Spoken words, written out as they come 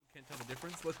tell the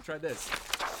difference? Let's try this.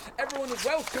 Everyone,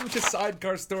 welcome to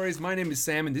Sidecar Stories. My name is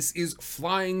Sam, and this is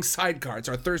Flying Sidecar. It's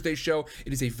our Thursday show.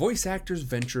 It is a voice actor's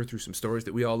venture through some stories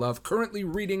that we all love. Currently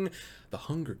reading The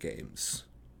Hunger Games.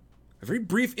 A very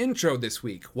brief intro this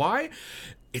week. Why?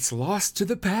 It's lost to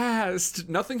the past.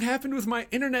 Nothing happened with my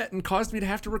internet and caused me to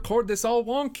have to record this all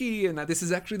wonky, and this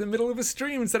is actually the middle of a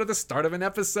stream instead of the start of an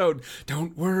episode.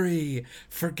 Don't worry.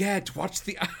 Forget. Watch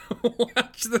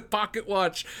the pocket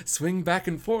watch. Swing back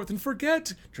and forth and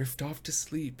forget. Drift off to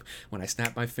sleep. When I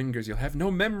snap my fingers, you'll have no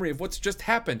memory of what's just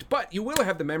happened, but you will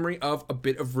have the memory of a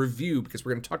bit of review because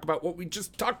we're going to talk about what we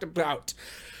just talked about.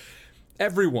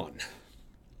 Everyone,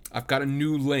 I've got a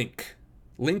new link.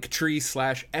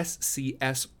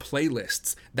 Linktree/SCS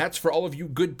playlists. That's for all of you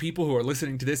good people who are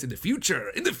listening to this in the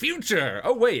future.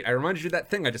 Oh wait, I reminded you of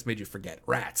that thing I just made you forget.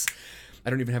 Rats.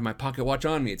 I don't even have my pocket watch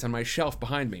on me. It's on my shelf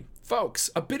behind me. Folks,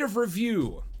 a bit of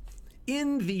review.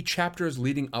 In the chapters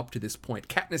leading up to this point,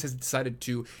 Katniss has decided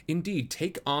to indeed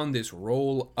take on this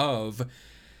role of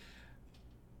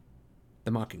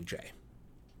the Mockingjay.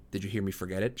 Did you hear me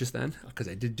forget it just then? Because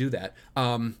I did do that.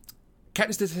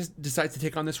 Katniss decides to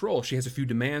take on this role. She has a few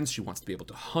demands. She wants to be able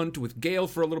to hunt with Gale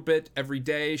for a little bit every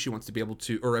day. She wants to be able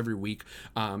to, or every week.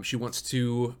 She wants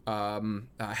to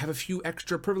have a few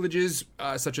extra privileges,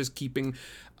 such as keeping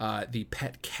the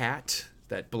pet cat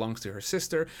that belongs to her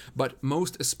sister. But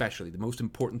most especially, the most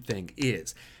important thing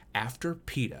is, after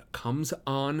Peeta comes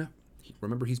on,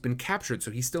 remember he's been captured,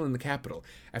 so he's still in the capital.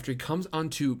 After he comes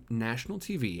onto national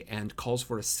TV and calls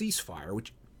for a ceasefire,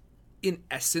 which in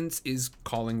essence is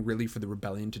calling really for the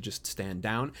rebellion to just stand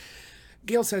down,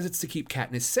 Gale says it's to keep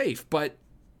Katniss safe, but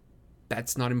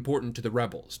that's not important to the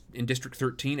rebels. In District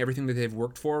 13, everything that they've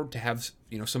worked for, to have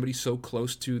somebody so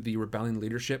close to the rebellion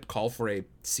leadership call for a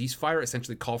ceasefire,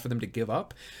 essentially call for them to give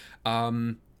up,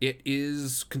 it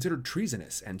is considered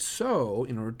treasonous. And so,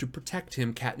 in order to protect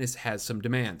him, Katniss has some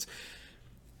demands.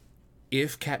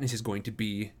 If Katniss is going to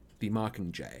be the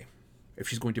Mockingjay, if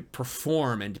she's going to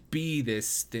perform and be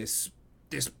this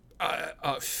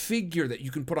figure that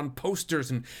you can put on posters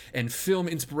and film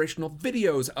inspirational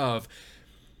videos of,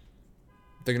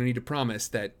 they're going to need to promise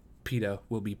that Peeta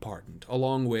will be pardoned,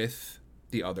 along with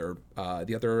the other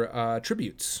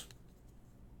tributes.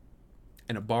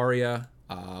 Anabaria,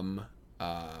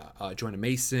 Joanna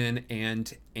Mason,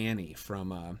 and Annie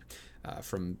from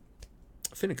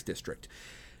Phoenix District.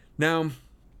 Now,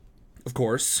 of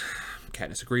course,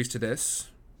 Katniss agrees to this,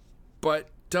 but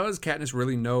does Katniss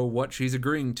really know what she's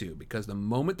agreeing to? Because the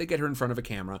moment they get her in front of a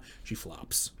camera, she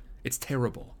flops. It's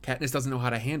terrible. Katniss doesn't know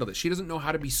how to handle this. She doesn't know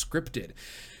how to be scripted.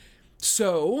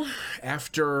 So,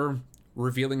 after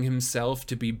revealing himself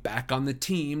to be back on the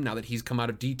team, now that he's come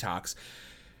out of detox,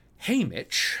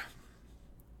 Haymitch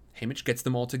gets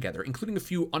them all together, including a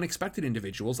few unexpected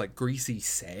individuals like Greasy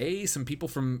Say, some people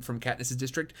from Katniss's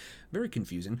district. Very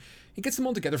confusing. He gets them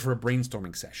all together for a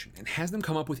brainstorming session and has them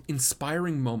come up with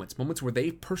inspiring moments where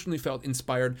they personally felt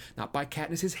inspired, not by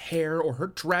Katniss's hair or her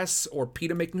dress or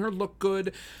Peeta making her look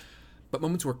good, but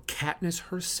moments where Katniss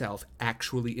herself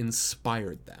actually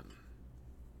inspired them.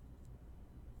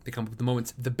 They come up with the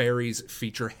moments. The berries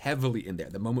feature heavily in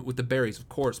there. The moment with the berries, of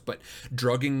course, but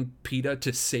drugging Peeta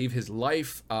to save his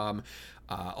life.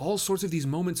 All sorts of these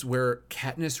moments where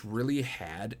Katniss really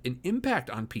had an impact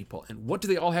on people. And what do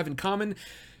they all have in common?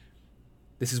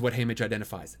 This is what Haymitch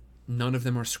identifies. None of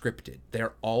them are scripted.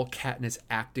 They're all Katniss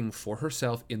acting for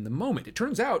herself in the moment. It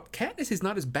turns out Katniss is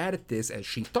not as bad at this as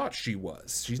she thought she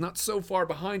was. She's not so far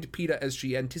behind Peeta as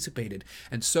she anticipated.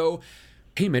 And so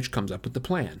Haymitch comes up with the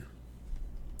plan.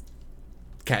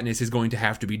 Katniss is going to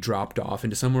have to be dropped off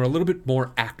into somewhere a little bit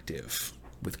more active,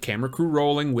 with camera crew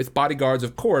rolling, with bodyguards,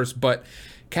 of course, but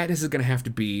Katniss is going to have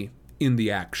to be in the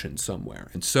action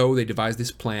somewhere. And so they devise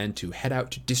this plan to head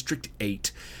out to District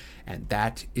 8, and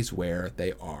that is where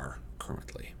they are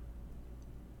currently.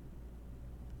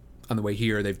 On the way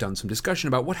here, they've done some discussion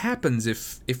about what happens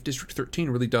if District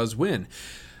 13 really does win.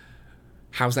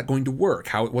 How's that going to work?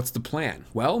 What's the plan?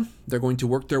 Well, they're going to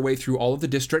work their way through all of the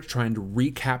district, trying to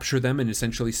recapture them and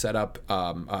essentially set up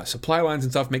supply lines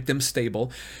and stuff, make them stable,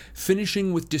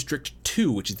 finishing with District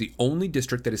 2, which is the only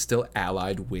district that is still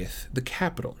allied with the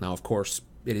capital. Now, of course,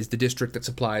 it is the district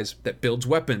that builds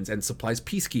weapons and supplies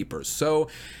peacekeepers, so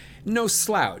no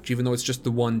slouch, even though it's just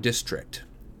the one district.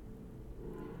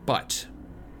 But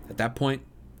at that point,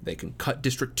 they can cut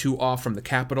District 2 off from the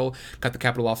capital, cut the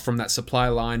capital off from that supply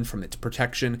line, from its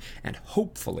protection, and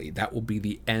hopefully that will be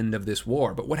the end of this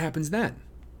war. But what happens then?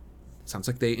 Sounds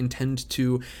like they intend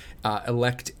to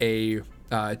elect to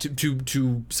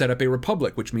set up a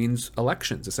republic, which means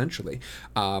elections, essentially.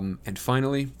 And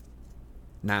finally,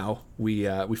 now we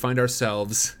find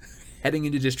ourselves heading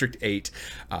into District 8,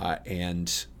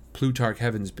 and Plutarch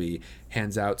Heavensby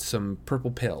hands out some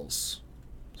purple pills,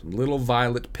 some little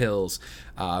violet pills,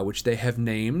 which they have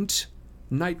named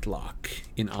Nightlock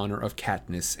in honor of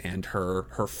Katniss and her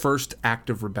first act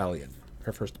of rebellion,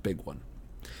 her first big one.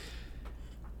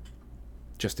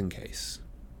 Just in case.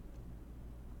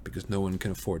 Because no one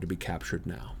can afford to be captured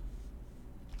now.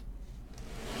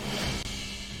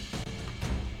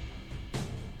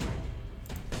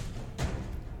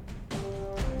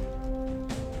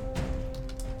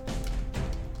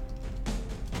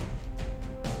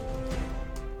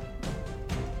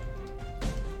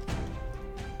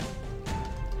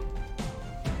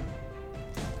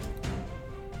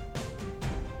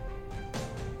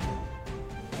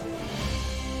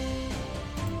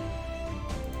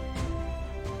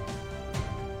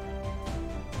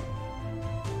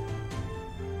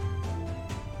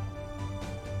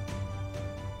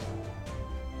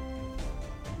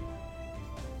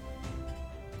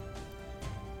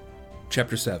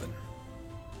 Chapter 7.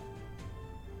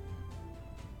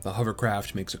 The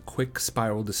hovercraft makes a quick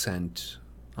spiral descent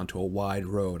onto a wide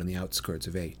road on the outskirts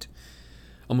of 8.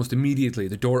 Almost immediately,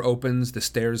 the door opens, the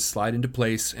stairs slide into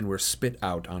place, and we're spit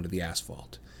out onto the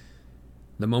asphalt.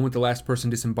 The moment the last person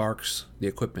disembarks, the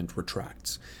equipment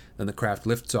retracts. Then the craft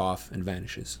lifts off and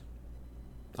vanishes.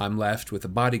 I'm left with a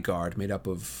bodyguard made up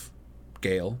of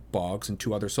Gale, Boggs, and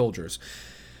 2 other soldiers.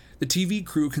 The TV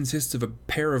crew consists of a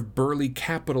pair of burly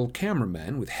Capitol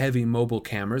cameramen with heavy mobile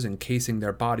cameras encasing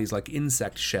their bodies like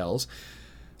insect shells,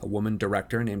 a woman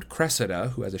director named Cressida,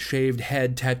 who has a shaved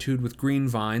head tattooed with green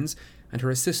vines, and her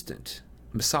assistant,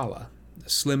 Masala, a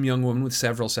slim young woman with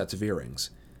several sets of earrings.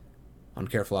 On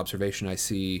careful observation, I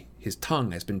see his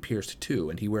tongue has been pierced too,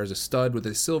 and he wears a stud with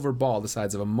a silver ball the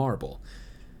size of a marble.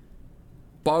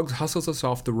 Boggs hustles us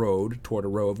off the road toward a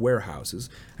row of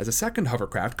warehouses as a second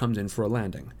hovercraft comes in for a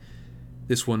landing.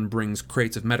 This one brings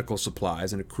crates of medical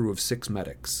supplies and a crew of 6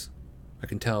 medics. I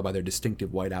can tell by their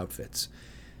distinctive white outfits.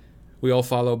 We all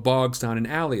follow Boggs down an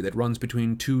alley that runs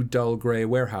between 2 dull gray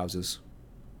warehouses.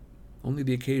 Only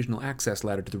the occasional access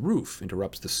ladder to the roof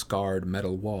interrupts the scarred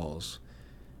metal walls.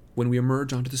 When we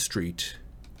emerge onto the street,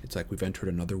 it's like we've entered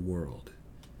another world.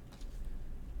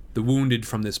 The wounded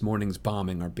from this morning's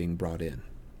bombing are being brought in.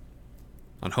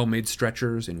 On homemade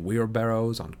stretchers, in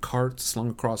wheelbarrows, on carts slung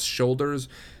across shoulders,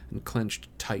 and clenched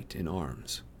tight in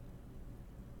arms.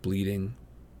 Bleeding,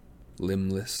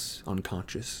 limbless,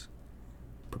 unconscious,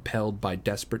 propelled by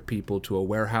desperate people to a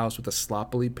warehouse with a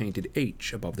sloppily painted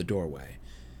H above the doorway.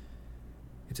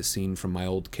 It's a scene from my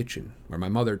old kitchen, where my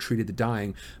mother treated the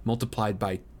dying multiplied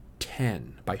by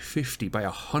 10, by 50, by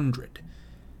 100.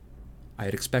 I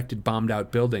had expected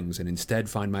bombed-out buildings and instead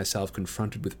find myself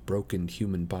confronted with broken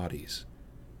human bodies.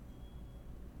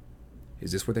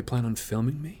 Is this where they plan on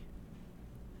filming me?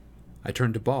 I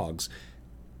turn to Boggs.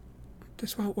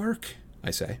 "This won't work," I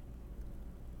say.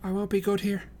 "I won't be good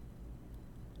here."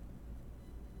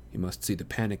 He must see the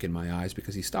panic in my eyes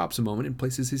because he stops a moment and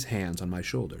places his hands on my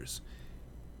shoulders.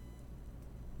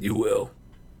 "You will.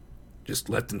 Just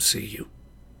let them see you.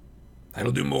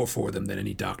 That'll do more for them than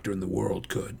any doctor in the world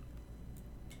could."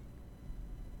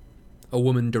 A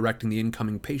woman directing the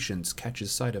incoming patients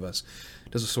catches sight of us,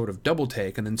 does a sort of double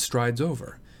take, and then strides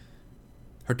over.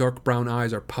 Her dark brown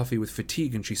eyes are puffy with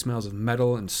fatigue, and she smells of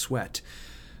metal and sweat.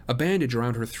 A bandage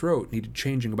around her throat needed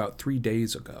changing about 3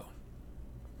 days ago.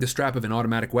 The strap of an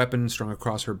automatic weapon strung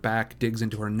across her back digs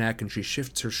into her neck, and she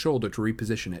shifts her shoulder to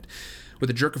reposition it. With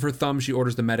a jerk of her thumb, she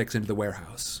orders the medics into the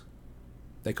warehouse.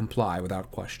 They comply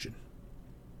without question.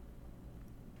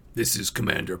 "This is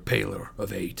Commander Paler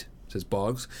of 8, says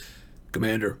Boggs.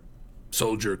 "Commander,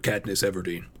 Soldier Katniss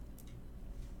Everdeen."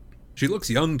 She looks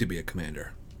young to be a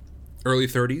commander. Early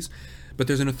 30s, but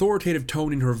there's an authoritative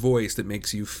tone in her voice that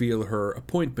makes you feel her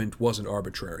appointment wasn't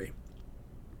arbitrary.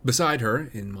 Beside her,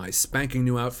 in my spanking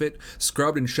new outfit,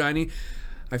 scrubbed and shiny,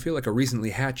 I feel like a recently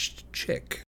hatched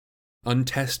chick,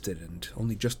 untested and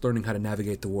only just learning how to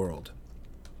navigate the world.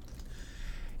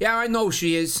 "Yeah, I know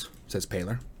she is," says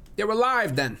Paler. "They're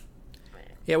alive, then.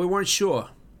 Yeah, we weren't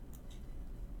sure."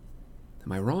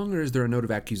 Am I wrong, or is there a note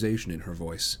of accusation in her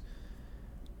voice?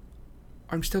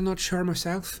 "I'm still not sure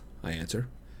myself," I answer.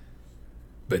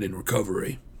 "Been in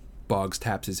recovery." Boggs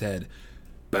taps his head.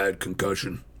 "Bad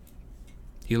concussion."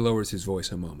 He lowers his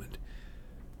voice a moment.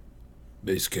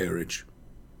 "Miscarriage.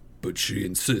 But she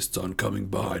insists on coming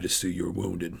by to see you're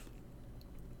wounded."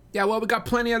 "Yeah, well, we got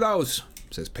plenty of those,"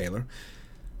 says Paler.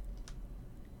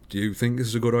 "Do you think this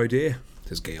is a good idea?"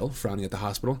 says Gale, frowning at the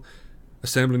hospital.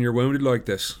 "Assembling your wounded like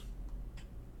this?"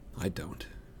 I don't.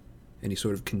 Any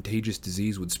sort of contagious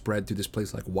disease would spread through this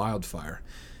place like wildfire.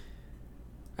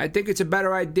 I think it's a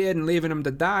better idea than leaving him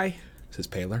to die, says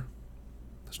Paler.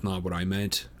 That's not what I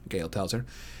meant, Gale tells her.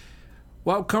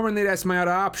 Well, currently that's my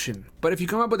other option, but if you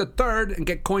come up with a third and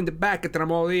get coin to back it, then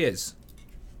I'm all ears.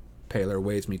 Paler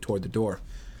waves me toward the door.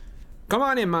 Come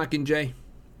on in, Mockingjay.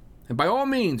 And by all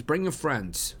means, bring your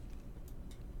friends.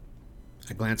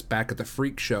 I glance back at the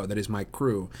freak show that is my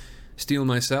crew, steel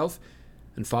myself,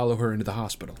 and follow her into the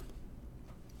hospital.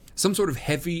 Some sort of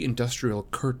heavy industrial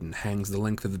curtain hangs the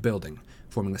length of the building,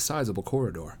 forming a sizable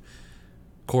corridor.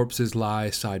 Corpses lie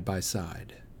side by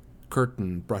side,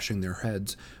 curtain brushing their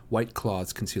heads, white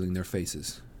cloths concealing their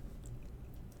faces.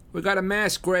 We got a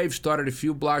mass grave started a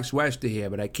few blocks west of here,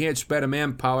 but I can't spare the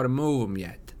manpower to move 'em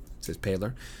yet, says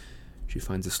Paler. She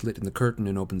finds a slit in the curtain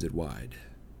and opens it wide.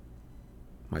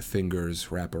 My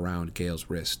fingers wrap around Gale's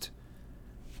wrist.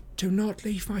 Do not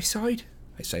leave my side,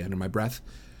 I say under my breath.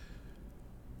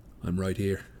 I'm right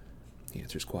here, he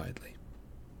answers quietly.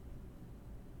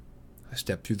 I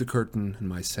step through the curtain and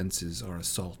my senses are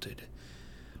assaulted.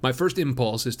 My first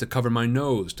impulse is to cover my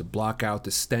nose to block out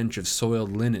the stench of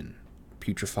soiled linen,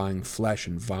 putrefying flesh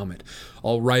and vomit,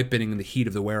 all ripening in the heat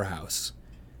of the warehouse.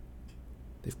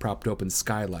 They've propped open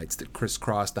skylights that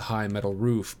crisscross the high metal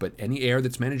roof, but any air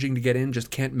that's managing to get in just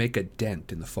can't make a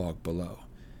dent in the fog below.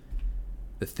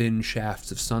 The thin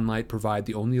shafts of sunlight provide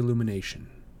the only illumination,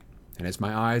 and as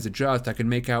my eyes adjust, I can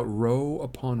make out row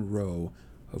upon row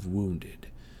of wounded.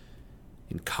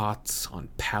 In cots, on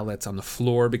pallets, on the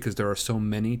floor, because there are so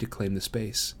many to claim the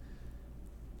space.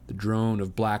 The drone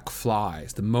of black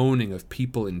flies, the moaning of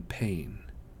people in pain,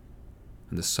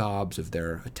 and the sobs of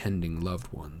their attending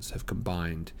loved ones have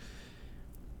combined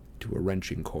to a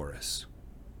wrenching chorus.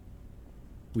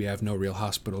 We have no real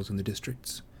hospitals in the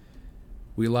districts.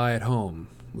 We lie at home,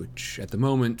 which at the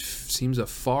moment seems a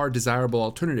far desirable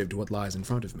alternative to what lies in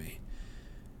front of me.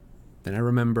 Then I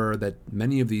remember that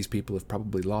many of these people have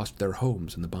probably lost their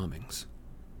homes in the bombings.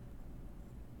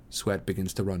 Sweat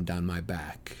begins to run down my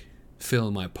back,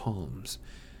 fill my palms.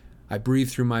 I breathe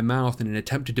through my mouth in an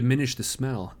attempt to diminish the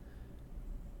smell.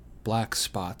 Black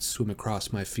spots swim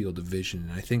across my field of vision,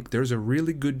 and I think there's a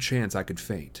really good chance I could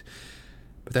faint.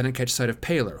 But then I catch sight of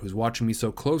Paler, who's watching me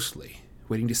so closely,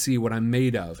 waiting to see what I'm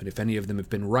made of and if any of them have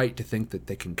been right to think that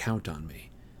they can count on me.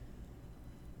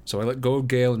 So I let go of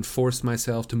Gale and force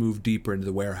myself to move deeper into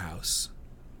the warehouse,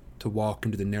 to walk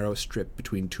into the narrow strip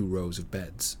between two rows of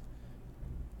beds.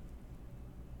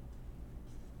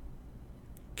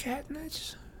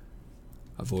 Katniss?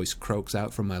 A voice croaks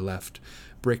out from my left,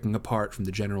 breaking apart from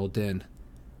the general din.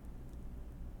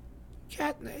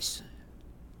 Katniss.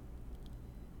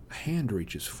 A hand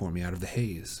reaches for me out of the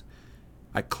haze.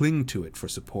 I cling to it for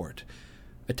support.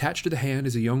 Attached to the hand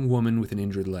is a young woman with an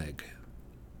injured leg.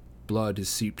 Blood has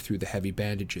seeped through the heavy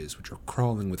bandages, which are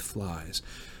crawling with flies.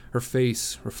 Her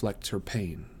face reflects her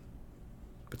pain.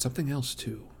 But something else,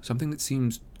 too. Something that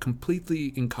seems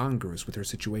completely incongruous with her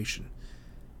situation.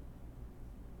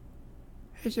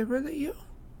 Is it really you?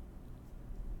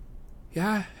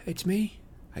 Yeah, it's me,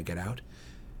 I get out.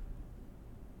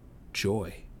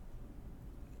 Joy.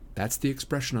 That's the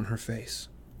expression on her face.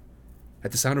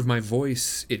 At the sound of my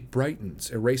voice, it brightens,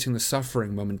 erasing the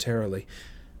suffering momentarily.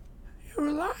 You're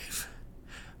alive.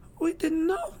 We didn't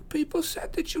know. People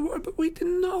said that you were, but we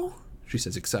didn't know, she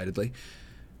says excitedly.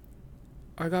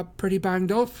 I got pretty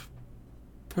banged up,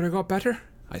 but I got better,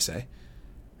 I say.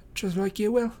 Just like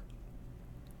you will.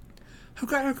 I've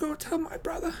got to go tell my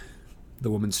brother. The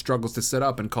woman struggles to sit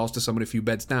up and calls to someone a few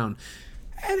beds down.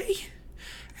 Eddie,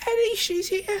 she's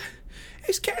here.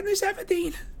 It's Katniss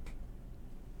Everdeen.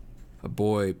 A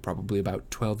boy, probably about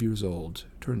 12 years old,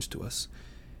 turns to us.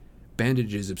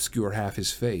 Bandages obscure half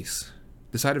his face.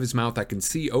 The side of his mouth I can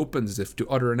see opens as if to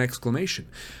utter an exclamation.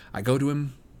 I go to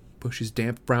him, push his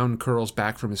damp brown curls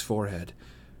back from his forehead,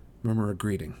 murmur a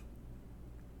greeting.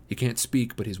 He can't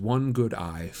speak, but his one good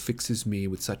eye fixes me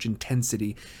with such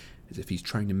intensity as if he's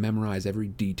trying to memorize every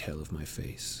detail of my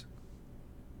face.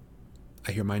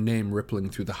 I hear my name rippling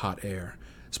through the hot air,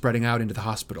 spreading out into the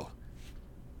hospital.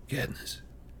 Katniss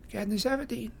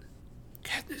Everdeen.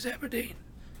 Katniss Everdeen.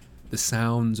 The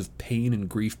sounds of pain and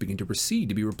grief begin to recede,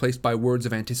 to be replaced by words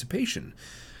of anticipation.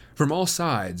 From all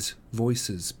sides,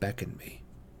 voices beckon me.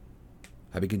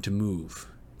 I begin to move,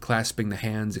 clasping the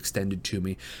hands extended to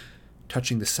me,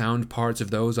 touching the sound parts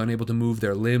of those unable to move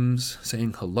their limbs,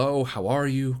 saying hello, how are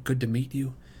you, good to meet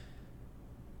you.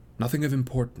 Nothing of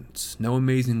importance, no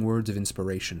amazing words of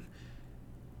inspiration.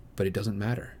 But it doesn't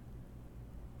matter.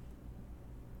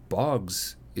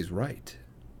 Boggs is right.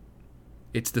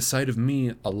 It's the sight of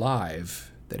me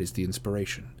alive that is the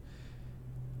inspiration.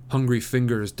 Hungry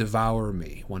fingers devour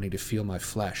me, wanting to feel my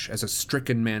flesh. As a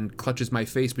stricken man clutches my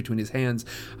face between his hands,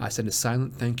 I send a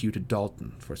silent thank you to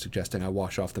Dalton for suggesting I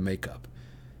wash off the makeup.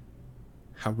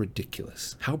 How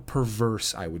ridiculous, how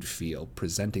perverse I would feel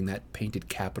presenting that painted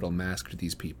capital mask to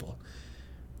these people.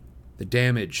 The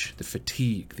damage, the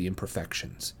fatigue, the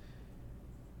imperfections.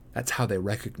 That's how they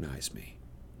recognize me.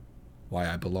 Why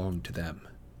I belong to them.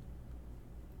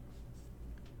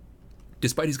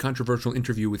 Despite his controversial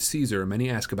interview with Caesar, many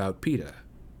ask about PETA,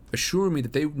 assuring me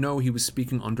that they know he was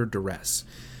speaking under duress.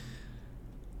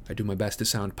 I do my best to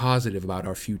sound positive about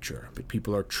our future, but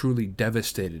people are truly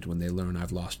devastated when they learn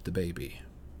I've lost the baby.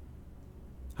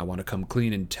 I want to come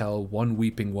clean and tell one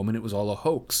weeping woman it was all a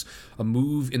hoax, a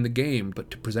move in the game,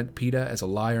 but to present PETA as a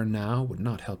liar now would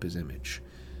not help his image.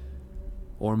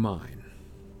 Or mine.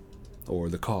 Or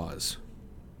the cause.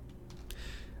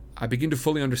 I begin to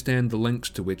fully understand the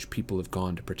lengths to which people have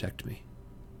gone to protect me.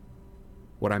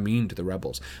 What I mean to the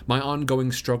rebels. My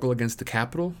ongoing struggle against the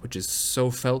Capitol, which has so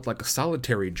felt like a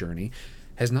solitary journey,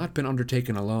 has not been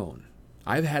undertaken alone.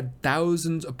 I've had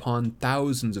thousands upon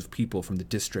thousands of people from the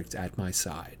district at my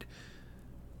side.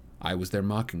 I was their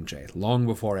Mockingjay long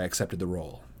before I accepted the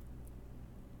role.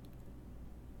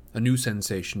 A new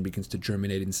sensation begins to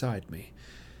germinate inside me.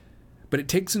 But it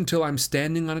takes until I'm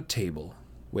standing on a table,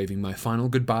 waving my final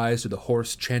goodbyes to the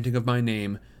hoarse chanting of my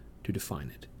name, to define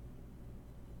it.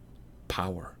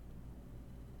 Power.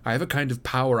 I have a kind of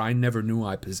power I never knew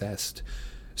I possessed.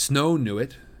 Snow knew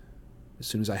it, as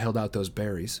soon as I held out those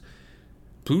berries.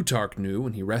 Plutarch knew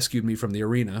when he rescued me from the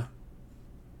arena.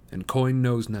 And Coin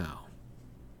knows now.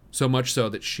 So much so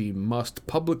that she must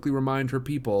publicly remind her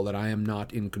people that I am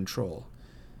not in control.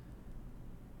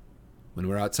 When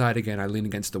we're outside again, I lean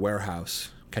against the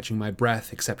warehouse, catching my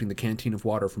breath, accepting the canteen of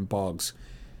water from Boggs.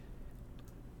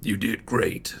 "You did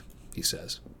great," he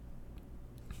says.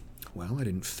 Well, I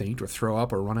didn't faint or throw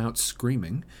up or run out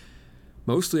screaming.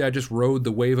 Mostly I just rode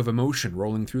the wave of emotion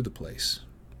rolling through the place.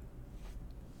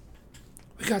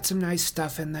 "We got some nice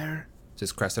stuff in there,"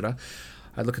 says Cressida.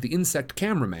 I look at the insect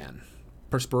cameraman,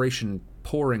 perspiration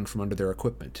pouring from under their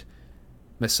equipment.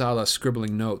 Messala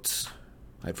scribbling notes.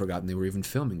 I'd forgotten they were even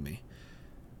filming me.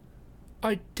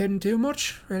 "I didn't do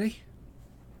much, really."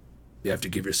 "You have to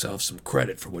give yourself some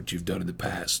credit for what you've done in the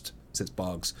past," says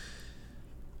Boggs.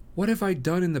 What have I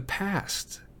done in the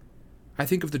past? I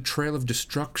think of the trail of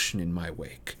destruction in my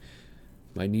wake.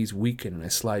 My knees weaken and I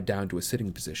slide down to a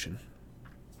sitting position.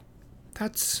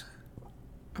 That's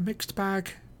a mixed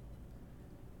bag.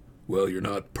 "Well, you're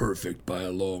not perfect by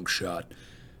a long shot,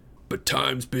 but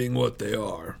times being what they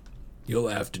are, you'll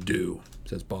have to do,"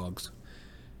 says Boggs.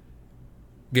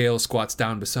 Gale squats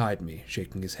down beside me,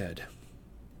 shaking his head.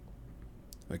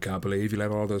 "I can't believe you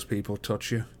let all those people touch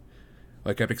you.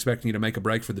 I kept expecting you to make a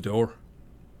break for the door."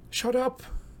 "Shut up.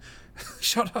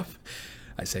 Shut up,"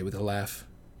 I say with a laugh.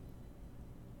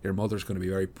 "Your mother's going to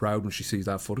be very proud when she sees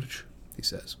that footage," he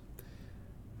says.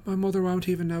 "My mother won't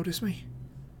even notice me.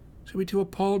 She'll be too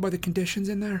appalled by the conditions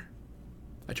in there."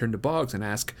 I turn to Boggs and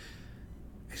ask,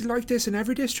 "Is it like this in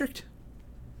every district?"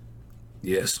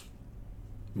 "Yes.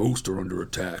 Most are under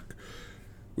attack.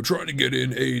 We're trying to get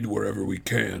in aid wherever we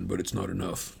can, but it's not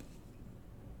enough."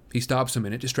 He stops a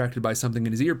minute, distracted by something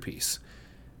in his earpiece.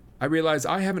 I realize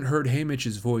I haven't heard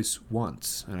Haymitch's voice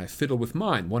once, and I fiddle with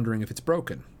mine, wondering if it's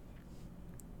broken.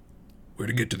 "We're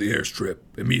to get to the airstrip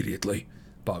immediately,"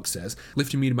 Boggs says,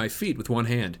 lifting me to my feet with one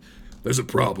hand. "There's a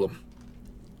problem."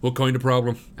 "What kind of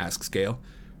problem?" asks Gale.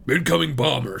 "Incoming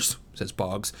bombers," says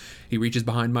Boggs. He reaches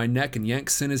behind my neck and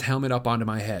yanks Cinna's helmet up onto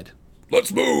my head.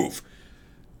 "Let's move!"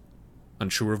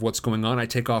 Unsure of what's going on, I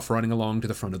take off running along to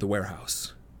the front of the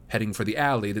warehouse, heading for the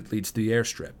alley that leads to the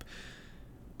airstrip.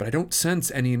 But I don't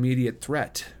sense any immediate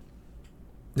threat.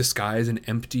 The sky is an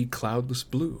empty, cloudless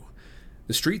blue.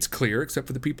 The street's clear except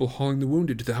for the people hauling the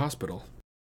wounded to the hospital.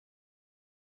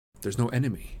 There's no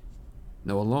enemy,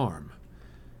 no alarm.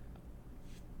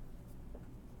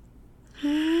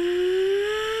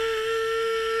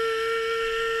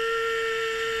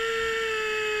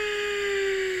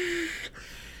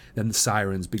 Then the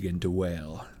sirens begin to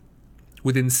wail.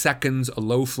 Within seconds, a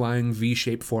low-flying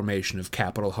V-shaped formation of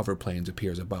Capitol hoverplanes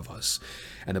appears above us,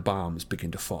 and the bombs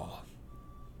begin to fall.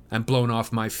 I'm blown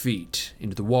off my feet,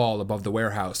 into the wall above the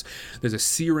warehouse. There's a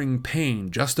searing pain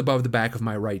just above the back of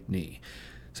my right knee.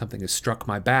 Something has struck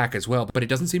my back as well, but it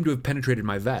doesn't seem to have penetrated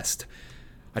my vest.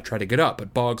 I try to get up,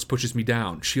 but Boggs pushes me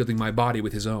down, shielding my body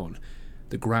with his own.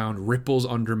 The ground ripples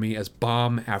under me as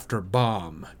bomb after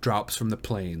bomb drops from the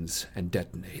planes and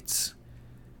detonates.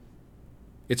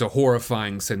 It's a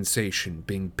horrifying sensation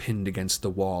being pinned against the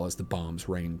wall as the bombs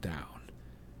rain down.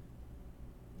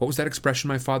 What was that expression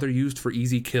my father used for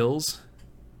easy kills?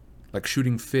 Like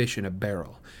shooting fish in a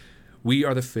barrel. We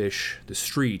are the fish, the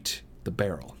street, the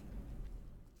barrel.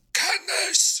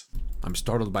 Katniss! I'm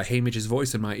startled by Haymitch's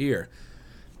voice in my ear.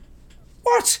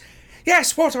 What?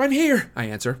 Yes, what? I'm here, I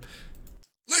answer.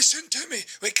 Listen to me.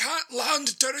 We can't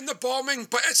land during the bombing,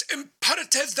 but it's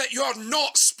imperative that you're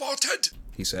not spotted,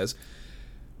 he says.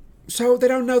 So they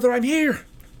don't know that I'm here?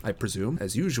 I presume.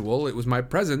 As usual, it was my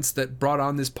presence that brought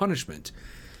on this punishment.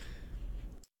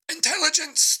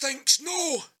 Intelligence thinks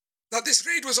no, that this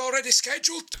raid was already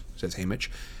scheduled, says Haymitch.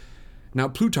 Now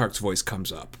Plutarch's voice comes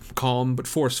up, calm but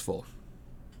forceful.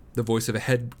 The voice of a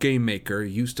head game maker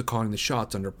used to calling the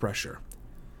shots under pressure.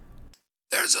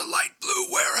 There's a light blue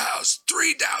warehouse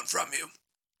 3 down from you.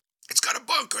 It's got a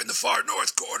bunker in the far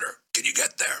north corner. Can you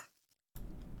get there?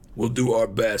 We'll do our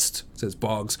best, says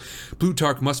Boggs.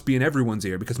 Plutarch must be in everyone's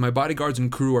ear because my bodyguards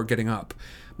and crew are getting up.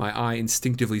 My eye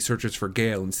instinctively searches for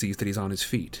Gale and sees that he's on his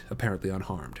feet, apparently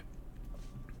unharmed.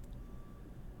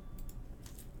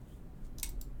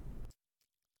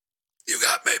 You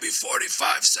got maybe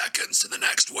 45 seconds to the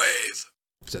next wave,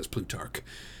 says Plutarch.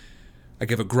 I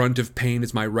give a grunt of pain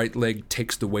as my right leg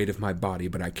takes the weight of my body,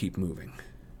 but I keep moving.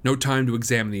 No time to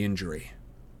examine the injury.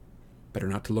 Better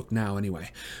not to look now,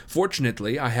 anyway.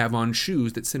 Fortunately, I have on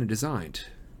shoes that Cinna designed.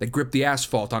 They grip the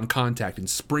asphalt on contact and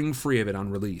spring free of it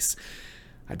on release.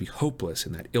 I'd be hopeless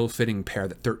in that ill-fitting pair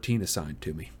that 13 assigned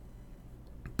to me.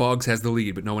 Boggs has the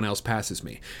lead, but no one else passes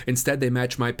me. Instead, they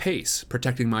match my pace,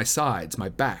 protecting my sides, my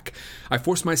back. I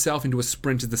force myself into a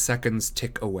sprint as the seconds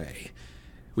tick away.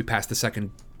 We pass the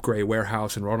second gray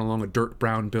warehouse and run along a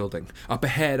dirt-brown building. Up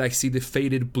ahead, I see the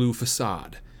faded blue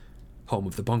facade, home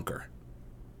of the bunker.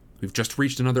 We've just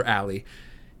reached another alley.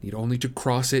 Need only to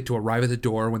cross it to arrive at the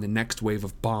door when the next wave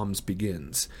of bombs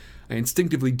begins. I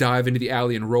instinctively dive into the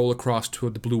alley and roll across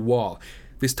toward the blue wall.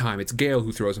 This time, it's Gale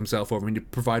who throws himself over me to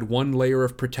provide one layer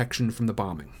of protection from the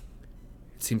bombing.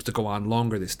 It seems to go on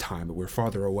longer this time, but we're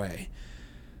farther away.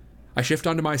 I shift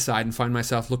onto my side and find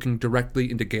myself looking directly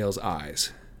into Gale's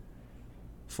eyes.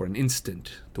 For an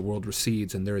instant, the world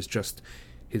recedes and there is just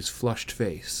his flushed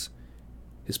face,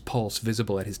 his pulse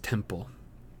visible at his temple,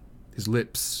 his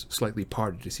lips slightly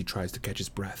parted as he tries to catch his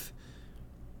breath.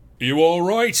 You all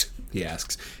right? He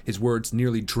asks, his words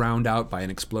nearly drowned out by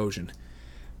an explosion.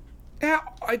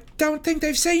 I don't think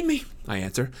they've seen me, I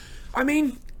answer. I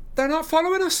mean, they're not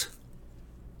following us.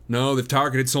 No, they've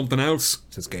targeted something else,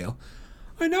 says Gale.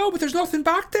 I know, but there's nothing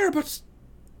back there, but...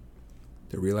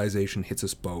 The realization hits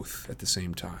us both at the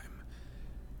same time.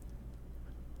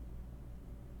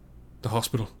 The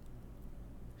hospital.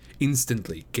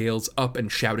 Instantly, Gale's up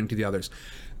and shouting to the others.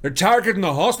 They're targeting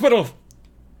the hospital!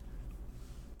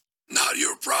 Not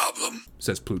your problem,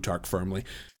 says Plutarch firmly.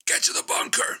 Get to the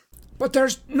bunker. But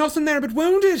there's nothing there but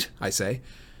wounded, I say.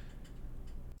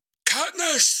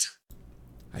 Katniss!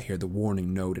 I hear the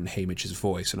warning note in Haymitch's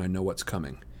voice and I know what's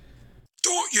coming.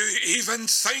 Don't you even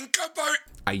think about...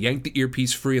 I yank the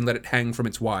earpiece free and let it hang from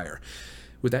its wire.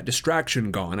 With that distraction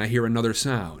gone, I hear another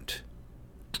sound.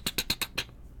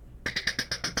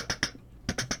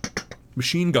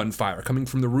 Machine gun fire coming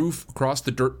from the roof, across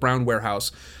the dirt-brown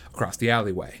warehouse, across the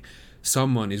alleyway.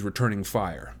 Someone is returning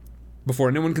fire. Before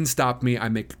anyone can stop me, I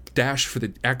make a dash for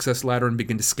the access ladder and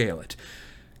begin to scale it.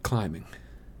 Climbing.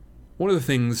 One of the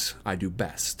things I do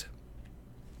best.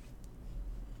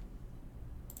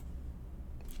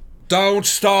 Don't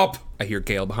stop! I hear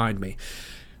Gale behind me.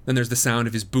 Then there's the sound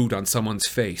of his boot on someone's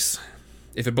face.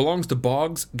 If it belongs to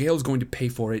Boggs, Gale's going to pay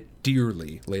for it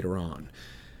dearly later on.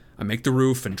 I make the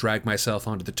roof and drag myself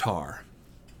onto the tar.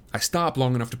 I stop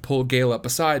long enough to pull Gale up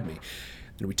beside me,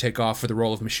 and we take off for the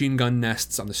row of machine gun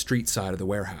nests on the street side of the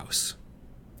warehouse.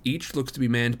 Each looks to be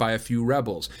manned by a few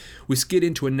rebels. We skid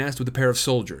into a nest with a pair of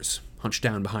soldiers, hunched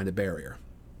down behind a barrier.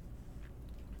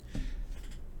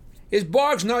 Is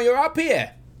Boggs know you're up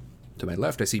here? To my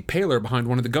left, I see Paler behind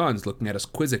one of the guns, looking at us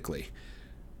quizzically.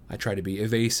 I try to be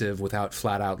evasive without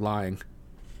flat-out lying.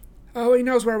 Oh, he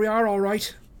knows where we are, all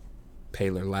right.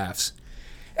 Paler laughs.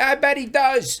 I bet he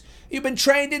does. You've been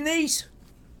trained in these?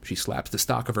 She slaps the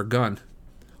stock of her gun.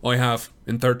 I have,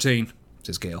 in 13,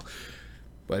 says Gale.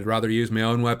 But I'd rather use my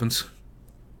own weapons.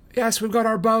 Yes, we've got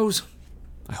our bows.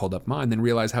 I hold up mine, then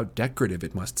realize how decorative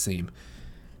it must seem.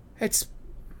 It's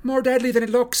more deadly than it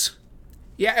looks.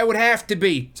 Yeah, it would have to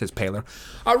be, says Paler.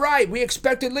 All right, we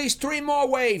expect at least 3 more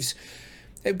waves.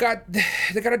 They got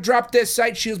to drop their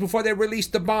sight shields before they release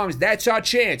the bombs. That's our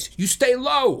chance. You stay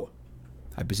low.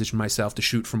 I position myself to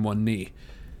shoot from one knee.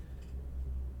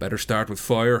 Better start with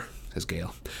fire, says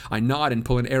Gale. I nod and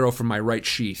pull an arrow from my right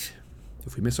sheath.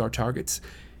 If we miss our targets,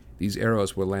 these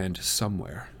arrows will land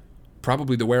somewhere.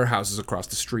 Probably the warehouses across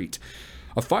the street.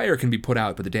 A fire can be put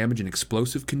out, but the damage an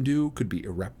explosive can do could be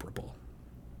irreparable.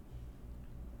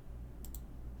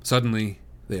 Suddenly,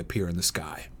 they appear in the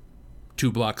sky.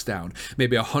 2 blocks down,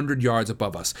 maybe 100 yards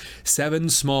above us. 7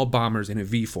 small bombers in a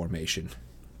V formation.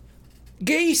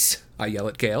 "Geese!" I yell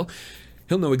at Gale.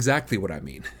 He'll know exactly what I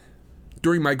mean.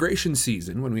 During migration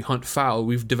season, when we hunt fowl,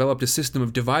 we've developed a system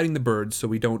of dividing the birds so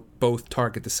we don't both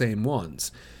target the same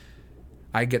ones.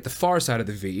 I get the far side of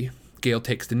the V, Gale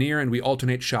takes the near, and we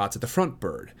alternate shots at the front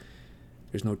bird.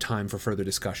 There's no time for further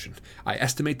discussion. I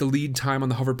estimate the lead time on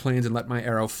the hoverplanes and let my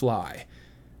arrow fly.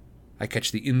 I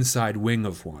catch the inside wing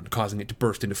of one, causing it to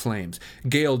burst into flames.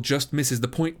 Gale just misses the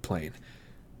point plane.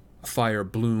 A fire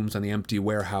blooms on the empty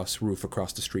warehouse roof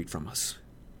across the street from us.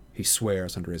 He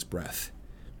swears under his breath.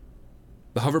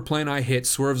 The hoverplane I hit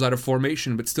swerves out of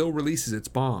formation but still releases its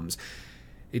bombs.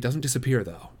 It doesn't disappear,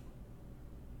 though.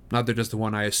 Neither does the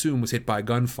one I assume was hit by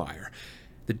gunfire.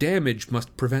 The damage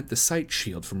must prevent the sight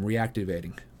shield from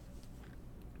reactivating.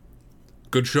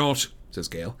 "Good shot," says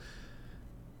Gale.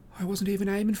 "I wasn't even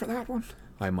aiming for that one,"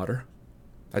 I mutter.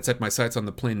 I'd set my sights on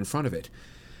the plane in front of it.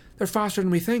 "They're faster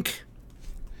than we think."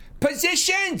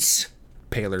 "Positions!"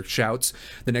 Paler shouts.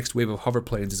 The next wave of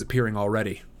hoverplanes is appearing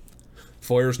already.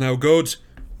 "Fire's now good,"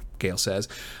 Gale says.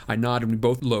 I nod and we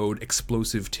both load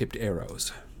explosive-tipped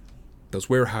arrows. Those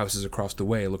warehouses across the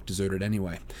way look deserted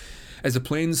anyway. As the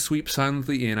planes sweep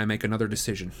silently in, I make another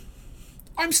decision.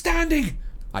 "I'm standing!"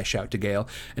 I shout to Gale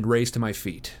and raise to my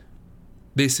feet.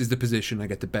 This is the position I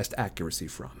get the best accuracy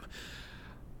from.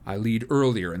 I lead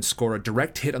earlier and score a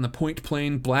direct hit on the point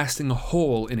plane, blasting a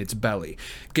hole in its belly.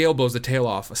 Gale blows the tail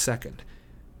off a second.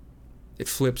 It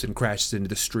flips and crashes into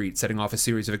the street, setting off a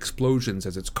series of explosions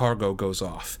as its cargo goes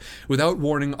off. Without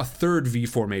warning, a third V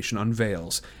formation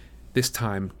unveils. This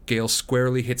time, Gale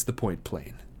squarely hits the point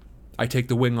plane. I take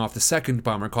the wing off the second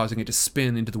bomber, causing it to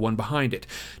spin into the one behind it.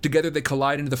 Together they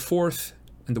collide into the fourth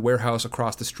and the warehouse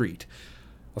across the street.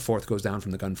 A fourth goes down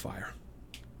from the gunfire.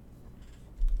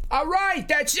 "All right,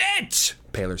 that's it,"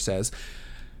 Paler says.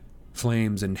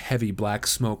 Flames and heavy black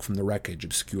smoke from the wreckage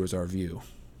obscures our view.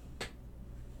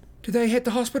 "Did they hit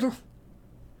the hospital?"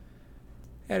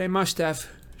 "Yeah, they must have,"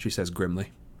 she says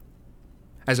grimly.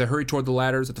 As I hurry toward the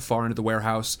ladders at the far end of the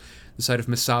warehouse, the sight of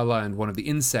Misala and one of the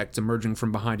insects emerging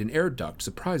from behind an air duct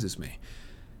surprises me.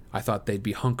 I thought they'd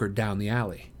be hunkered down the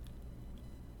alley.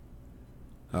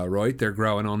 "All right, they're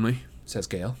growing on me," says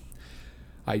Gale.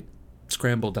 I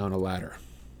scramble down a ladder.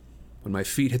 When my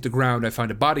feet hit the ground, I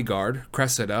find a bodyguard,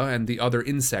 Cressida, and the other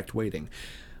insect waiting.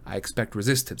 I expect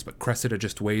resistance, but Cressida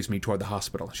just waves me toward the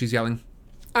hospital. She's yelling,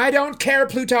 "I don't care,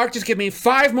 Plutarch, just give me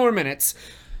 5 more minutes."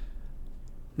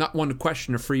 Not one to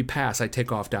question a free pass, I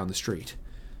take off down the street.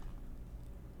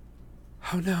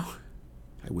 "Oh no,"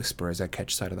 I whisper as I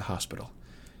catch sight of the hospital.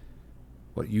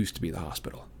 What used to be the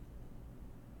hospital.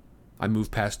 I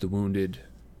move past the wounded,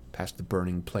 past the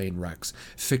burning plane wrecks,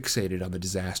 fixated on the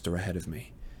disaster ahead of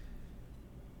me.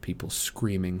 People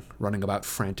screaming, running about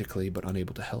frantically, but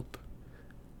unable to help.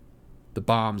 The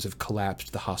bombs have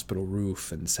collapsed the hospital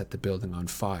roof and set the building on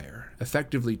fire,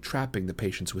 effectively trapping the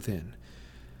patients within.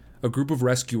 A group of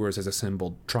rescuers has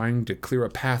assembled, trying to clear a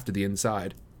path to the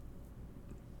inside.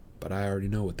 But I already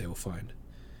know what they will find.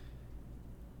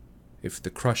 If the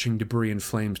crushing debris and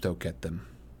flames don't get them,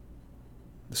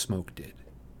 the smoke did.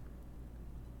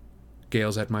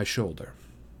 Gale's at my shoulder.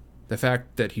 The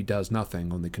fact that he does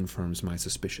nothing only confirms my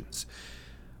suspicions.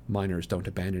 Miners don't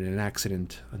abandon an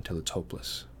accident until it's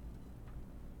hopeless.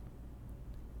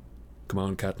 "Come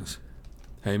on, Katniss.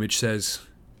 Haymitch says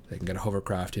they can get a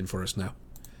hovercraft in for us now."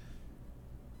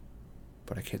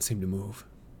 But I can't seem to move.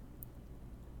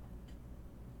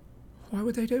 "Why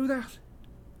would they do that?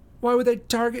 Why would they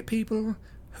target people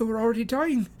who are already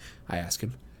dying?" I ask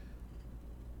him.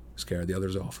 "Scare the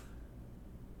others off.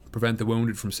 Prevent the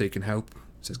wounded from seeking help,"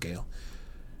 says Gale.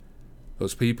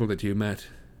 "Those people that you met,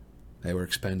 they were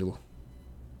expendable.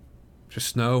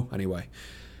 Just know, anyway.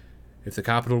 If the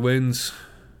capital wins,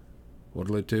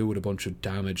 what'll it do with a bunch of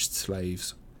damaged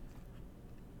slaves?"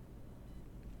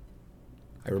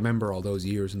 I remember all those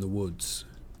years in the woods,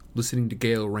 listening to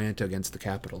Gale rant against the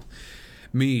capital.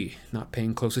 Me not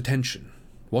paying close attention,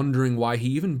 wondering why he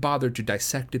even bothered to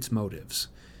dissect its motives.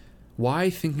 Why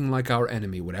thinking like our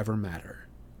enemy would ever matter.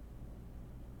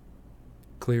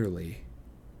 Clearly,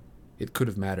 it could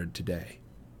have mattered today.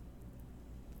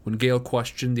 When Gale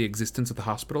questioned the existence of the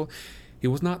hospital, he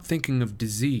was not thinking of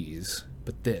disease,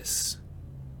 but this.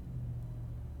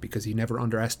 Because he never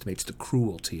underestimates the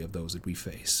cruelty of those that we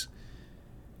face.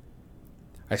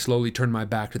 I slowly turn my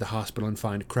back to the hospital and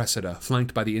find Cressida,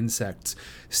 flanked by the insects,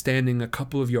 standing a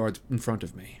couple of yards in front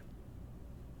of me.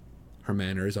 Her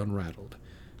manner is unrattled.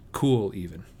 Cool,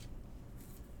 even.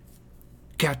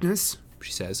 Katniss,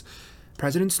 she says,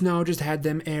 President Snow just had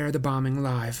them air the bombing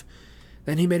live.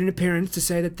 Then he made an appearance to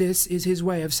say that this is his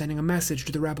way of sending a message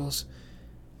to the rebels.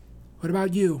 What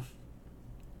about you?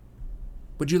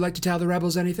 Would you like to tell the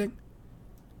rebels anything?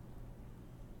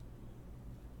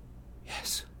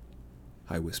 Yes,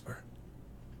 I whisper.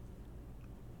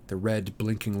 The red,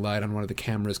 blinking light on one of the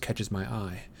cameras catches my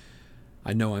eye.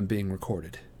 I know I'm being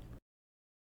recorded.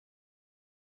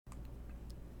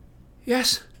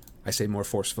 Yes, I say more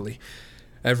forcefully.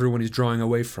 Everyone is drawing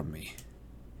away from me.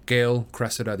 Gale,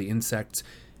 Cressida, the insects,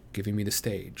 giving me the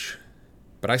stage.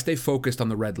 But I stay focused on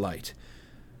the red light.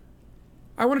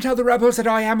 I want to tell the rebels that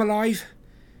I am alive.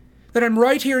 That I'm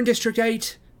right here in District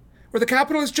 8, where the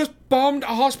capital has just bombed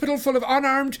a hospital full of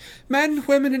unarmed men,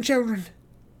 women, and children.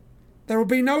 There will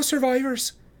be no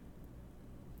survivors.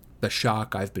 The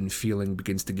shock I've been feeling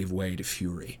begins to give way to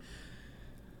fury.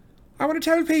 I want to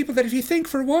tell people that if you think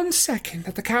for 1 second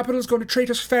that the capital is going to treat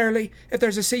us fairly if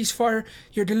there's a ceasefire,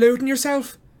 you're deluding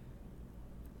yourself.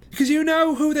 Because you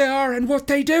know who they are and what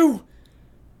they do.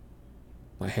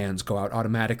 My hands go out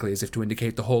automatically as if to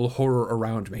indicate the whole horror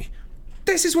around me.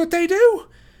 This is what they do,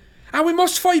 and we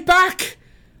must fight back.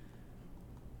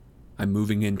 I'm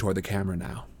moving in toward the camera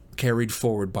now, carried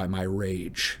forward by my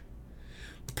rage.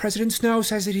 President Snow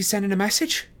says that he's sending a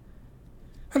message.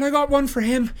 Well, I got one for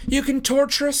him. You can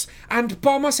torture us and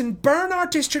bomb us and burn our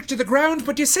district to the ground,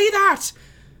 but you see that?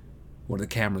 One of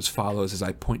the cameras follows as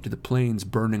I point to the planes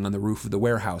burning on the roof of the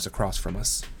warehouse across from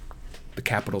us. The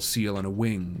capital seal on a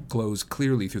wing glows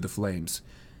clearly through the flames.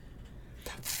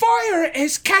 Fire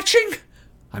is catching!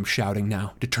 I'm shouting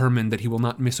now, determined that he will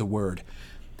not miss a word.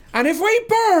 And if we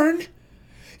burn,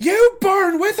 you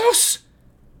burn with us!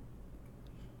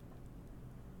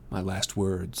 My last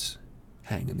words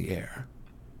hang in the air.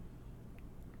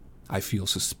 I feel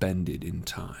suspended in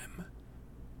time,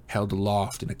 held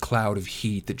aloft in a cloud of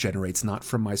heat that generates not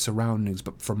from my surroundings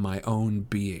but from my own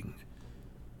being.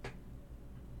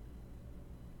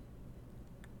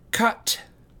 Cut.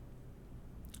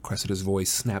 Cressida's voice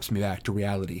snaps me back to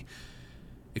reality,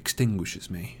 extinguishes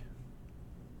me.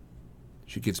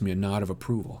 She gives me a nod of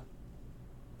approval.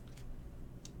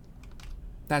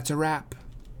 That's a wrap.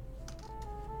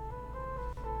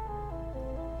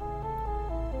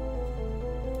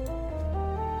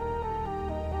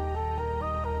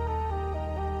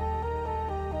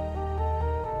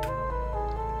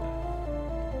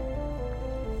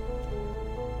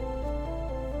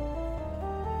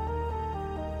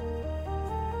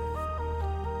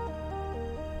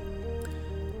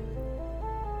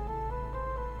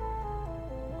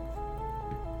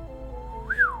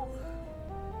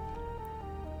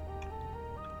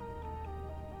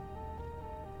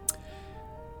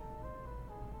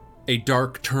 A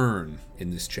dark turn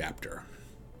in this chapter.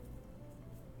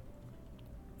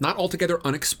 Not altogether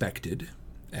unexpected,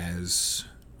 as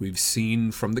we've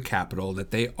seen from the Capitol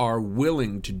that they are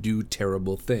willing to do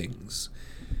terrible things.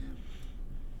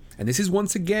 And this is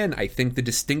once again, I think, the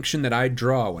distinction that I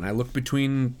draw when I look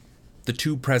between the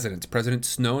two presidents, President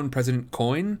Snow and President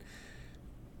Coin.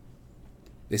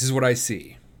 This is what I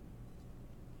see.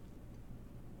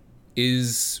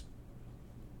 Is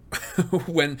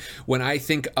when I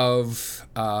think of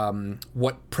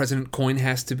what President Coin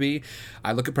has to be,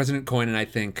 I look at President Coin and I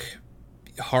think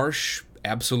harsh,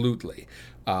 absolutely.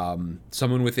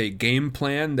 Someone with a game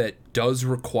plan that does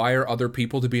require other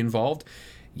people to be involved,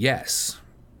 yes.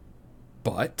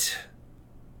 But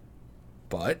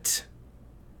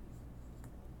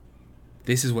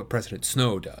this is what President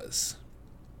Snow does.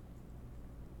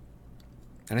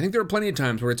 And I think there are plenty of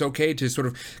times where it's okay to sort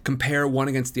of compare one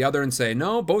against the other and say,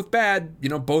 no, both bad. You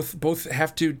know, both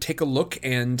have to take a look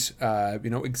and,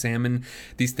 examine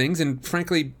these things. And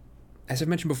frankly, as I've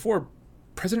mentioned before,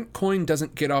 President Coin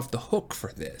doesn't get off the hook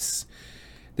for this.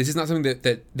 This is not something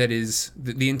that is,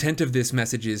 the intent of this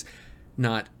message is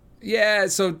not, yeah,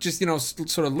 so just,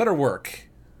 sort of let her work.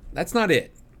 That's not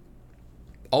it.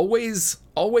 Always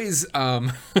always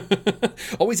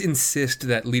insist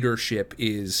that leadership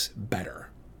is better.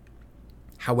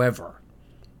 However,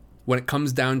 when it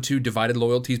comes down to divided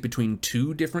loyalties between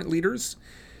two different leaders,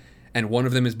 and one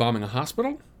of them is bombing a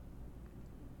hospital,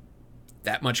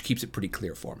 that much keeps it pretty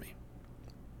clear for me.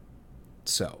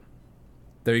 So,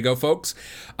 there you go, folks.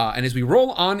 And as we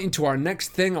roll on into our next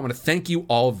thing, I want to thank you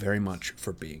all very much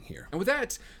for being here. And with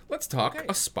that, let's talk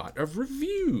a spot of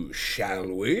review, shall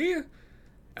we?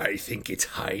 I think it's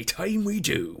high time we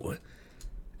do.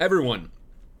 Everyone,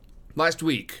 last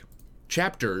week,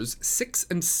 chapters 6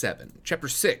 and 7. Chapter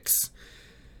 6,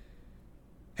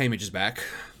 Haymitch is back.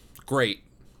 Great.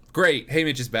 Great.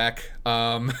 Haymitch is back.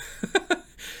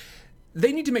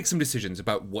 They need to make some decisions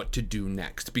about what to do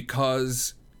next,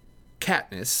 because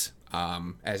Katniss,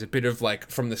 as a bit of like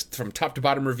from top to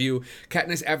bottom review,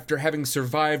 Katniss, after having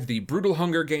survived the brutal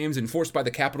Hunger Games enforced by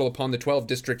the Capitol upon the 12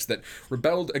 districts that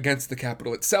rebelled against the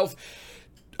Capitol itself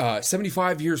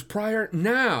 75 years prior,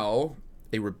 now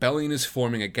a rebellion is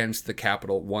forming against the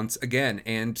Capitol once again,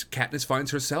 and Katniss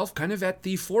finds herself kind of at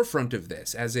the forefront of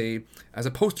this as a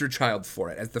poster child for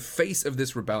it, as the face of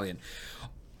this rebellion.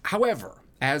 However,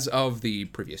 as of the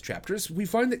previous chapters, we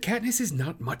find that Katniss is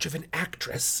not much of an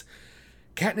actress.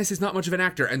 Katniss is not much of an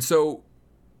actor, and so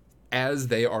as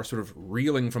they are sort of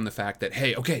reeling from the fact that,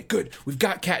 hey, okay, good, we've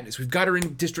got Katniss, we've got her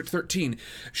in District 13,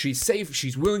 she's safe,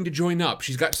 she's willing to join up,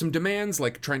 she's got some demands,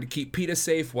 like trying to keep Peeta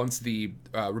safe once the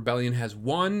rebellion has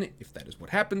won, if that is what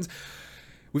happens.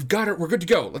 We've got her, we're good to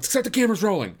go, let's set the cameras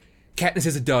rolling. Katniss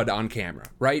is a dud on camera,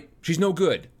 right? She's no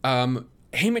good.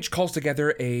 Haymitch calls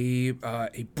together a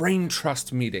brain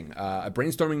trust meeting, a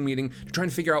brainstorming meeting to try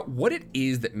and figure out what it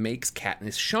is that makes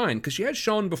Katniss shine, because she has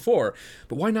shone before,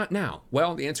 but why not now?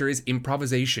 Well, the answer is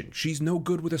improvisation. She's no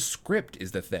good with a script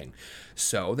is the thing.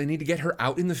 So they need to get her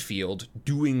out in the field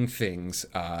doing things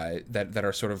that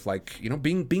are sort of like, you know,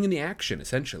 being in the action,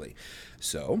 essentially.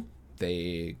 So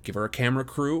they give her a camera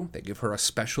crew. They give her a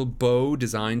special bow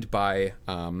designed by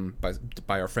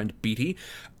our friend Beetee,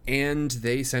 and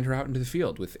they send her out into the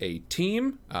field with a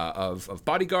team of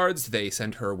bodyguards. They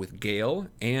send her with Gale,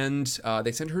 and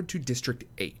they send her to District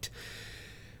 8.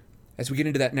 As we get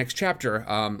into that next chapter,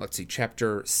 let's see,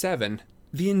 Chapter 7,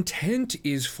 the intent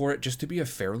is for it just to be a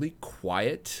fairly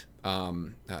quiet,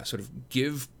 sort of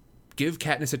give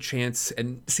Katniss a chance.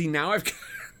 And see, now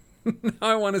now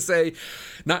I want to say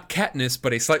not Katniss,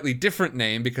 but a slightly different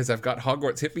name, because I've got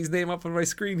Hogwarts Hippie's name up on my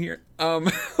screen here.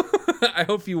 I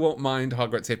hope you won't mind,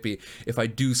 Hogwarts Hippie, if I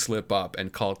do slip up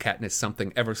and call Katniss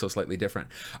something ever so slightly different.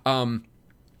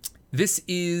 This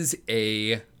is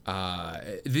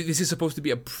supposed to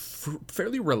be a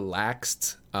fairly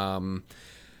relaxed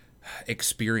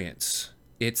experience.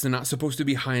 It's not supposed to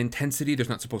be high intensity. There's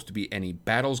not supposed to be any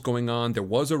battles going on. There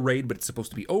was a raid, but it's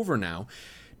supposed to be over now.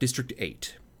 District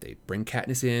 8. They bring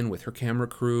Katniss in with her camera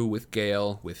crew, with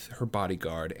Gale, with her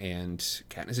bodyguard, and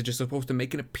Katniss is just supposed to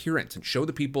make an appearance and show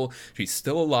the people she's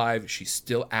still alive, she's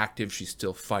still active, she's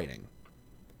still fighting.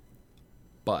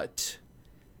 But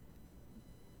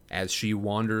as she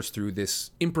wanders through this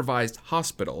improvised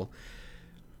hospital,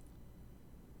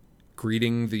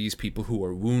 greeting these people who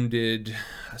are wounded,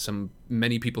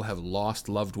 many people have lost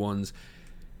loved ones,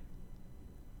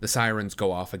 the sirens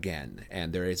go off again,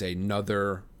 and there is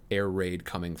another air raid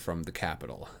coming from the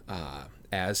Capitol.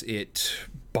 As it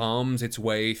bombs its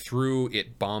way through,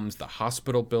 it bombs the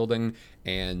hospital building,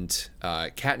 and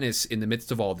Katniss, in the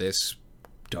midst of all this,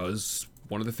 does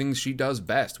one of the things she does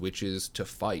best, which is to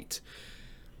fight.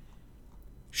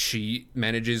 She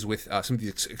manages with some of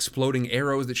these exploding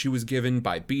arrows that she was given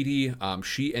by Beetee.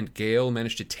 She and Gale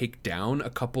managed to take down a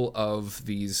couple of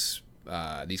these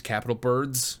Capitol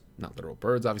birds, not literal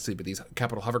birds, obviously, but these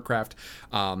Capitol hovercraft.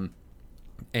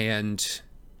 And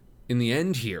in the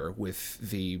end here, with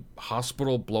the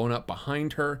hospital blown up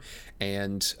behind her,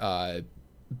 and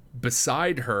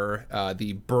beside her,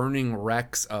 the burning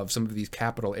wrecks of some of these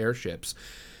Capitol airships,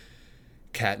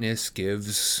 Katniss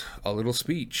gives a little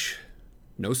speech.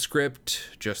 No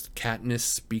script, just Katniss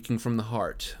speaking from the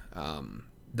heart.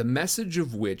 The message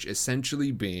of which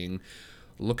essentially being,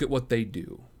 look at what they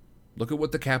do. Look at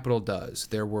what the Capitol does.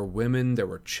 There were women, there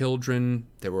were children,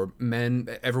 there were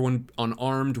men, everyone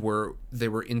unarmed they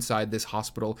were inside this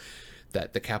hospital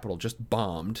that the Capitol just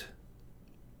bombed.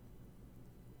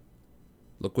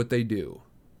 Look what they do.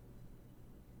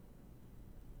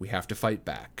 We have to fight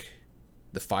back.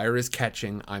 The fire is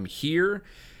catching. I'm here.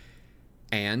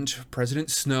 And President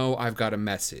Snow, I've got a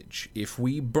message. If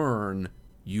we burn,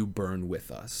 you burn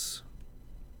with us.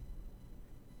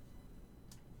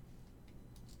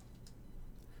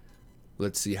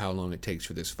 Let's see how long it takes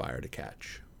for this fire to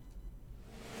catch.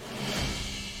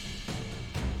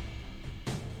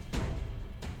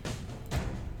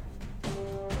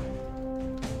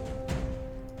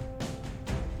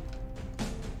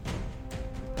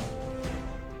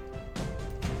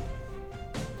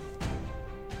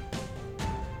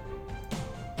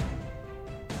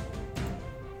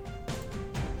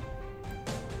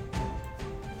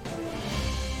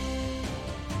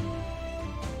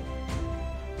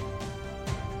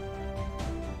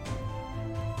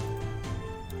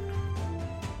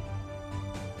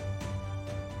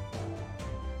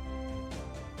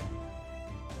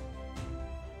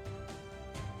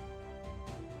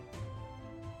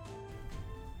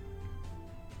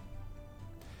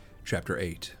 Chapter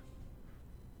 8.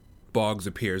 Boggs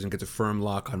appears and gets a firm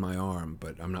lock on my arm,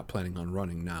 but I'm not planning on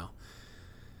running now.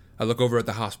 I look over at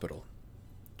the hospital,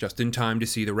 just in time to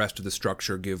see the rest of the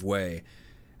structure give way,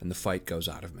 and the fight goes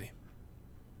out of me.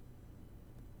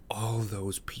 All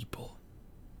those people,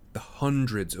 the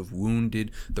hundreds of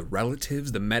wounded, the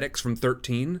relatives, the medics from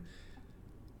 13,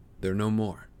 they're no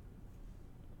more.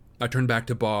 I turn back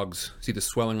to Boggs, see the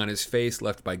swelling on his face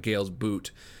left by Gale's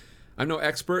boot. I'm no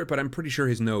expert, but I'm pretty sure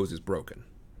his nose is broken.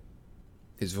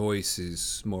 His voice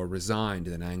is more resigned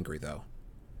than angry, though.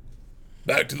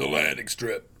 Back to the landing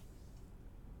strip.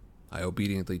 I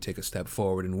obediently take a step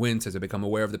forward and wince as I become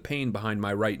aware of the pain behind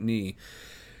my right knee.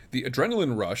 The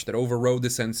adrenaline rush that overrode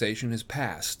the sensation has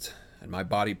passed, and my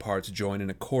body parts join in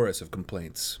a chorus of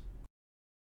complaints.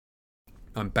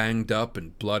 I'm banged up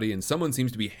and bloody, and someone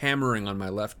seems to be hammering on my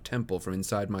left temple from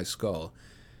inside my skull.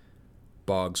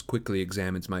 Boggs quickly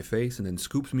examines my face and then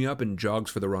scoops me up and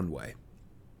jogs for the runway.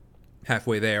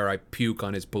 Halfway there, I puke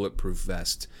on his bulletproof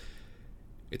vest.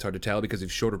 It's hard to tell because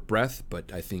he's short of breath,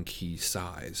 but I think he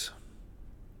sighs.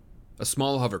 A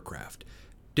small hovercraft,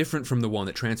 different from the one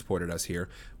that transported us here,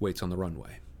 waits on the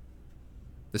runway.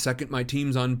 The second my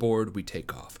team's on board, we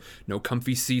take off. No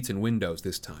comfy seats and windows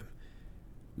this time.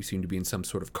 We seem to be in some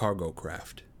sort of cargo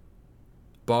craft.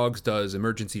 Boggs does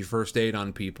emergency first aid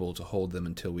on people to hold them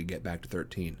until we get back to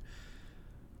 13.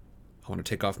 I want to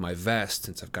take off my vest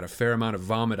since I've got a fair amount of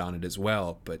vomit on it as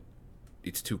well, but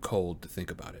it's too cold to think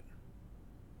about it.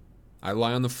 I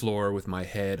lie on the floor with my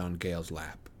head on Gale's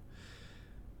lap.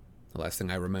 The last thing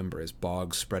I remember is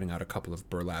Boggs spreading out a couple of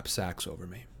burlap sacks over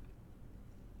me.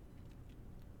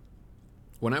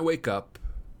 When I wake up,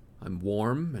 I'm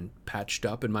warm and patched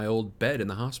up in my old bed in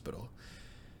the hospital.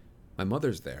 My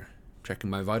mother's there,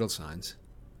 checking my vital signs.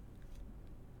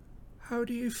 How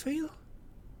do you feel?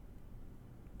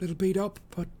 Little beat up,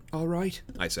 but all right,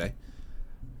 I say.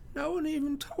 No one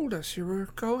even told us you were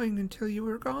going until you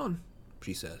were gone,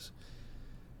 she says.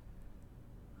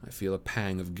 I feel a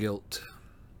pang of guilt.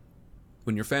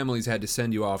 When your family's had to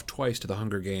send you off twice to the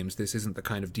Hunger Games, this isn't the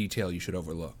kind of detail you should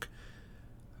overlook.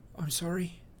 I'm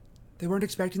sorry. They weren't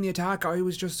expecting the attack. I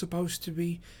was just supposed to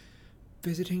be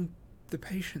visiting the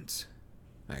patients,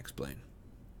 I explain.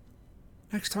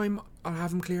 Next time, I'll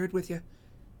have them cleared with you.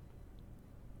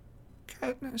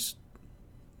 Katniss,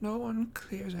 no one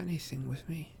clears anything with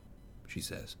me, she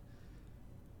says.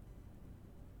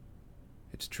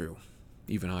 It's true.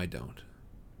 Even I don't.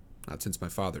 Not since my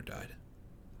father died.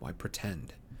 Why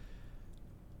pretend?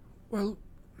 Well,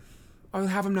 I'll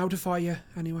have him notify you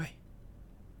anyway.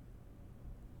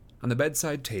 On the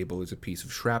bedside table is a piece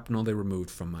of shrapnel they removed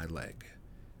from my leg.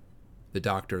 The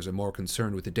doctors are more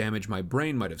concerned with the damage my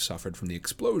brain might have suffered from the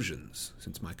explosions,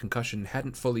 since my concussion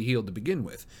hadn't fully healed to begin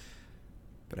with.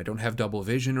 But I don't have double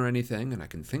vision or anything, and I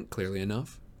can think clearly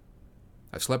enough.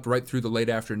 I've slept right through the late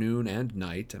afternoon and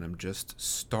night, and I'm just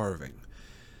starving.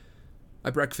 My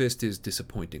breakfast is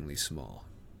disappointingly small.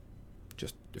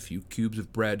 Just a few cubes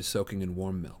of bread soaking in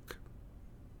warm milk.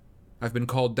 I've been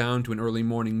called down to an early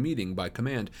morning meeting by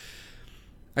command.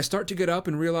 I start to get up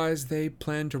and realize they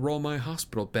plan to roll my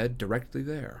hospital bed directly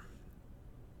there.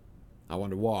 I want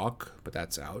to walk, but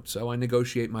that's out, so I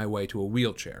negotiate my way to a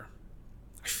wheelchair.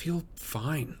 I feel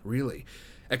fine, really,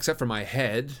 except for my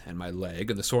head and my leg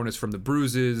and the soreness from the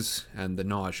bruises and the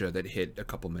nausea that hit a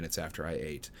couple minutes after I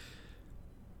ate.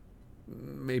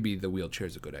 Maybe the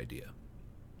wheelchair's a good idea.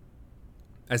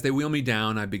 As they wheel me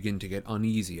down, I begin to get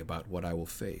uneasy about what I will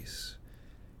face.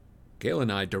 Gale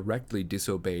and I directly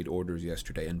disobeyed orders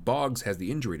yesterday, and Boggs has the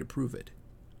injury to prove it.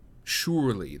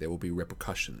 Surely there will be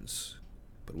repercussions,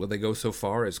 but will they go so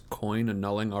far as coin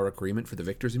annulling our agreement for the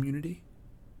victor's immunity?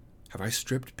 Have I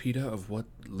stripped Peeta of what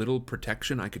little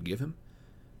protection I could give him?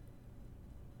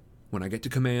 When I get to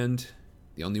command,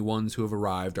 the only ones who have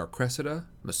arrived are Cressida,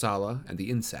 Messala, and the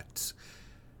insects.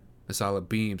 Messala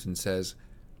beams and says,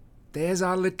 "There's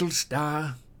our little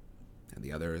star." And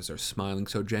the others are smiling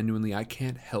so genuinely I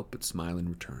can't help but smile in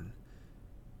return.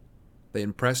 They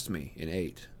impressed me in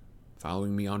 8,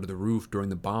 following me onto the roof during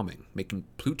the bombing, making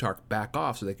Plutarch back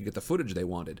off so they could get the footage they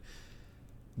wanted.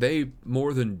 They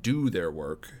more than do their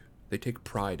work, they take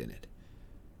pride in it.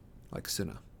 Like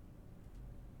Cinna.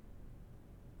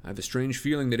 I have a strange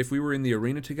feeling that if we were in the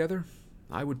arena together,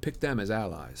 I would pick them as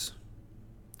allies.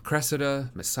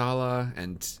 Cressida, Messala,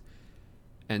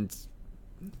 and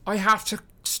I have to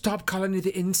stop calling it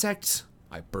the insects,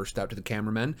 I burst out to the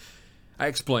cameramen. I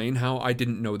explain how I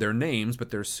didn't know their names, but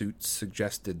their suits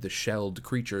suggested the shelled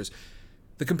creatures.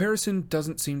 The comparison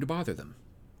doesn't seem to bother them.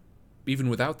 Even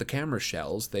without the camera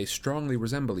shells, they strongly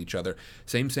resemble each other.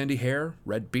 Same sandy hair,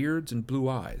 red beards, and blue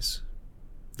eyes.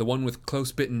 The one with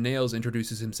close-bitten nails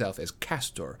introduces himself as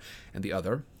Castor, and the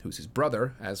other, who's his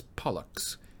brother, as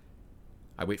Pollux.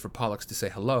 I wait for Pollux to say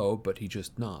hello, but he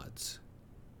just nods.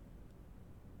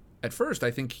 At first, I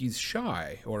think he's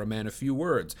shy, or a man of few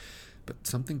words, but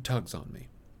something tugs on me.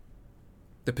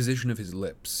 The position of his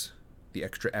lips, the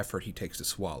extra effort he takes to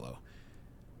swallow.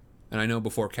 And I know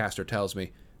before Castor tells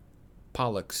me,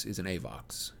 Pollux is an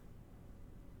Avox.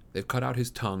 They've cut out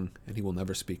his tongue, and he will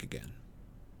never speak again.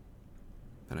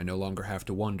 And I no longer have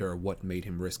to wonder what made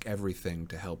him risk everything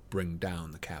to help bring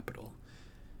down the capital.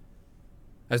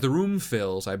 As the room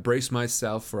fills, I brace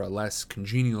myself for a less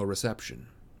congenial reception.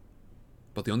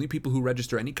 But the only people who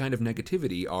register any kind of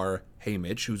negativity are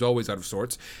Haymitch, who's always out of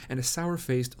sorts, and a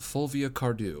sour-faced Fulvia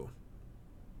Cardew.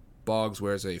 Boggs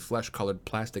wears a flesh-colored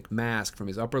plastic mask from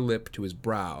his upper lip to his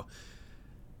brow.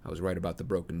 I was right about the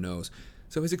broken nose,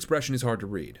 so his expression is hard to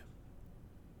read.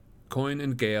 Coin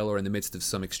and Gale are in the midst of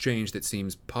some exchange that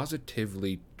seems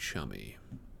positively chummy.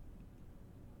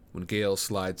 When Gale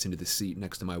slides into the seat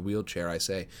next to my wheelchair, I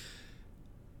say,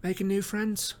 "Making new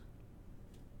friends?"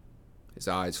 His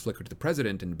eyes flicker to the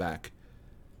president and back.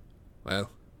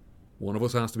 "Well, one of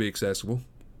us has to be accessible."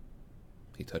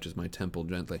 He touches my temple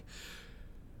gently.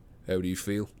 "How do you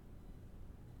feel?"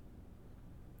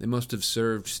 They must have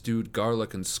served stewed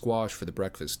garlic and squash for the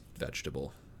breakfast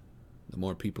vegetable. The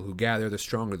more people who gather, the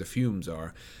stronger the fumes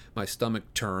are. My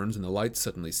stomach turns and the lights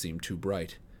suddenly seem too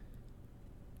bright.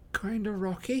 "Kinda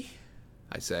rocky,"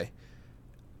 I say.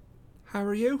 "How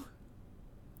are you?"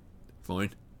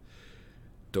 "Fine.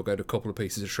 Dug out a couple of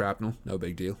pieces of shrapnel, no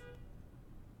big deal."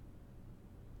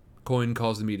 Coin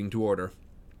calls the meeting to order.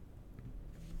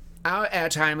 Our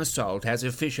airtime assault has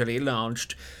officially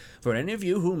launched. For any of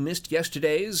you who missed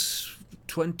yesterday's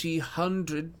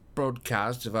 2000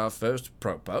 broadcasts of our first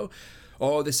Propo,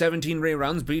 or the 17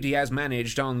 reruns BT has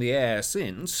managed on the air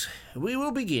since, we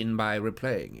will begin by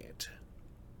replaying it.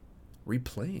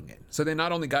 Replaying it? So they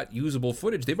not only got usable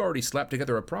footage, they've already slapped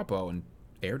together a Propo and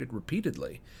aired it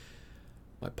repeatedly.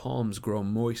 My palms grow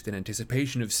moist in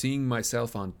anticipation of seeing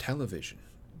myself on television.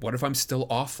 What if I'm still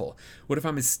awful? What if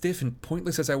I'm as stiff and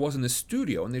pointless as I was in the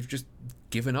studio and they've just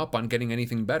given up on getting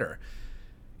anything better?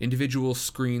 Individual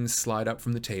screens slide up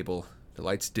from the table, the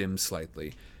lights dim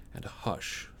slightly, and a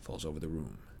hush falls over the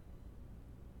room.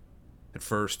 At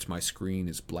first, my screen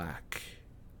is black.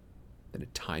 Then a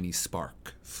tiny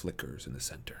spark flickers in the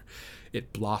center.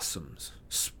 It blossoms,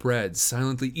 spreads,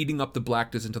 silently eating up the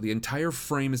blackness until the entire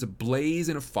frame is ablaze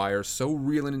in a fire so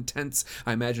real and intense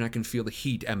I imagine I can feel the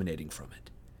heat emanating from it.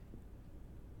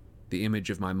 The image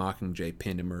of my Mockingjay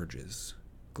pin emerges,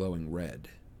 glowing red.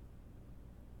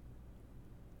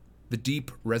 The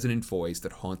deep, resonant voice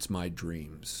that haunts my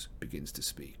dreams begins to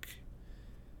speak.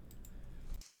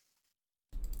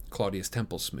 Claudius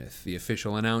Templesmith, the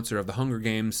official announcer of the Hunger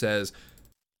Games, says,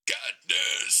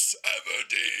 "Katniss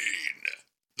Everdeen,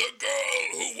 the girl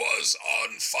who was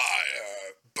on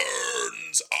fire,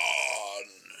 burns on."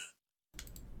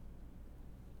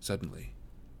 Suddenly,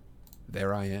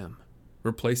 there I am,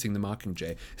 replacing the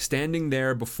Mockingjay, standing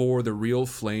there before the real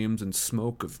flames and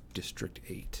smoke of District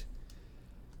 8.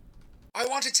 "I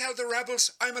want to tell the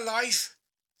rebels I'm alive,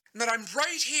 and that I'm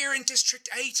right here in District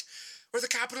 8, where the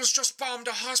Capitol's just bombed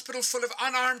a hospital full of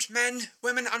unarmed men,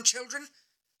 women, and children.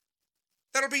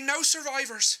 There'll be no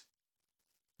survivors."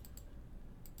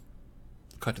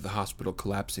 Cut to the hospital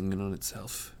collapsing in on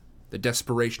itself. The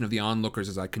desperation of the onlookers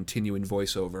as I continue in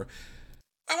voiceover.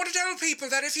 "I want to tell people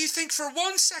that if you think for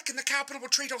 1 second the Capitol will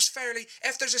treat us fairly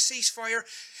if there's a ceasefire,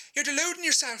 you're deluding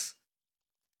yourself.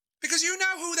 Because you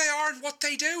know who they are and what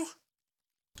they do."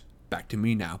 Back to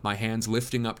me now, my hands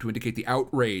lifting up to indicate the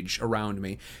outrage around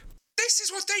me. "This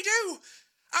is what they do,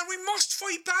 and we must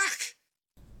fight back."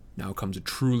 Now comes a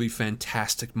truly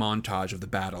fantastic montage of the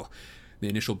battle. The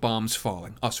initial bombs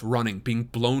falling, us running, being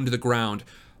blown to the ground,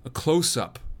 a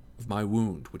close-up of my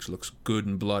wound, which looks good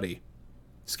and bloody,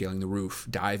 scaling the roof,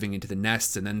 diving into the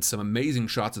nests, and then some amazing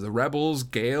shots of the rebels,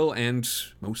 Gale, and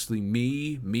mostly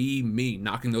me,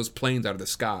 knocking those planes out of the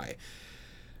sky.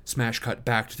 Smash cut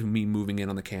back to me moving in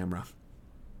on the camera.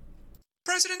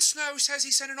 "President Snow says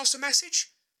he's sending us a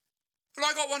message. Well,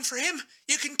 I got one for him.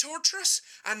 You can torture us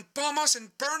and bomb us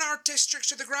and burn our districts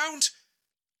to the ground.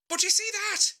 But you see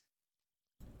that?"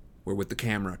 We're with the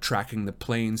camera, tracking the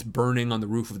planes burning on the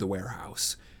roof of the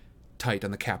warehouse. Tight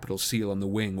on the Capitol seal on the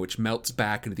wing, which melts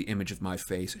back into the image of my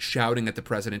face, shouting at the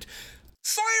president,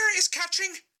 "Fire is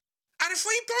catching, and if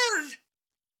we burn,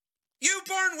 you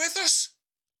burn with us."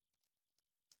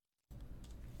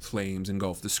 Flames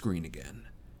engulf the screen again.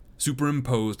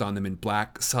 Superimposed on them in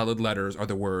black, solid letters are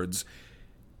the words,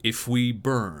 "If we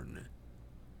burn,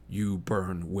 you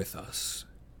burn with us."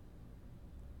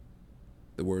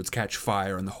 The words catch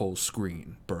fire and the whole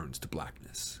screen burns to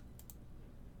blackness.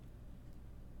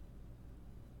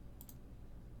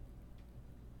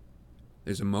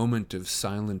 There's a moment of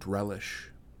silent relish,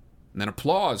 and then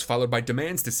applause, followed by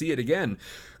demands to see it again.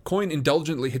 Coin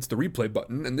indulgently hits the replay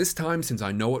button, and this time, since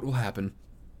I know what will happen,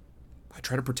 I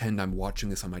try to pretend I'm watching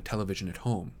this on my television at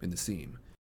home in the seam.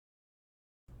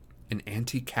 An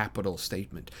anti-capital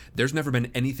statement. There's never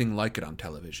been anything like it on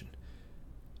television.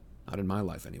 Not in my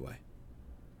life, anyway.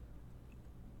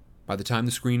 By the time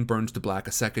the screen burns to black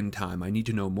a second time, I need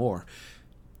to know more.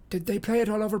 Did they play it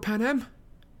all over Pan Am?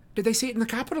 Did they see it in the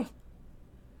Capitol?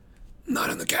 Not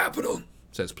in the Capitol,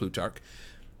 says Plutarch.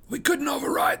 We couldn't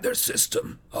override their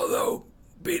system, although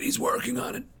Beatty's working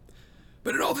on it.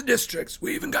 But in all the districts,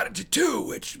 we even got it to 2,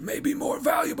 which may be more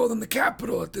valuable than the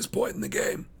Capitol at this point in the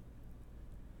game.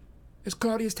 Is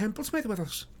Claudius Templesmith with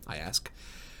us? I ask.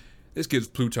 This gives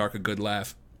Plutarch a good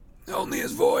laugh. Only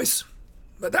his voice.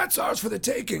 But that's ours for the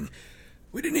taking.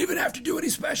 We didn't even have to do any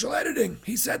special editing.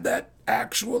 He said that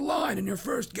actual line in your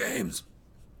first games.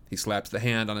 He slaps the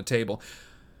hand on a table.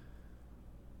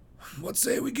 What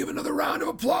say we give another round of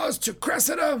applause to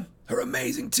Cressida, her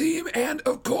amazing team, and,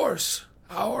 of course,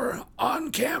 our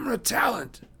on-camera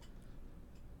talent.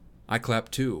 I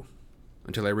clap too,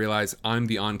 until I realize I'm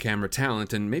the on-camera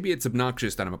talent, and maybe it's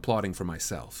obnoxious that I'm applauding for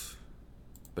myself.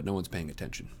 But no one's paying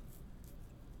attention.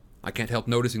 I can't help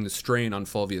noticing the strain on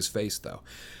Fulvia's face, though.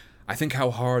 I think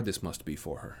how hard this must be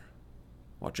for her,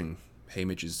 watching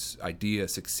Haymitch's idea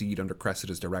succeed under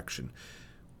Cressida's direction,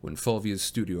 when Fulvia's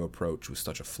studio approach was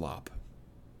such a flop.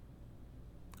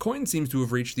 Coin seems to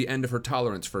have reached the end of her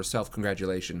tolerance for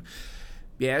self-congratulation.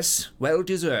 Yes, well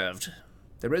deserved.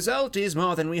 The result is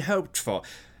more than we hoped for,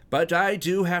 but I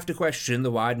do have to question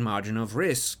the wide margin of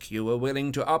risk you were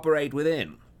willing to operate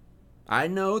within. I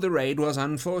know the raid was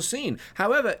unforeseen.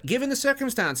 However, given the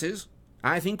circumstances,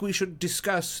 I think we should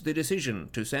discuss the decision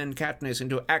to send Katniss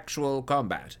into actual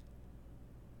combat.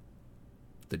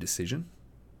 The decision?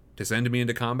 To send me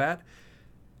into combat?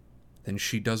 Then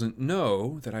she doesn't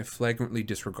know that I flagrantly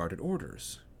disregarded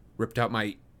orders, ripped out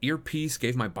my earpiece,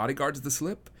 gave my bodyguards the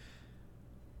slip.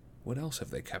 What else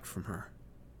have they kept from her?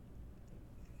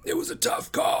 It was a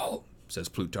tough call, says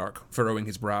Plutarch, furrowing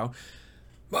his brow.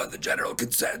 But the general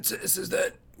consensus is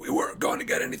that we weren't going to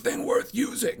get anything worth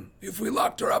using if we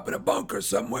locked her up in a bunker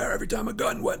somewhere every time a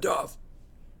gun went off.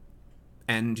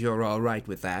 And you're all right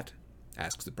with that?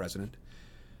 Asks the president.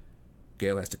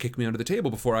 Gale has to kick me under the table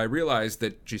before I realize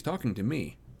that she's talking to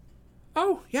me.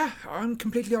 Oh, yeah, I'm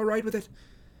completely all right with it.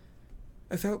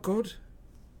 I felt good.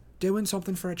 Doing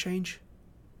something for a change.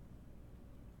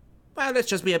 Well, let's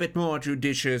just be a bit more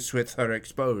judicious with her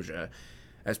exposure,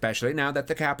 especially now that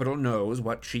the Capitol knows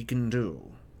what she can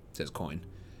do, says Coin.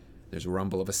 There's a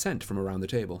rumble of assent from around the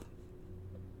table.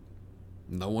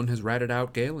 No one has ratted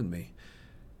out Gale and me.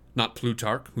 Not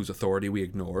Plutarch, whose authority we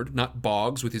ignored, not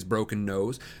Boggs with his broken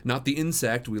nose, not the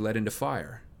insect we let into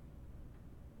fire.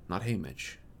 Not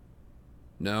Haymitch.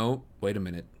 No, wait a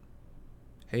minute.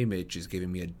 Haymitch is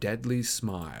giving me a deadly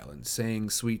smile and saying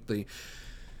sweetly,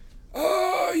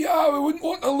 "Oh, yeah, we wouldn't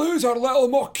want to lose our little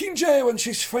Mockingjay when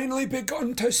she's finally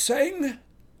begun to sing."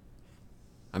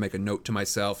 I make a note to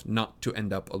myself not to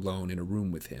end up alone in a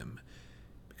room with him,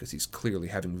 because he's clearly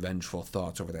having vengeful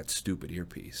thoughts over that stupid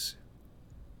earpiece.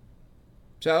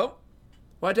 So,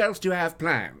 what else do you have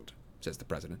planned? Says the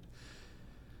president.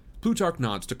 Plutarch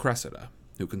nods to Cressida,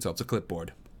 who consults a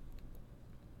clipboard.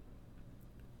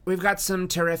 We've got some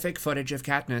terrific footage of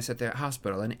Katniss at the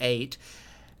hospital in 8.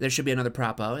 There should be another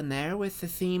propo in there with the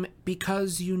theme,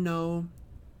 because you know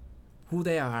who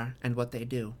they are and what they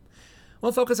do.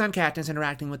 We'll focus on Katniss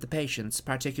interacting with the patients,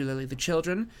 particularly the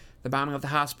children, the bombing of the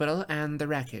hospital, and the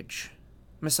wreckage.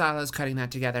 Masala's cutting that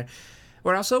together.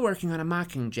 We're also working on a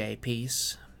Mockingjay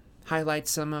piece.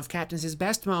 Highlights some of Katniss's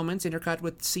best moments intercut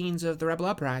with scenes of the rebel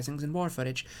uprisings and war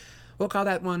footage. We'll call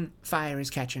that one Fire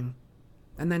is Catching.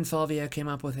 And then Fulvia came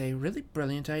up with a really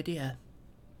brilliant idea.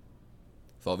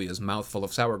 Fulvia's mouthful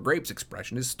of sour grapes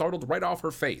expression is startled right off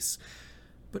her face,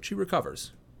 but she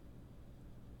recovers.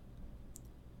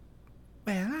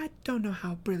 Well, I don't know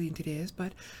how brilliant it is,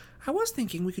 but I was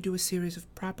thinking we could do a series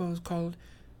of propos called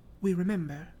We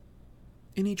Remember.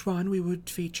 In each one, we would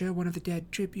feature one of the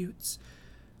dead tributes.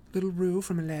 Little Rue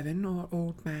from 11, or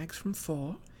Old Mags from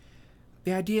 4.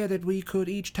 The idea that we could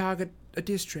each target a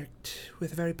district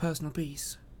with a very personal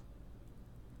piece.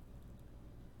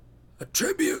 A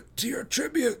tribute to your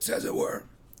tributes, as it were,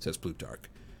 says Plutarch.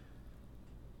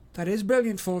 That is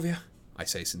brilliant, Fulvia, I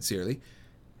say sincerely.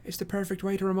 It's the perfect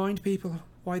way to remind people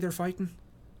why they're fighting.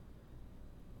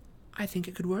 I think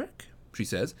it could work, she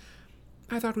says.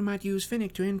 I thought we might use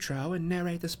Finnick to intro and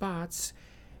narrate the spots,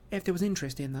 if there was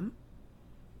interest in them.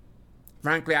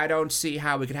 Frankly, I don't see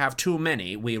how we could have too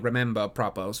many we remember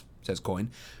propos, says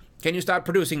Coin. Can you start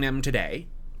producing them today?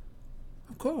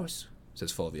 Of course,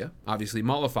 says Fulvia, obviously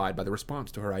mollified by the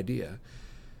response to her idea.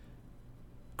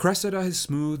 Cressida has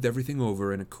smoothed everything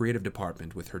over in a creative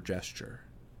department with her gesture.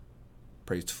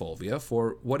 Praised Fulvia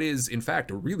for what is, in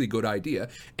fact, a really good idea,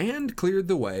 and cleared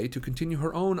the way to continue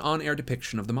her own on-air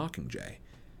depiction of the Mockingjay.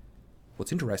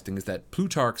 What's interesting is that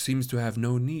Plutarch seems to have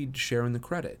no need to share in the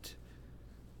credit.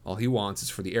 All he wants is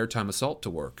for the airtime assault to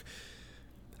work.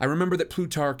 I remember that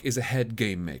Plutarch is a head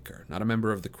game maker, not a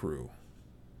member of the crew.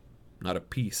 Not a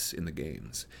piece in the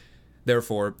games.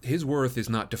 Therefore, his worth is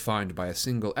not defined by a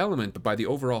single element, but by the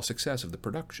overall success of the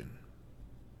production.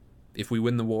 If we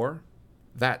win the war,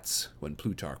 that's when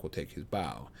Plutarch will take his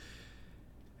bow.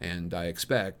 And I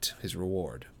expect his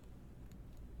reward.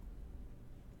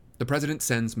 The president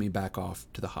sends me back off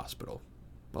to the hospital,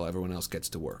 while everyone else gets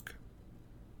to work.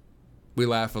 We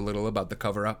laugh a little about the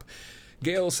cover-up.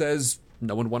 Gale says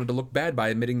no one wanted to look bad by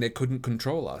admitting they couldn't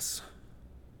control us.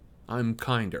 I'm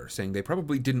kinder, saying they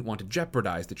probably didn't want to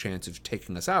jeopardize the chance of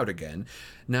taking us out again,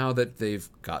 now that they've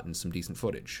gotten some decent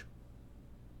footage.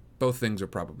 Both things are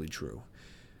probably true.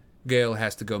 Gale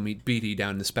has to go meet Beatty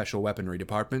down in the special weaponry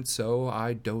department, so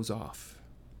I doze off.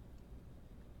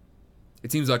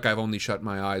 It seems like I've only shut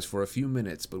my eyes for a few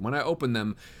minutes, but when I open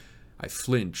them, I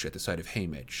flinch at the sight of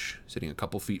Haymitch, sitting a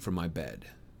couple feet from my bed.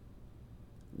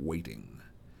 Waiting.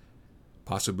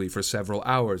 Possibly for several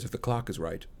hours if the clock is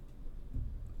right.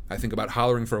 I think about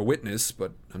hollering for a witness,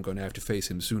 but I'm going to have to face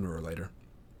him sooner or later.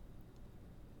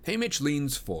 Haymitch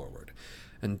leans forward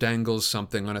and dangles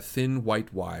something on a thin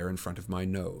white wire in front of my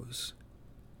nose.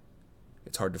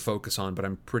 It's hard to focus on, but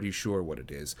I'm pretty sure what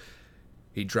it is.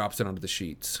 He drops it onto the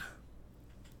sheets.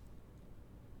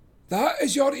 That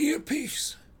is your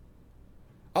earpiece.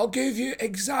 I'll give you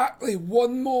exactly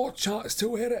one more chance to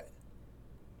wear it.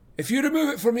 If you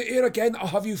remove it from your ear again, I'll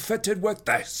have you fitted with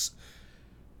this.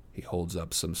 He holds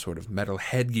up some sort of metal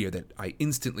headgear that I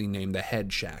instantly name the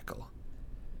head shackle.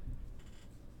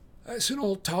 It's an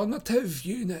alternative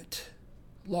unit.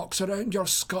 Locks around your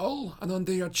skull and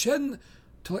under your chin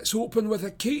till it's open with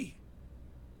a key.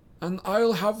 And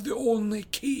I'll have the only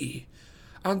key.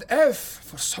 And if,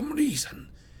 for some reason,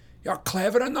 you're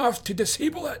clever enough to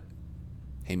disable it,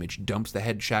 Haymitch dumps the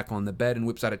head shackle on the bed and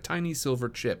whips out a tiny silver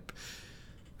chip.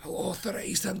 I'll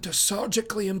authorize them to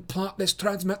surgically implant this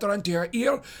transmitter into your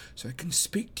ear so I can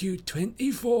speak to you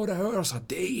 24 hours a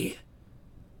day.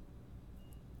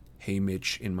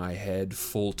 Haymitch in my head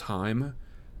full time?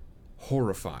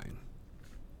 Horrifying.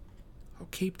 I'll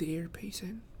keep the earpiece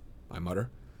in, I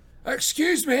mutter.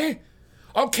 Excuse me?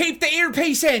 I'll keep the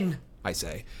earpiece in, I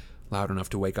say, loud enough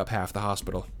to wake up half the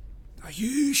hospital. Are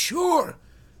you sure?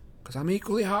 Because I'm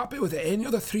equally happy with any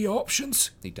of the three options,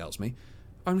 He tells me.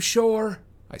 I'm sure,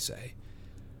 I say.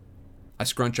 I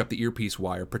scrunch up the earpiece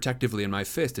wire protectively in my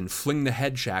fist and fling the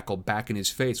head shackle back in his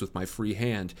face with my free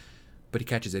hand, but he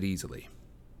catches it easily.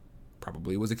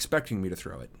 Probably was expecting me to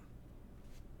throw it.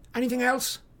 Anything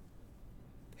else?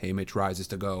 Haymitch rises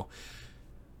to go.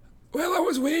 While I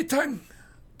was waiting,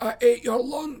 I ate your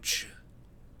lunch.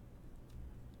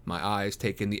 My eyes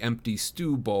take in the empty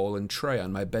stew bowl and tray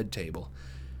on my bed table.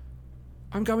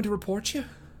 I'm going to report you,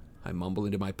 I mumble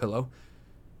into my pillow.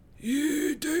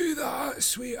 You do that,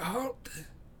 sweetheart.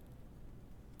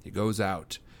 He goes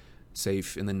out,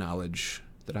 safe in the knowledge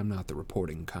that I'm not the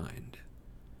reporting kind.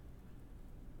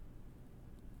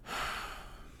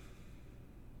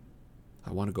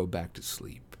 I want to go back to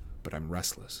sleep, but I'm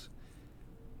restless.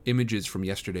 Images from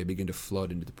yesterday begin to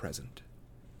flood into the present.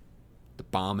 The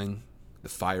bombing, the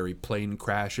fiery plane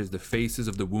crashes, the faces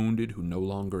of the wounded who no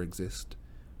longer exist.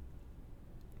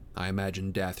 I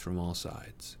imagine death from all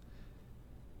sides.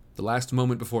 The last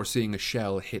moment before seeing a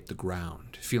shell hit the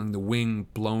ground, feeling the wing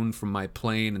blown from my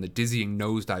plane and the dizzying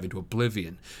nosedive into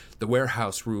oblivion, the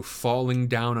warehouse roof falling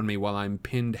down on me while I'm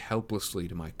pinned helplessly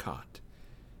to my cot.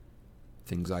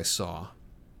 Things I saw,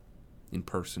 in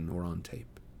person or on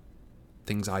tape.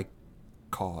 Things I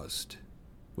caused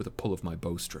with a pull of my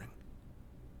bowstring.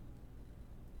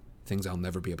 Things I'll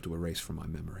never be able to erase from my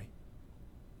memory.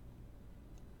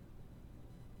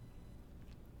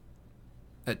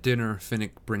 At dinner,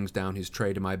 Finnick brings down his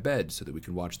tray to my bed so that we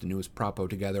can watch the newest propo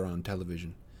together on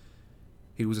television.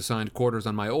 He was assigned quarters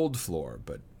on my old floor,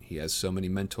 but he has so many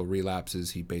mental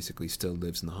relapses he basically still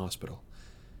lives in the hospital.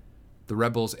 The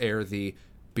rebels air the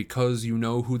 "because you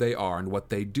know who they are and what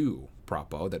they do"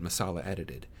 propo that Masala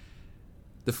edited.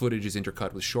 The footage is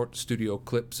intercut with short studio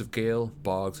clips of Gale,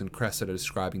 Boggs, and Cressida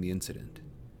describing the incident.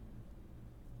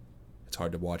 It's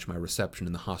hard to watch my reception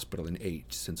in the hospital in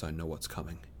 8 since I know what's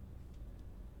coming.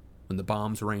 When the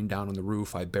bombs rain down on the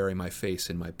roof, I bury my face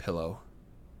in my pillow,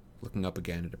 looking up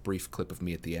again at a brief clip of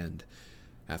me at the end,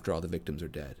 after all the victims are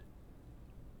dead.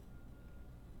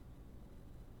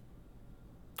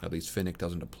 At least Finnick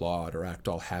doesn't applaud or act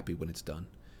all happy when it's done.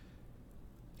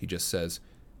 He just says,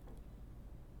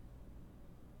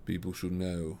 "People should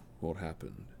know what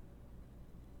happened."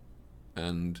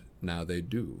 And now they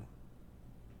do.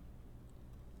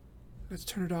 Let's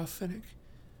turn it off, Finnick,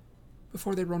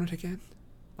 before they run it again,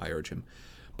 I urge him.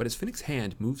 But as Finnick's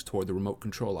hand moves toward the remote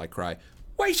control, I cry,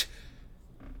 "Wait!"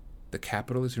 The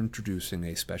Capitol is introducing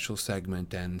a special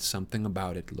segment, and something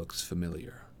about it looks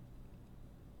familiar.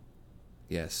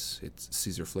 Yes, it's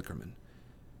Caesar Flickerman.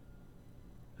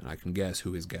 And I can guess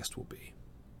who his guest will be.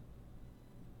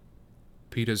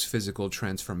 Peeta's physical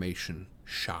transformation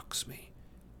shocks me.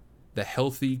 The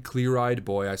healthy, clear-eyed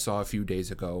boy I saw a few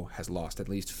days ago has lost at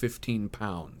least 15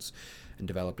 pounds and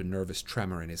developed a nervous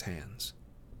tremor in his hands.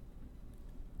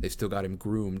 They've still got him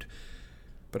groomed,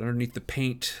 but underneath the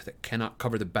paint that cannot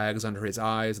cover the bags under his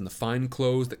eyes and the fine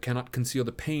clothes that cannot conceal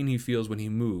the pain he feels when he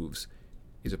moves,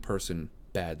 is a person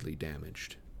badly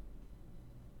damaged.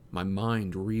 My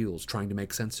mind reels trying to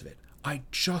make sense of it. I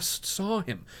just saw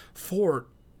him 5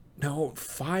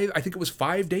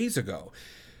 days ago.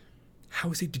 How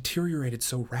has he deteriorated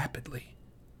so rapidly?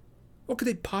 What could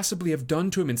they possibly have done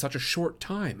to him in such a short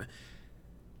time?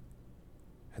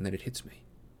 And then it hits me.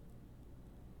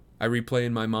 I replay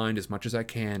in my mind as much as I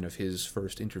can of his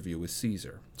first interview with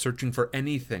Caesar, searching for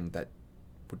anything that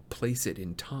would place it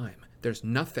in time. There's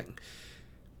nothing.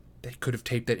 They could have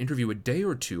taped that interview a day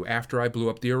or two after I blew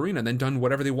up the arena and then done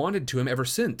whatever they wanted to him ever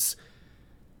since.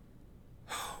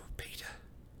 "Oh, Peeta,"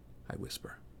 I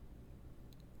whisper.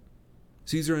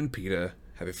 Caesar and Peeta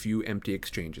have a few empty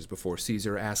exchanges before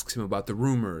Caesar asks him about the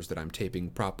rumors that I'm taping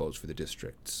propos for the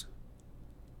districts.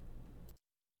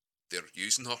 "They're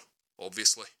using her,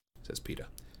 obviously," says Peeta.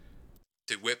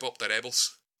 "to whip up the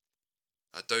rebels.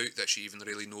 I doubt that she even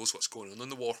really knows what's going on in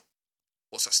the war.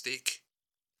 What's at stake?"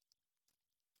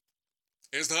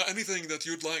 "Is there anything that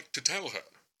you'd like to tell her?"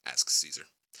 asks Caesar.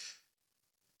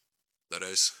 "There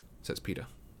is," says Peeta.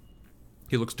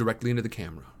 He looks directly into the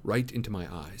camera, right into my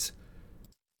eyes.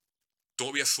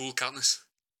 "Don't be a fool, Katniss.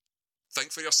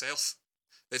 Think for yourself.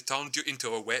 They've turned you into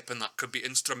a weapon that could be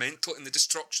instrumental in the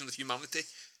destruction of humanity.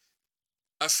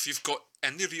 If you've got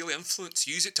any real influence,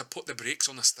 use it to put the brakes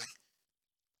on this thing.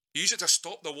 Use it to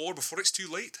stop the war before it's too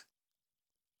late.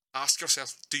 Ask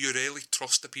yourself, do you really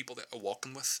trust the people that you're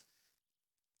walking with?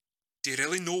 Do you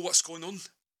really know what's going on?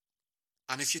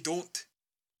 And if you don't,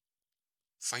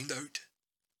 find out."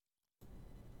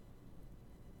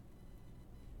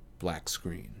 Black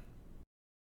screen.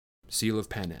 Seal of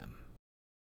Panem.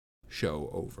 Show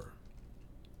over.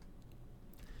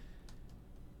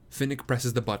 Finnick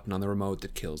presses the button on the remote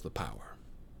that kills the power.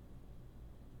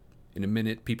 In a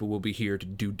minute, people will be here to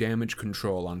do damage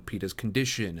control on Peeta's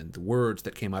condition and the words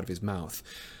that came out of his mouth.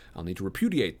 I'll need to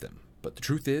repudiate them, but the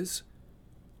truth is,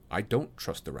 I don't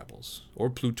trust the rebels, or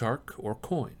Plutarch, or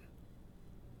Coin.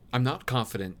 I'm not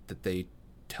confident that they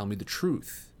tell me the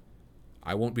truth.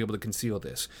 I won't be able to conceal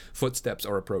this. Footsteps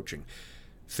are approaching.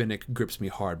 Finnick grips me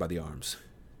hard by the arms.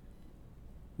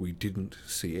 "We didn't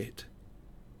see it."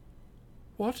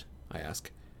 What? I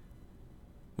ask.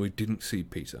 "We didn't see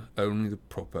Peeta, only the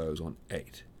propos on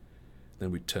 8.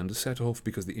 Then we turned the set off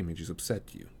because the images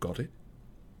upset you. Got it?"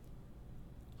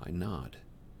 I nod.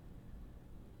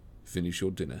 "Finish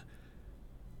your dinner."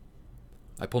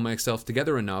 I pull myself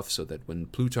together enough so that when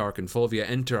Plutarch and Fulvia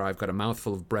enter, I've got a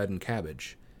mouthful of bread and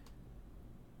cabbage.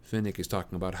 Finnick is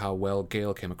talking about how well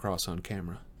Gale came across on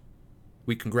camera.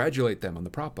 We congratulate them on the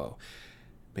propo.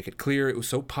 Make it clear it was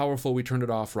so powerful we turned it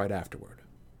off right afterward.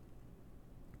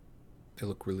 They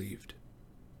look relieved.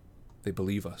 They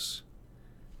believe us.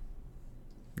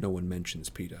 No one mentions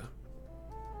Peeta.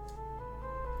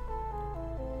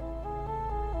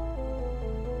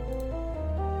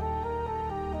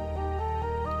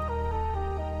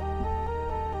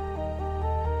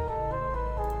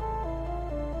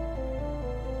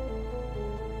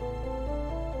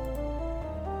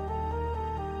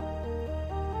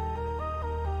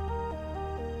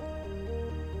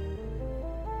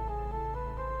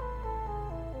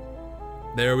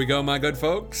 There we go, my good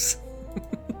folks.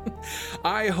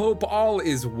 I hope all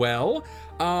is well.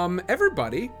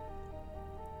 Everybody,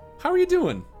 how are you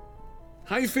doing?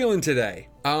 How you feeling today?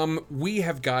 We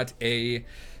have got a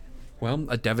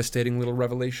devastating little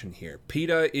revelation here.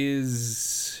 Peeta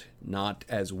is not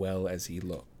as well as he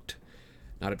looked.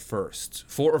 Not at first.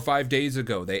 4 or 5 days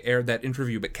ago, they aired that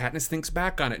interview, but Katniss thinks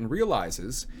back on it and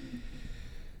realizes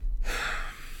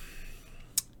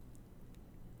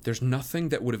There's nothing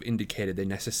that would have indicated they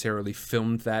necessarily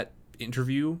filmed that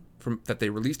interview that they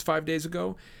released 5 days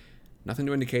ago. Nothing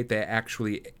to indicate they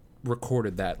actually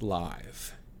recorded that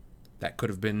live. That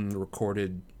could have been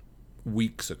recorded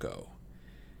weeks ago.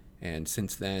 And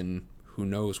since then, who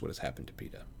knows what has happened to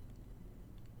PETA.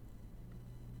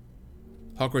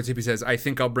 Hogwarts Hippie says, I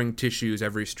think I'll bring tissues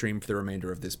every stream for the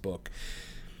remainder of this book.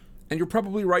 And you're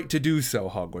probably right to do so,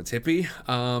 Hogwarts Hippie.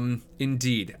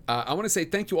 Indeed. I want to say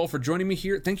thank you all for joining me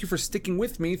here. Thank you for sticking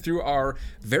with me through our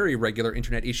very regular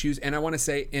internet issues. And I want to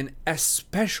say an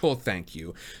especial thank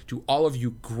you to all of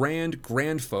you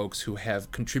grand folks who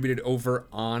have contributed over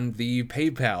on the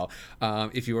PayPal.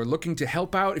 If you are looking to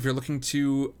help out, if you're looking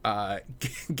to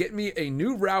get me a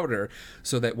new router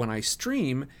so that when I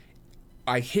stream,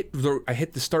 I hit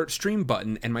the start stream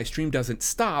button and my stream doesn't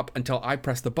stop until I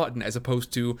press the button, as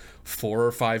opposed to 4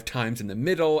 or 5 times in the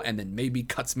middle and then maybe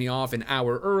cuts me off an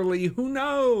hour early. Who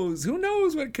knows? Who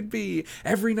knows what it could be?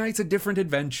 Every night's a different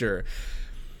adventure.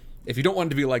 If you don't want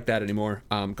it to be like that anymore,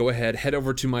 go ahead, head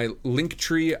over to my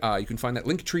Linktree. You can find that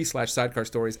Linktree/Sidecar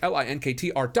Stories,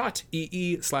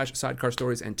 linktr.ee/Sidecar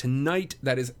Stories. And tonight,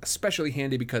 that is especially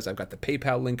handy because I've got the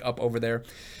PayPal link up over there.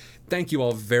 Thank you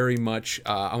all very much.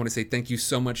 I want to say thank you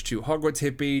so much to Hogwarts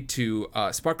Hippie, to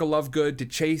Sparkle Lovegood, to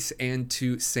Chase, and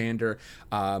to Sander.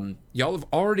 Y'all have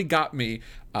already got me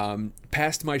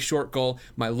past my short goal.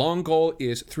 My long goal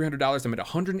is $300. I'm at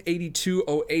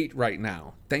 $182.08 right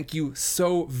now. Thank you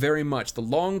so very much. The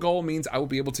long goal means I will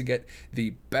be able to get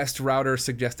the best router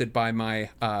suggested by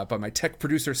my tech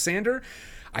producer, Sander.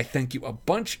 I thank you a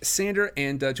bunch, Sander,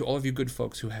 and to all of you good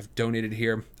folks who have donated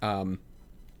here.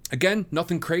 Again,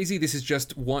 nothing crazy. This is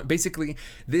just one. Basically,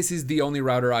 this is the only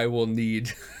router I will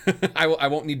need. I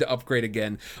won't need to upgrade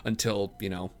again until,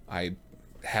 I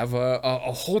have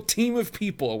a whole team of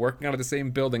people working out of the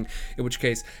same building, in which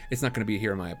case it's not going to be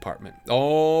here in my apartment.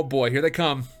 Oh boy, here they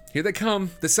come. Here they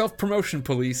come. The self-promotion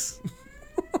police.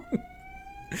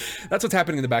 That's what's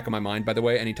happening in the back of my mind, by the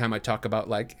way. Anytime I talk about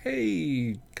like,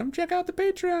 hey, come check out the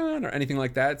Patreon or anything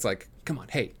like that, it's like, come on,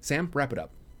 hey, Sam, wrap it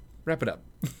up. Wrap it up.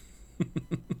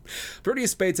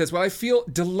 Proteus Spade says, well, I feel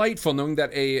delightful knowing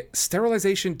that a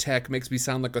sterilization tech makes me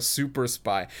sound like a super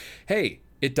spy. Hey,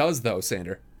 it does though,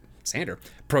 Sander.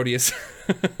 Proteus.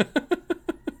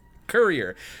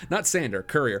 Courier. Not Sander,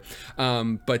 Courier.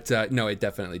 But no, it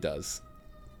definitely does.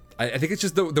 I think it's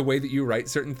just the way that you write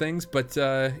certain things. But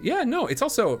yeah, no, it's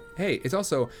also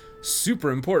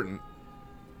super important.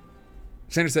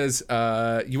 Sander says,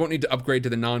 you won't need to upgrade to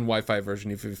the non-Wi-Fi version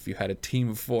if you had a team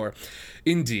of 4.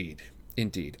 Indeed.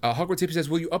 Hogwarts Hippie says,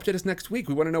 will you update us next week?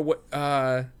 We want to know what...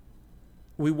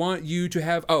 we want you to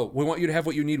have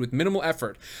what you need with minimal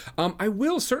effort. I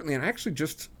will, certainly. And actually,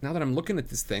 just now that I'm looking at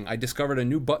this thing, I discovered a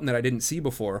new button that I didn't see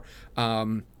before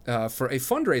for a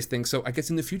fundraise thing. So I guess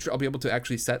in the future, I'll be able to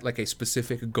actually set like a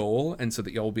specific goal, and so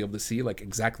that y'all will be able to see like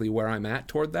exactly where I'm at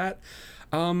toward that.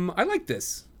 I like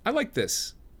this.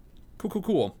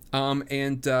 Cool.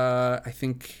 And I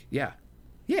think, yeah.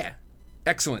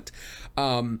 Excellent.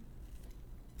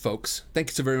 Folks, thank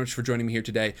you so very much for joining me here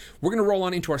today. We're going to roll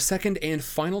on into our second and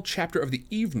final chapter of the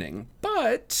evening,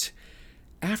 but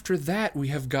after that, we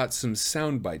have got some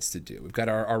sound bites to do. We've got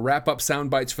our wrap-up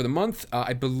sound bites for the month.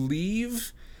 I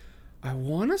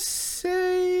want to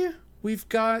say we've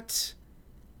got...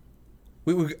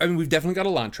 we've definitely got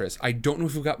Elantris. I don't know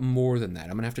if we've got more than that.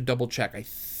 I'm going to have to double check.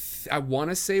 I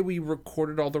want to say we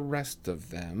recorded all the rest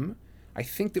of them. I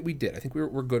think that we did. I think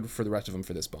we're good for the rest of them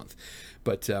for this month.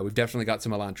 But we've definitely got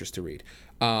some Elantris to read.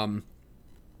 Hogwarts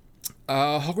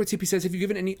Hippie says, have you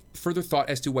given any further thought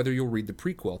as to whether you'll read the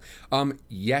prequel?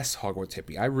 Yes, Hogwarts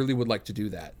Hippie. I really would like to do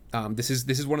that. This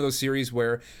is one of those series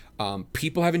where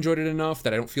people have enjoyed it enough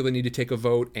that I don't feel the need to take a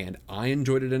vote, and I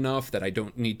enjoyed it enough that I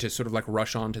don't need to sort of like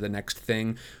rush on to the next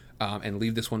thing and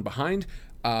leave this one behind.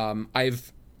 I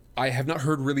have not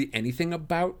heard really anything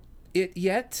about it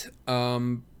yet.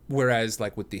 Whereas,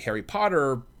 like with the Harry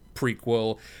Potter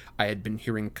prequel, I had been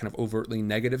hearing kind of overtly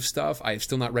negative stuff. I have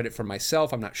still not read it for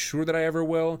myself. I'm not sure that I ever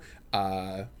will.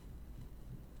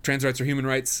 Trans rights are human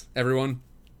rights, everyone.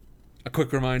 A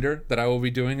quick reminder that I will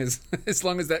be doing as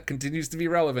long as that continues to be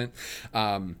relevant.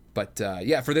 But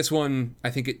yeah, for this one, I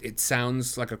think it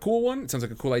sounds like a cool one. It sounds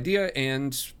like a cool idea,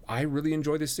 and I really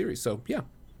enjoy this series. So yeah,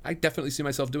 I definitely see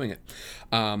myself doing it.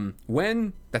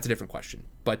 When? That's a different question.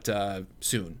 But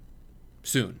soon.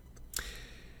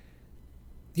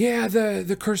 Yeah,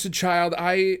 the Cursed Child.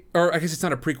 I guess it's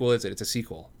not a prequel, is it? It's a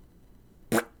sequel.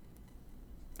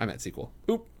 I meant sequel.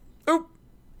 Oop.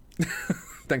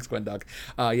 Thanks, Gwen Dog.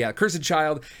 Yeah, Cursed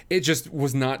Child. It just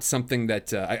was not something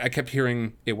that I kept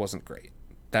hearing. It wasn't great.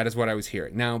 That is what I was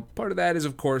hearing. Now, part of that is,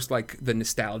 of course, like the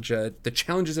nostalgia, the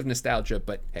challenges of nostalgia,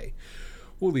 but hey,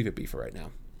 we'll leave it be for right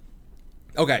now.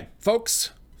 Okay,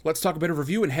 folks, let's talk a bit of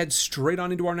review and head straight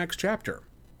on into our next chapter.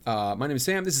 My name is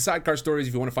Sam. This is Sidecar Stories.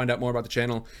 If you want to find out more about the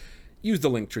channel, use the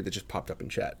link tree that just popped up in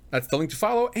chat. That's the link to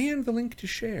follow and the link to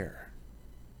share.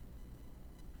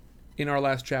 In our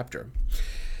last chapter,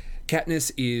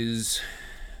 Katniss is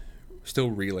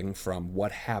still reeling from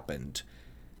what happened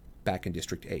back in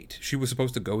District 8. She was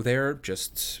supposed to go there,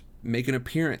 just make an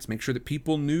appearance, make sure that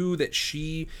people knew that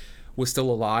she was still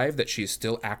alive, that she is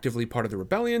still actively part of the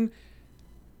rebellion.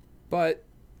 But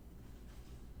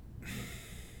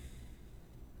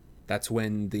that's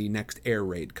when the next air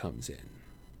raid comes in.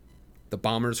 The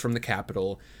bombers from the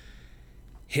capital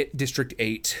hit District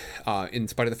 8, in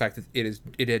spite of the fact that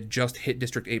it had just hit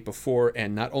District 8 before,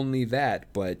 and not only that,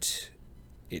 but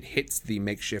it hits the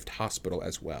makeshift hospital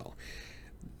as well.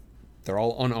 They're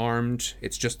all unarmed.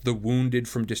 It's just the wounded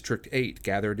from District 8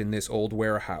 gathered in this old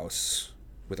warehouse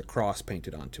with a cross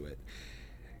painted onto it.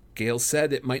 Gale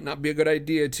said it might not be a good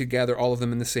idea to gather all of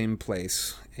them in the same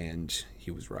place, and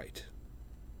he was right.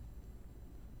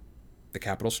 The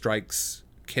capital strikes,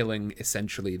 killing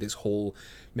essentially this whole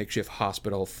makeshift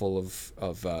hospital full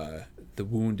of the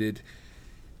wounded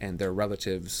and their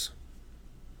relatives.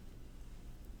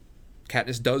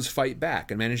 Katniss does fight back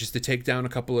and manages to take down a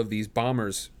couple of these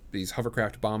bombers, these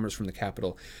hovercraft bombers from the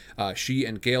capital. She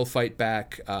and Gale fight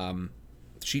back.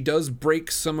 She does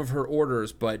break some of her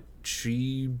orders, but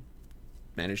she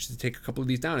managed to take a couple of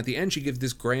these down. At the end, she gives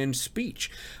this grand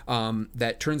speech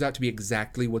that turns out to be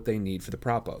exactly what they need for the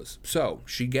Propos. So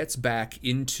she gets back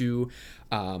into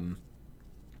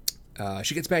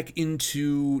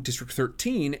District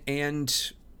 13,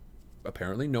 and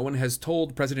apparently no one has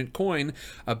told President Coin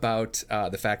about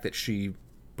the fact that she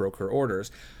broke her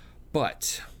orders,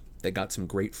 but they got some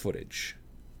great footage.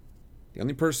 The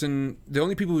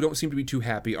only people who don't seem to be too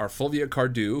happy are Fulvia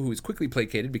Cardew, who is quickly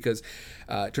placated because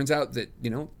it turns out that,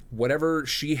 whatever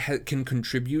she can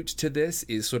contribute to this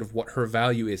is sort of what her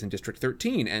value is in District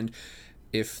 13. And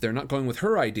if they're not going with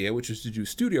her idea, which is to do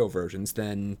studio versions,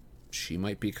 then she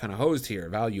might be kind of hosed here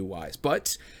value-wise.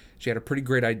 But she had a pretty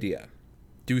great idea.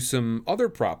 Do some other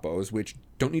propos, which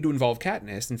don't need to involve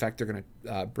Katniss. In fact, they're going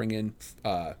to bring in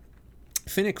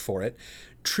Finnick for it.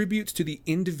 Tributes to the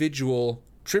individual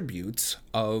tributes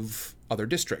of other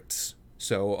districts.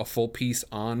 So a full piece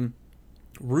on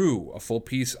Rue, a full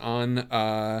piece on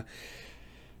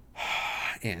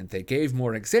and they gave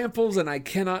more examples and I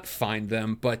cannot find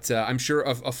them, but I'm sure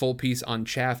a full piece on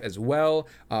Chaff as well.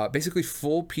 Basically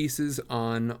full pieces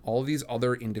on all these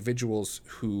other individuals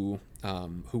who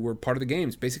were part of the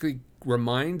games. Basically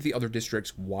remind the other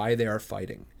districts why they are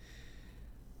fighting.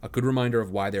 A good reminder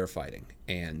of why they're fighting.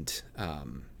 And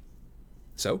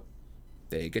so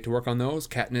they get to work on those.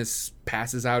 Katniss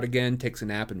passes out again, takes a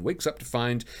nap, and wakes up to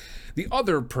find the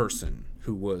other person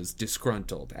who was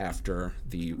disgruntled after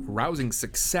the rousing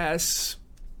success,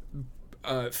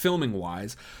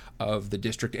 filming-wise, of the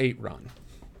District 8 run.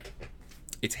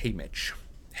 It's Haymitch.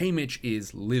 Haymitch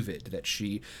is livid that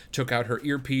she took out her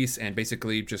earpiece and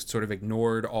basically just sort of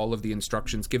ignored all of the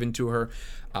instructions given to her.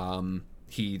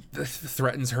 He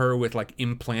threatens her with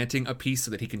implanting a piece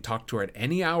so that he can talk to her at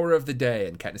any hour of the day.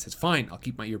 And Katniss says, fine, I'll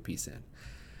keep my earpiece in.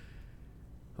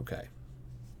 Okay.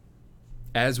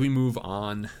 As we move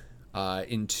on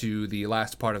into the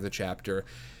last part of the chapter,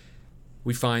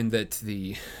 we find that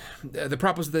the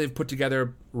propos that they've put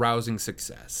together, rousing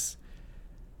success.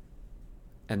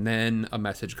 And then a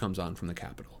message comes on from the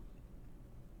Capitol.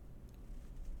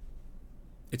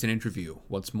 It's an interview,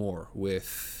 once more,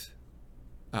 with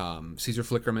Caesar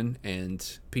Flickerman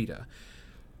and Peeta.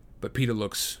 But Peeta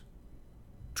looks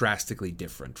drastically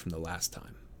different from the last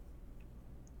time.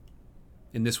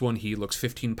 In this one, he looks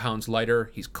 15 pounds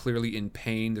lighter. He's clearly in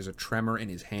pain. There's a tremor in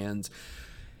his hands.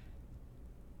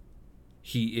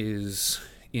 He is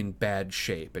in bad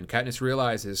shape. And Katniss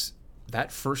realizes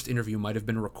that first interview might have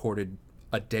been recorded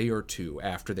a day or two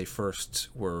after they first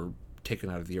were taken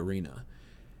out of the arena.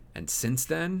 And since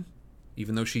then,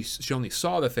 even though she only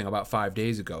saw the thing about 5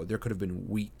 days ago, there could have been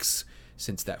weeks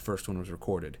since that first one was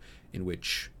recorded, in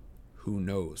which who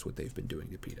knows what they've been doing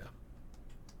to Peeta.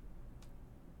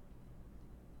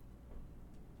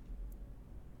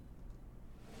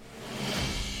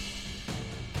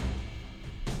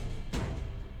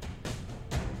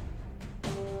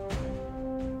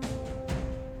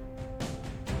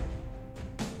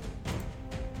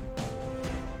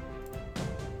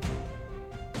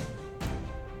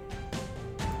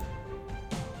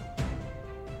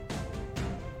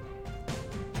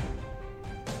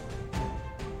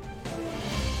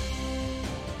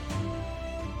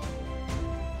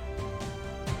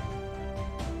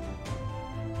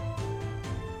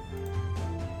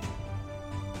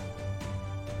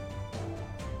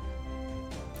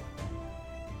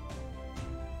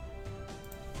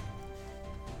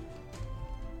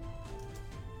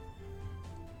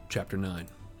 Chapter 9.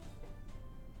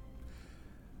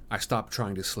 I stop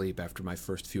trying to sleep after my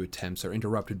first few attempts are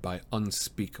interrupted by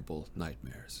unspeakable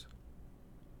nightmares.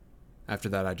 After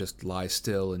that, I just lie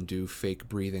still and do fake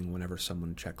breathing whenever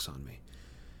someone checks on me.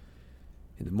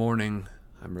 In the morning,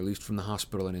 I'm released from the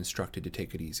hospital and instructed to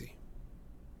take it easy.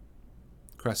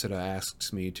 Cressida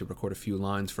asks me to record a few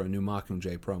lines for a new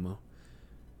Mockingjay promo.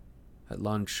 At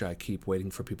lunch, I keep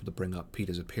waiting for people to bring up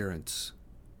Peeta's appearance,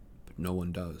 but no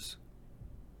one does.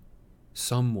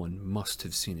 Someone must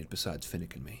have seen it besides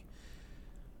Finnick and me.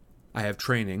 I have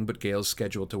training, but Gale's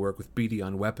scheduled to work with Beatty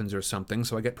on weapons or something,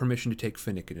 so I get permission to take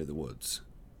Finnick into the woods.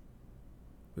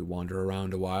 We wander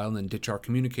around a while and then ditch our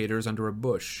communicators under a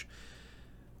bush.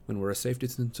 When we're a safe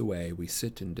distance away, we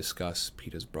sit and discuss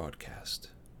Peeta's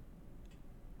broadcast.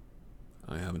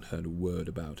 I haven't heard a word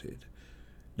about it.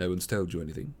 No one's told you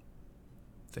anything?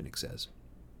 Finnick says.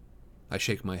 I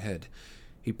shake my head.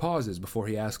 He pauses before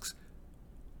he asks,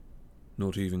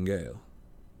 Not even Gale?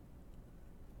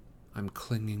 I'm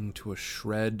clinging to a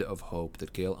shred of hope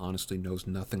that Gale honestly knows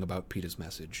nothing about Peeta's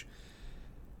message.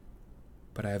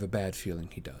 But I have a bad feeling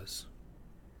he does.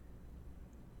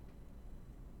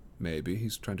 Maybe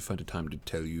he's trying to find a time to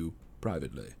tell you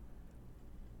privately.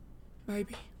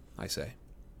 Maybe, I say.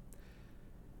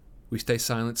 We stay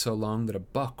silent so long that a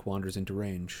buck wanders into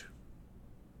range.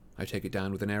 I take it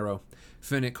down with an arrow.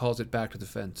 Finnick calls it back to the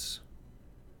fence.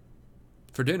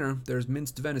 For dinner, there's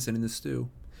minced venison in the stew.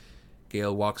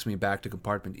 Gale walks me back to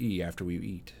compartment E after we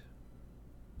eat.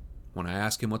 When I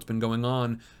ask him what's been going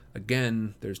on,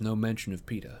 again, there's no mention of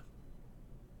Peeta.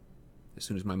 As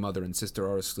soon as my mother and sister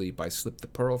are asleep, I slip the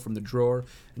pearl from the drawer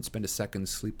and spend a second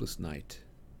sleepless night,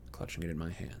 clutching it in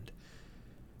my hand,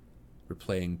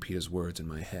 replaying Peeta's words in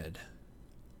my head.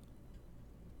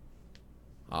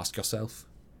 Ask yourself,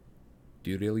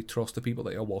 do you really trust the people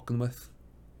that you're walking with?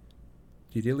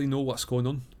 Do you really know what's going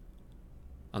on?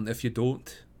 And if you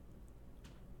don't,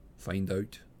 find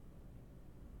out.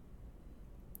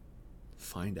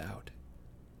 Find out?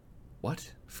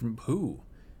 What? From who?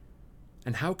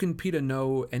 And how can Peeta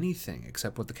know anything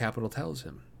except what the Capitol tells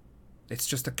him? It's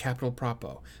just a Capitol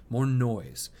propo. More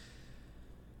noise.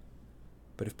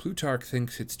 But if Plutarch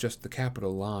thinks it's just the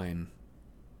Capitol line,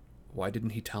 why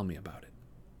didn't he tell me about it?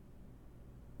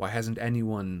 Why hasn't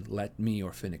anyone let me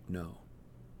or Finnick know?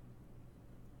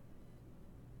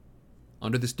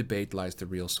 Under this debate lies the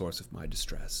real source of my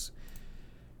distress.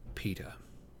 Peeta.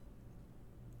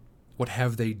 What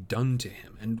have they done to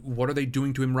him, and what are they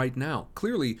doing to him right now?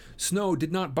 Clearly, Snow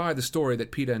did not buy the story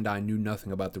that Peeta and I knew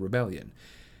nothing about the rebellion,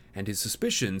 and his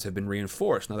suspicions have been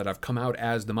reinforced now that I've come out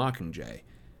as the Mockingjay.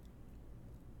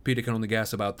 Peeta can only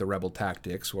guess about the rebel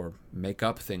tactics, or make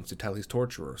up things to tell his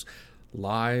torturers.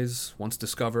 Lies, once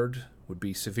discovered, would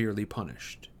be severely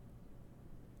punished.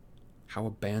 How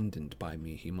abandoned by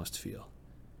me he must feel.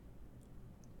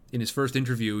 In his first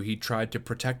interview, he tried to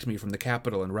protect me from the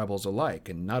Capitol and rebels alike,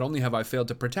 and not only have I failed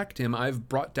to protect him, I've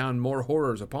brought down more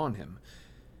horrors upon him.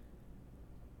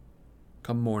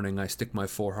 Come morning, I stick my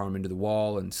forearm into the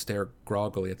wall and stare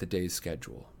groggily at the day's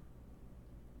schedule.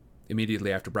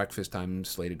 Immediately after breakfast, I'm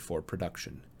slated for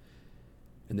production.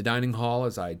 In the dining hall,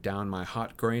 as I down my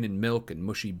hot grain and milk and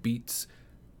mushy beets,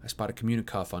 I spot a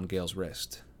communicuff on Gale's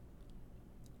wrist.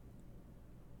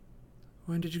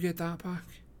 When did you get that back,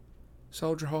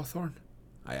 Soldier Hawthorne?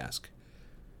 I ask.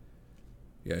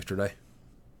 Yesterday.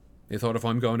 You thought if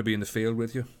I'm going to be in the field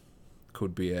with you,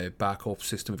 could be a backup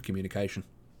system of communication,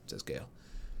 says Gale.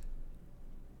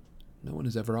 No one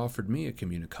has ever offered me a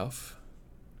communicuff.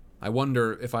 I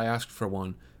wonder if I asked for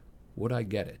one, would I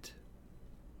get it?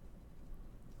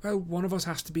 Well, one of us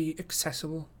has to be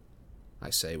accessible, I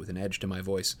say with an edge to my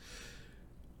voice.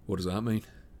 What does that mean?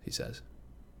 He says.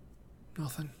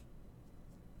 Nothing.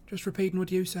 Just repeating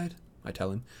what you said, I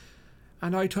tell him.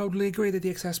 And I totally agree that the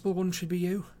accessible one should be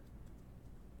you.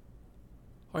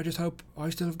 I just hope I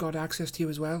still have got access to you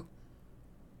as well.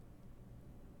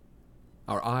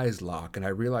 Our eyes lock, and I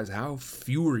realize how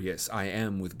furious I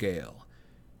am with Gale.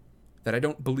 That I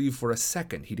don't believe for a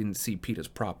second he didn't see Peeta's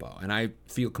propo, and I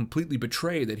feel completely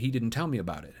betrayed that he didn't tell me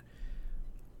about it.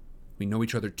 We know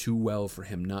each other too well for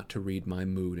him not to read my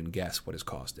mood and guess what has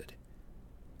caused it.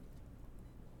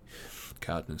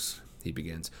 Katniss, he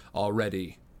begins.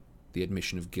 Already, the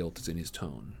admission of guilt is in his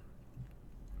tone.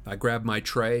 I grab my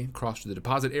tray, cross to the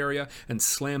deposit area, and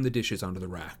slam the dishes onto the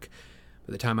rack.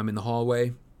 By the time I'm in the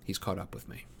hallway, he's caught up with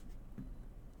me.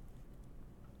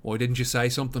 Why didn't you say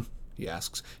something? He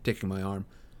asks, taking my arm.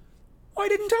 Why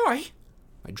didn't I?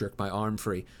 I jerk my arm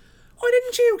free. Why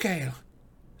didn't you, Gale?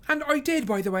 And I did,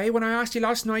 by the way, when I asked you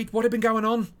last night what had been going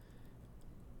on.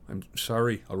 I'm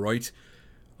sorry, all right?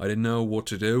 I didn't know what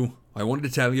to do. I wanted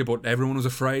to tell you, but everyone was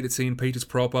afraid that seeing Peter's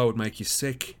propo would make you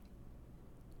sick.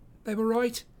 They were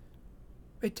right.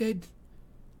 It did.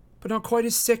 But not quite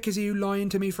as sick as you lying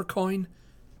to me for coin.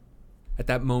 At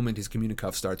that moment, his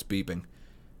communicuff starts beeping.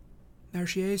 There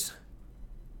she is.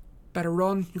 Better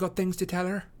run, you got things to tell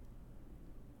her.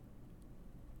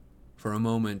 For a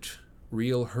moment,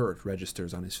 real hurt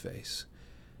registers on his face,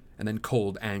 and then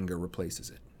cold anger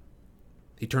replaces it.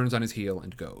 He turns on his heel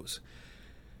and goes.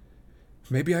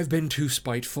 Maybe I've been too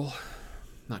spiteful,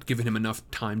 not given him enough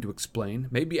time to explain.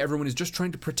 Maybe everyone is just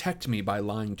trying to protect me by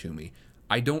lying to me.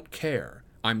 I don't care.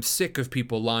 I'm sick of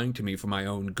people lying to me for my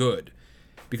own good,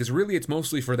 because really it's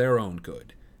mostly for their own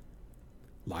good.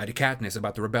 Lie to Katniss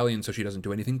about the rebellion so she doesn't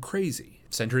do anything crazy.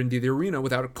 Send her into the arena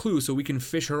without a clue so we can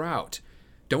fish her out.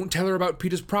 Don't tell her about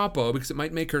Peter's propo because it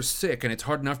might make her sick and it's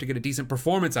hard enough to get a decent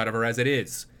performance out of her as it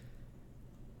is.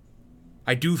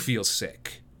 I do feel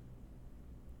sick.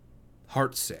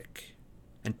 Heartsick.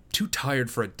 And too tired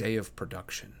for a day of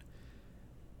production.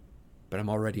 But I'm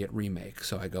already at remake,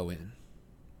 so I go in.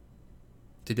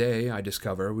 Today, I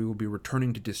discover we will be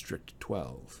returning to District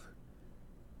 12.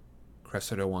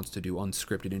 Cressida wants to do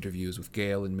unscripted interviews with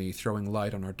Gale and me, throwing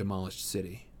light on our demolished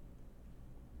city.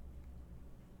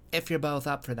 If you're both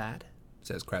up for that,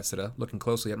 says Cressida, looking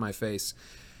closely at my face.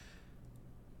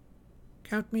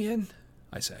 Count me in,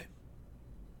 I say.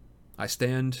 I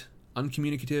stand,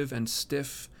 uncommunicative and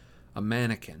stiff, a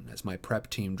mannequin as my prep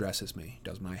team dresses me,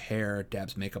 does my hair,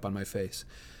 dabs makeup on my face.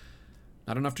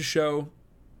 Not enough to show,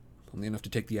 only enough to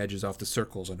take the edges off the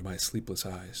circles under my sleepless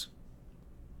eyes.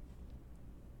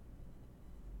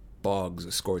 Boggs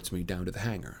escorts me down to the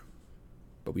hangar,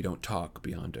 but we don't talk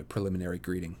beyond a preliminary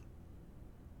greeting.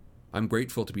 I'm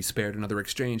grateful to be spared another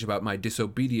exchange about my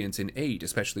disobedience in 8,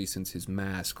 especially since his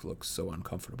mask looks so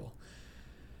uncomfortable.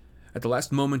 At the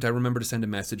last moment, I remember to send a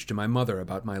message to my mother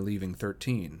about my leaving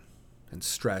 13, and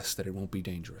stress that it won't be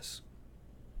dangerous.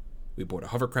 We board a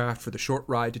hovercraft for the short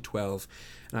ride to 12,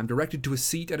 and I'm directed to a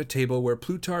seat at a table where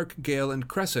Plutarch, Gale, and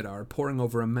Cressida are poring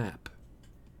over a map.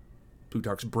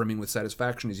 Plutarch's brimming with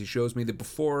satisfaction as he shows me the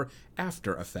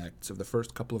before-after effects of the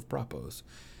first couple of propos.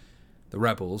 The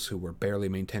rebels, who were barely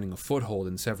maintaining a foothold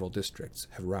in several districts,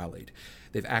 have rallied.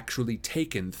 They've actually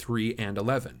taken 3 and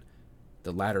 11,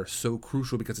 the latter so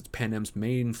crucial because it's Panem's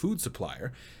main food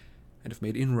supplier, and have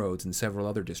made inroads in several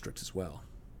other districts as well.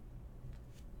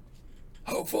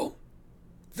 Hopeful.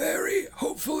 Very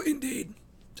hopeful indeed,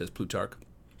 says Plutarch.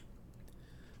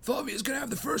 Fulvia's gonna have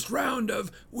the first round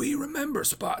of We Remember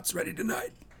spots ready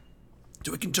tonight,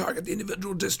 so we can target the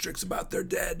individual districts about their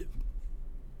dead.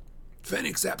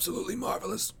 Fennec's absolutely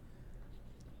marvelous.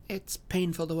 It's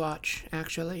painful to watch,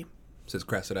 actually, says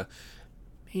Cressida.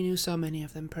 He knew so many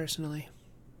of them personally.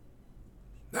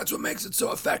 That's what makes it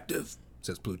so effective,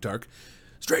 says Plutarch.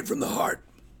 Straight from the heart.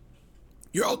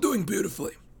 You're all doing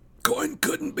beautifully. Coin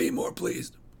couldn't be more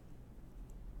pleased.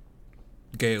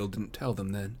 Gale didn't tell them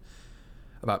then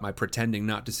about my pretending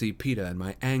not to see Peeta and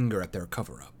my anger at their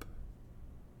cover-up.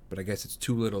 But I guess it's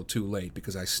too little too late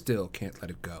because I still can't let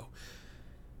it go.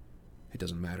 It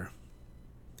doesn't matter.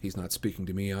 He's not speaking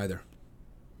to me either.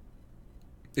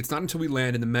 It's not until we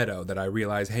land in the meadow that I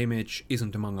realize Haymitch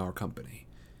isn't among our company.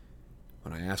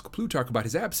 When I ask Plutarch about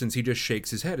his absence, he just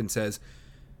shakes his head and says,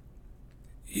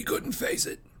 He couldn't face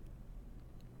it.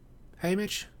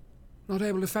 Haymitch, not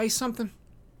able to face something?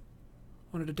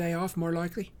 Wanted a day off, more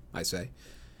likely, I say.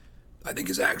 I think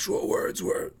his actual words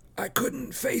were, I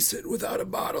couldn't face it without a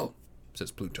bottle,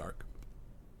 says Plutarch.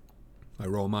 I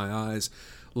roll my eyes,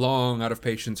 long out of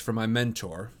patience for my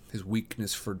mentor, his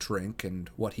weakness for drink, and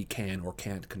what he can or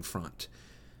can't confront.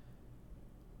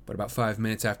 But about 5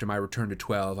 minutes after my return to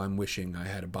 12, I'm wishing I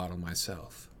had a bottle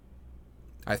myself.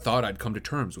 I thought I'd come to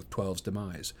terms with 12's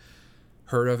demise,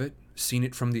 heard of it, seen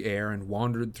it from the air, and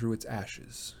wandered through its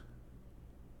ashes.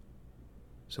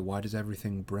 So why does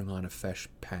everything bring on a fresh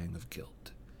pang of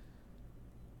guilt?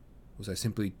 Was I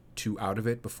simply too out of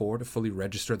it before to fully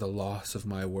register the loss of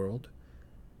my world?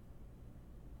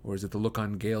 Or is it the look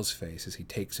on Gale's face as he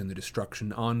takes in the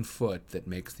destruction on foot that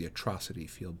makes the atrocity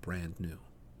feel brand new?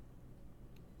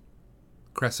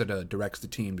 Cressida directs the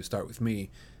team to start with me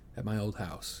at my old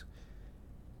house.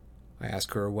 I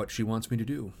ask her what she wants me to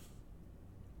do.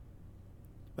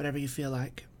 Whatever you feel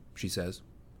like, she says.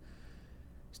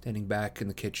 Standing back in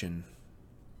the kitchen,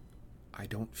 I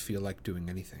don't feel like doing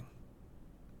anything.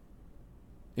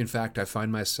 In fact, I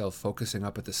find myself focusing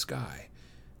up at the sky,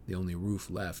 the only roof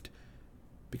left,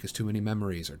 because too many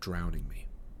memories are drowning me.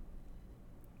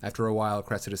 After a while,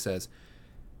 Cressida says,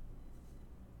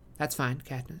 That's fine,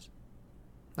 Katniss.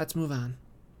 Let's move on.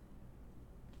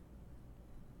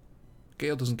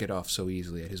 Gale doesn't get off so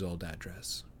easily at his old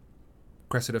address.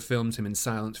 Cressida films him in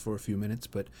silence for a few minutes,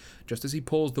 but just as he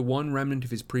pulls the one remnant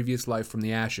of his previous life from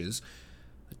the ashes,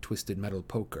 a twisted metal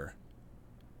poker,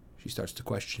 she starts to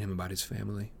question him about his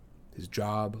family, his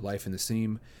job, life in the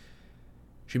seam.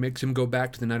 She makes him go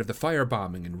back to the night of the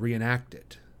firebombing and reenact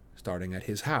it, starting at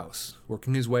his house,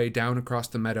 working his way down across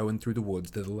the meadow and through the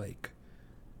woods to the lake.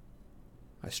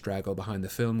 I straggle behind the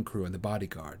film crew and the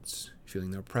bodyguards, feeling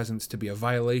their presence to be a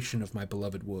violation of my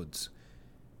beloved woods.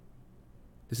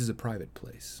 This is a private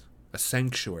place, a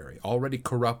sanctuary already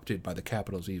corrupted by the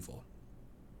capital's evil.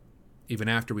 Even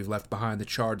after we've left behind the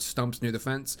charred stumps near the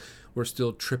fence, we're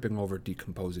still tripping over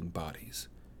decomposing bodies.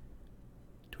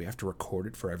 Do we have to record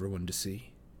it for everyone to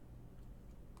see?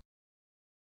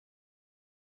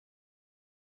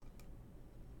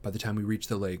 By the time we reach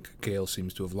the lake, Gale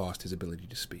seems to have lost his ability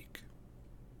to speak.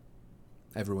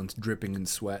 Everyone's dripping in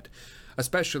sweat,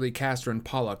 especially Castor and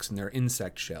Pollux in their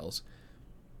insect shells.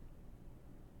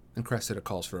 And Cressida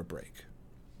calls for a break.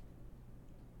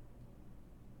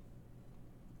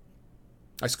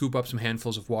 I scoop up some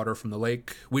handfuls of water from the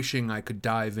lake, wishing I could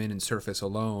dive in and surface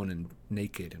alone and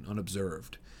naked and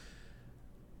unobserved.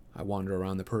 I wander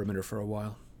around the perimeter for a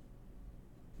while.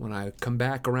 When I come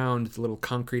back around the little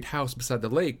concrete house beside the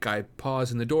lake, I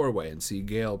pause in the doorway and see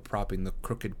Gale propping the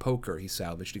crooked poker he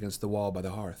salvaged against the wall by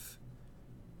the hearth.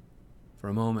 For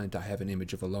a moment, I have an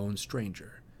image of a lone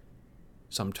stranger,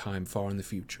 sometime far in the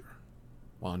future,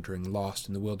 wandering lost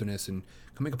in the wilderness and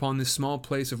coming upon this small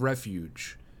place of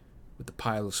refuge, with the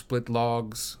pile of split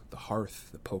logs, the hearth,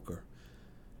 the poker,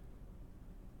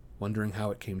 wondering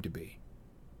how it came to be.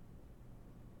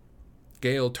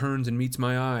 Gale turns and meets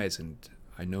my eyes, and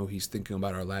I know he's thinking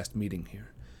about our last meeting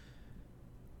here.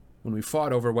 When we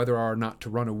fought over whether or not to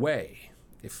run away,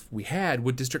 if we had,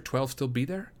 would District 12 still be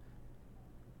there?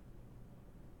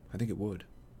 I think it would.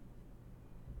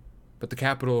 But the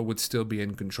capital would still be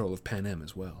in control of Panem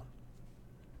as well.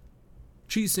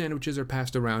 Cheese sandwiches are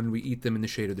passed around and we eat them in the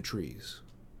shade of the trees.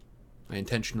 I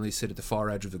intentionally sit at the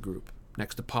far edge of the group,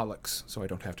 next to Pollux, so I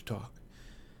don't have to talk.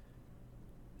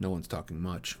 No one's talking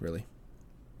much, really.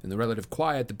 In the relative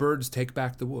quiet, the birds take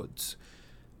back the woods.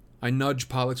 I nudge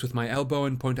Pollux with my elbow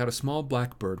and point out a small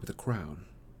black bird with a crown.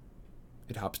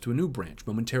 It hops to a new branch,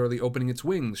 momentarily opening its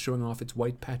wings, showing off its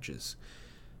white patches.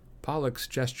 Pollux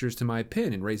gestures to my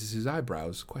pin and raises his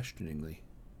eyebrows questioningly.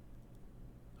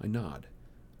 I nod,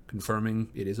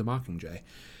 confirming it is a mockingjay.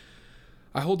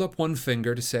 I hold up one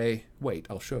finger to say, "Wait,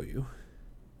 I'll show you,"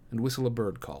 and whistle a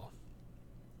bird call.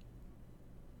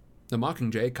 The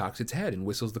mockingjay cocks its head and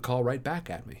whistles the call right back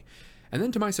at me, and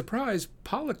then to my surprise,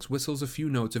 Pollux whistles a few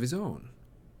notes of his own.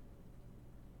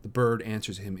 The bird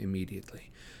answers him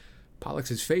immediately.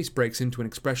 Pollux's face breaks into an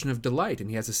expression of delight, and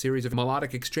he has a series of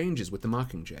melodic exchanges with the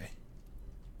mockingjay.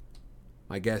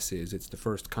 My guess is it's the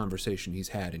first conversation he's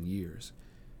had in years.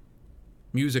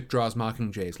 Music draws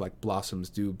mockingjays like blossoms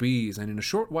do bees, and in a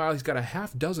short while he's got a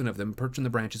half dozen of them perched in the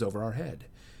branches over our head.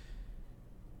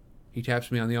 He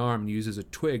taps me on the arm and uses a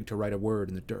twig to write a word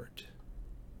in the dirt.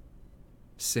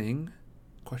 Sing? ?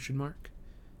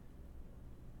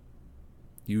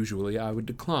 Usually I would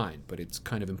decline, but it's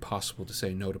kind of impossible to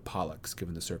say no to Pollux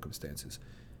given the circumstances.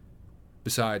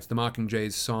 Besides, the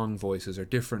mockingjays' song voices are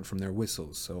different from their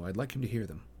whistles, so I'd like him to hear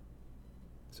them.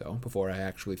 So, before I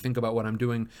actually think about what I'm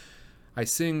doing, I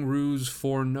sing Rue's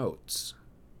 4 notes,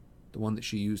 the one that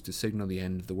she used to signal the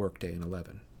end of the workday in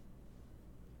 11.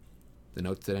 The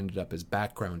notes that ended up as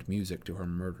background music to her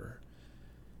murder.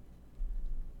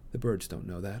 The birds don't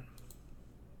know that.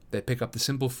 They pick up the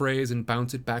simple phrase and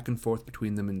bounce it back and forth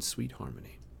between them in sweet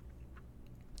harmony.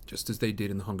 Just as they did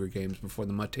in the Hunger Games before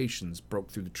the mutations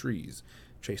broke through the trees,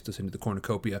 chased us into the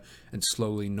cornucopia, and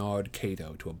slowly gnawed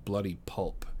Cato to a bloody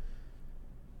pulp.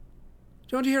 "Do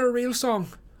you want to hear a real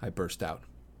song?" I burst out.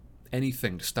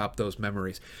 Anything to stop those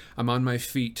memories. I'm on my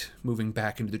feet, moving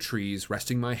back into the trees,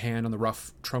 resting my hand on the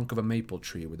rough trunk of a maple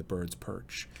tree where the birds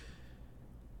perch.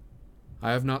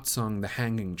 I have not sung The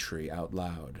Hanging Tree out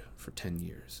loud for 10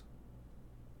 years,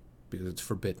 because it's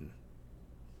forbidden,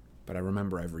 but I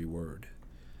remember every word.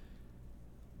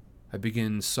 I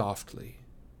begin softly,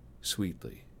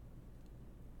 sweetly,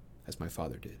 as my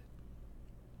father did.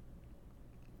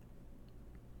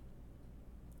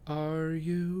 Are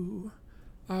you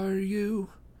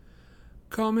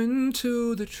coming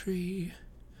to the tree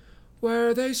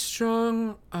where they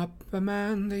strung up a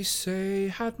man they say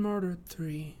had murdered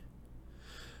 3?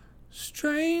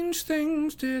 Strange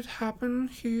things did happen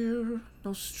here,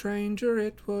 no stranger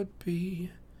it would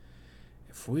be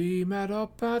if we met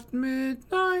up at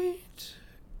midnight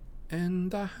in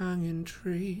the hanging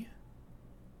tree.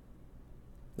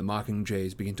 The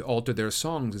mockingjays begin to alter their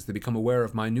songs as they become aware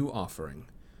of my new offering.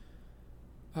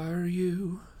 Are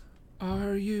you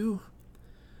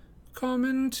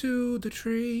coming to the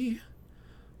tree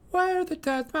where the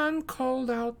dead man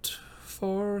called out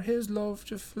for his love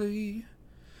to flee?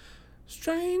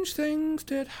 Strange things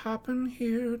did happen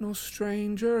here, no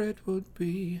stranger it would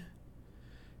be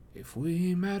if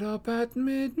we met up at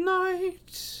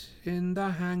midnight in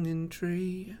the hanging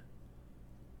tree.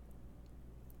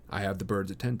 I have the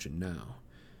birds' attention now.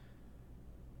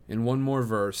 In one more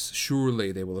verse,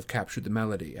 surely they will have captured the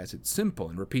melody, as it's simple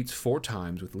and repeats 4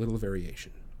 times with little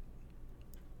variation.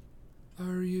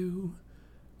 Are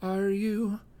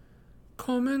you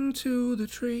coming to the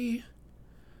tree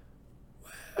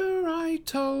where I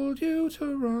told you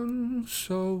to run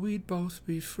so we'd both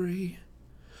be free?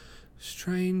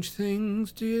 Strange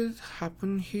things did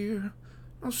happen here,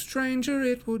 no stranger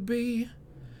it would be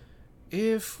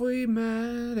if we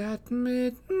met at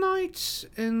midnight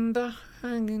in the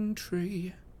hanging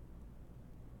tree.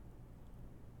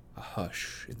 A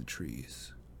hush in the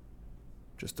trees,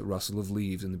 just the rustle of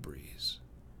leaves in the breeze.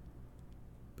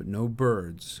 But no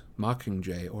birds,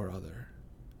 mockingjay or other.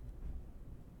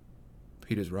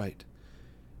 Peter's right.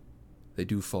 They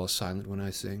do fall silent when I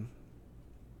sing,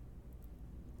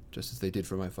 just as they did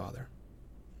for my father.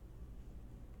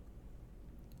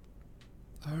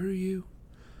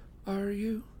 Are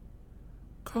you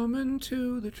coming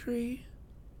to the tree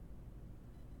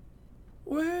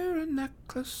wear a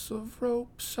necklace of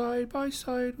rope side by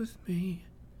side with me?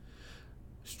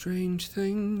 Strange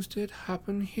things did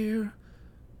happen here,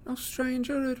 no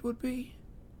stranger it would be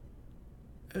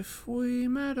if we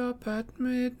met up at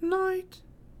midnight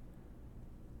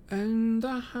in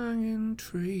the hanging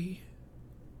tree.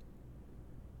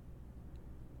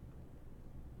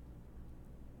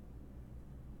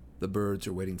 The birds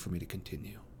are waiting for me to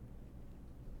continue.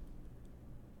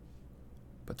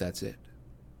 But that's it.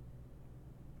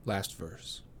 Last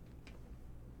verse.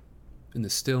 In the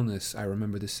stillness, I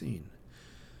remember the scene.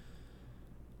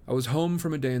 I was home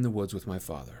from a day in the woods with my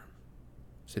father,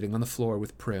 sitting on the floor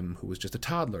with Prim, who was just a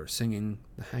toddler, singing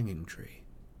The Hanging Tree,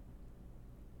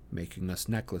 making us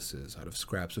necklaces out of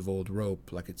scraps of old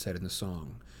rope, like it said in the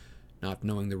song, not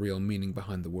knowing the real meaning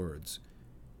behind the words.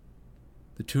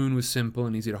 The tune was simple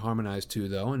and easy to harmonize to,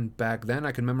 though, and back then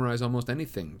I could memorize almost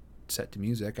anything set to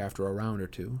music after a round or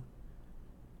two.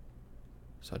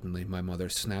 Suddenly, my mother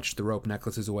snatched the rope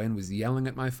necklaces away and was yelling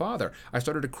at my father. I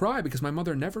started to cry because my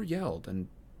mother never yelled, and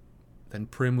then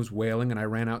Prim was wailing and I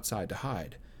ran outside to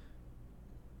hide.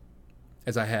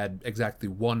 As I had exactly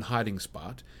one hiding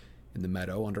spot, in the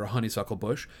meadow under a honeysuckle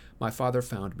bush, my father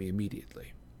found me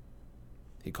immediately.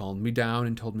 He calmed me down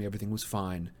and told me everything was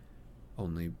fine,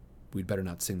 only we'd better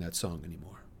not sing that song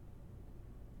anymore.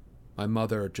 My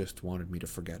mother just wanted me to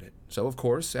forget it, so of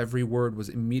course every word was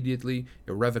immediately,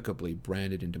 irrevocably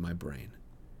branded into my brain.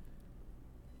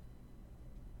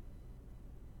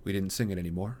 We didn't sing it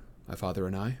anymore, my father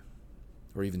and I,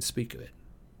 or even speak of it.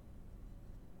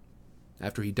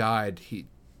 After he died,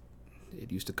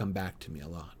 it used to come back to me a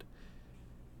lot.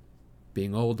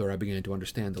 Being older, I began to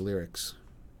understand the lyrics.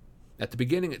 At the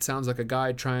beginning, it sounds like a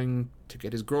guy trying to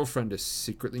get his girlfriend to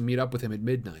secretly meet up with him at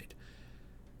midnight.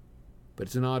 But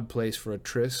it's an odd place for a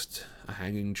tryst, a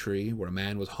hanging tree where a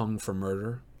man was hung for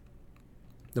murder.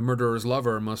 The murderer's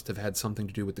lover must have had something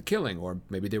to do with the killing, or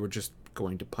maybe they were just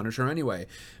going to punish her anyway,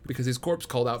 because his corpse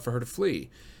called out for her to flee.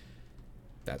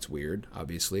 That's weird,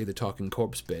 obviously, the talking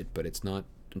corpse bit, but it's not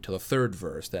until the 3rd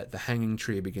verse that the hanging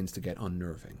tree begins to get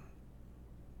unnerving.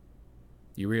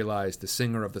 You realize the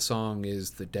singer of the song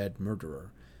is the dead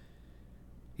murderer.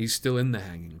 He's still in the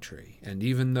hanging tree, and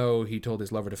even though he told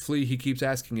his lover to flee, he keeps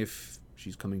asking if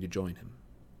she's coming to join him.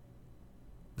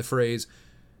 The phrase,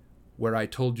 "where I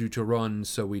told you to run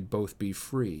so we'd both be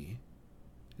free,"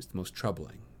 is the most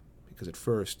troubling, because at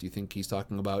first you think he's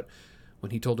talking about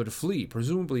when he told her to flee,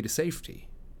 presumably to safety.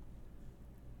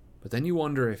 But then you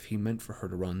wonder if he meant for her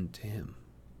to run to him,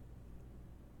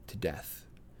 to death.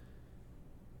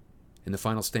 In the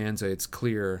final stanza, it's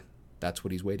clear that's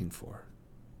what he's waiting for.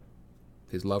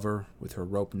 His lover with her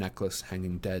rope necklace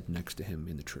hanging dead next to him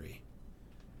in the tree.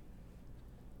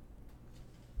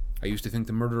 I used to think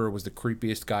the murderer was the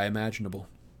creepiest guy imaginable.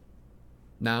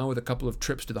 Now, with a couple of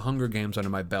trips to the Hunger Games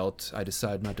under my belt, I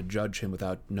decide not to judge him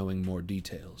without knowing more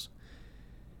details.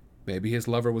 Maybe his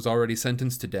lover was already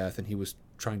sentenced to death and he was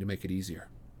trying to make it easier,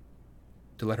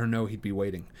 to let her know he'd be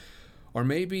waiting. Or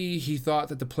maybe he thought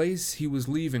that the place he was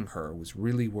leaving her was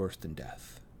really worse than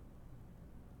death.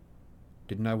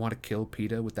 Didn't I want to kill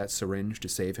Peeta with that syringe to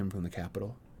save him from the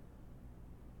Capitol?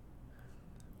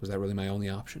 Was that really my only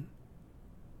option?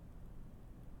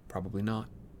 Probably not.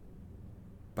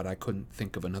 but I couldn't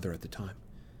think of another at the time.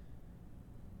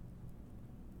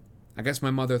 I guess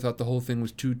my mother thought the whole thing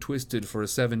was too twisted for a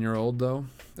 7-year-old, though,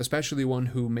 especially one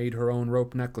who made her own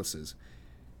rope necklaces.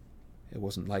 It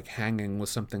wasn't like hanging was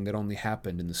something that only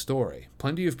happened in the story.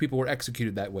 Plenty of people were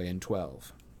executed that way in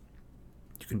 12.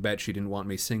 You can bet she didn't want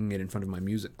me singing it in front of my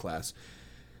music class.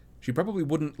 She probably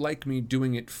wouldn't like me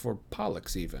doing it for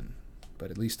Pollux, even.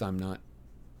 But at least I'm not...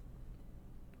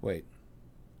 Wait.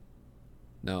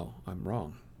 No, I'm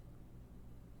wrong.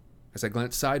 As I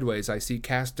glance sideways, I see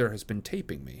Castor has been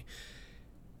taping me.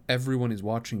 Everyone is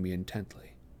watching me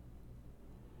intently.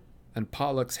 And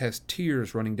Pollux has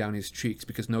tears running down his cheeks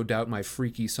because no doubt my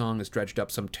freaky song has dredged up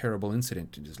some terrible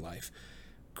incident in his life.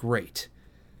 Great.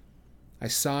 I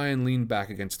sigh and lean back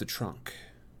against the trunk.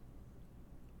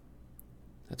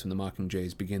 That's when the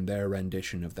Mockingjays begin their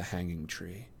rendition of the hanging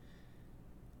tree.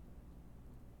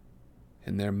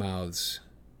 In their mouths,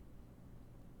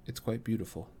 it's quite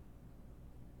beautiful.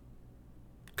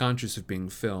 Conscious of being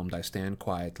filmed, I stand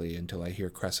quietly until I hear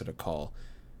Cressida call,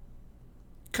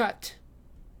 "Cut!"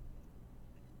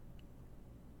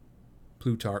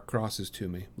 Plutarch crosses to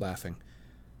me, laughing.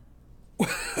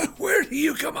 Where do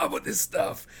you come up with this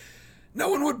stuff? No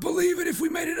one would believe it if we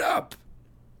made it up.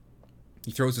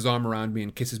 He throws his arm around me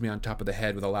and kisses me on top of the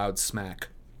head with a loud smack.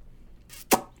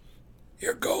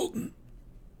 You're golden.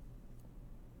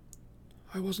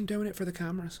 I wasn't doing it for the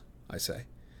cameras, I say.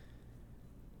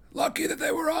 Lucky that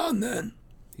they were on, then,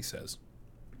 he says.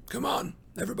 Come on,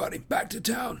 everybody, back to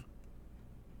town.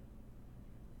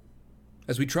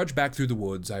 As we trudge back through the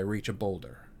woods, I reach a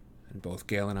boulder, and both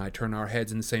Gale and I turn our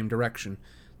heads in the same direction,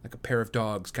 like a pair of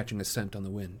dogs catching a scent on the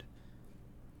wind.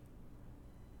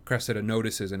 Cressida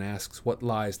notices and asks what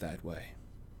lies that way.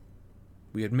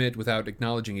 We admit, without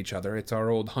acknowledging each other, it's our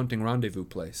old hunting rendezvous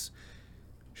place.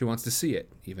 She wants to see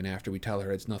it, even after we tell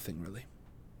her it's nothing, really.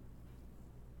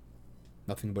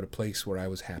 Nothing but a place where I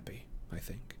was happy, I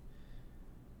think.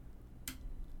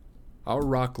 Our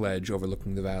rock ledge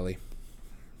overlooking the valley.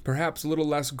 Perhaps a little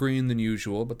less green than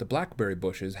usual, but the blackberry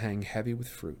bushes hang heavy with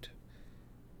fruit.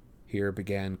 Here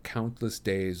began countless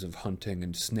days of hunting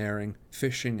and snaring,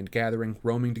 fishing and gathering,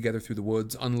 roaming together through the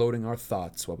woods, unloading our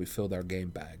thoughts while we filled our game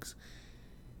bags.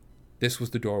 This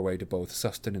was the doorway to both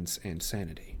sustenance and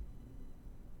sanity.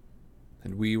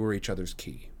 And we were each other's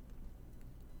key.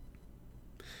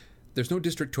 There's no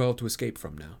District 12 to escape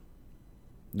from now.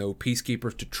 No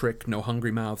peacekeepers to trick, no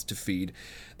hungry mouths to feed.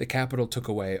 The capital took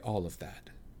away all of that.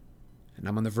 And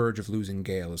I'm on the verge of losing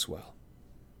Gale as well.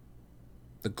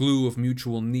 The glue of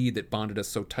mutual need that bonded us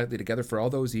so tightly together for all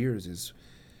those years is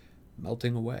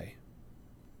melting away.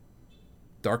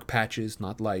 Dark patches,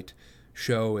 not light,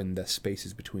 show in the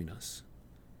spaces between us.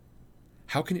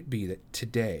 How can it be that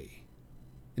today,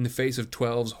 in the face of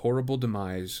 12's horrible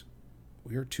demise,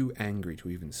 we are too angry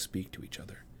to even speak to each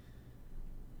other?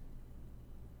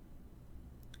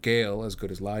 Gale as good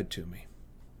as lied to me.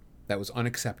 That was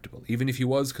unacceptable, even if he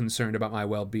was concerned about my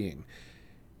well-being.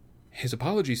 His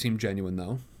apology seemed genuine,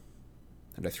 though,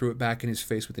 and I threw it back in his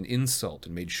face with an insult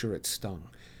and made sure it stung.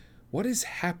 What is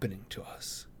happening to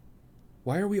us?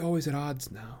 Why are we always at odds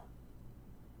now?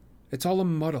 It's all a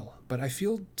muddle, but I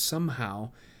feel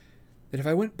somehow that if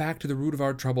I went back to the root of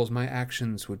our troubles, my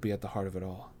actions would be at the heart of it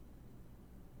all.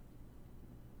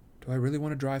 Do I really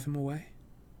want to drive him away?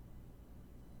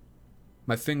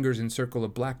 My fingers encircle a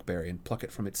blackberry and pluck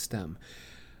it from its stem.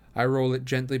 I roll it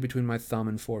gently between my thumb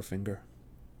and forefinger.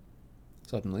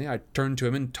 Suddenly, I turn to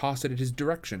him and toss it at his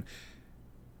direction.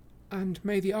 "And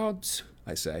may the odds,"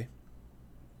 I say.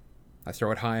 I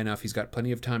throw it high enough he's got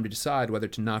plenty of time to decide whether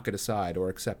to knock it aside or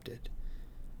accept it.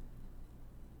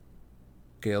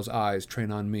 Gale's eyes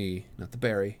train on me, not the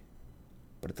berry,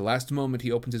 but at the last moment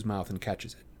he opens his mouth and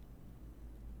catches it.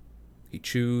 He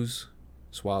chews,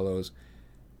 swallows,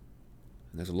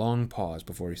 and there's a long pause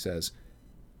before he says,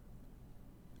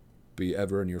 "Be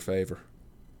ever in your favor."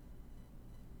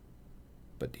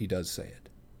 But he does say it.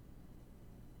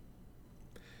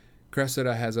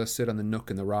 Cressida has us sit on the nook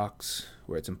in the rocks,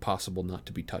 where it's impossible not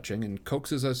to be touching, and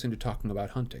coaxes us into talking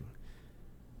about hunting.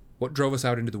 What drove us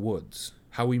out into the woods,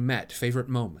 how we met, favorite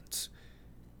moments.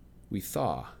 We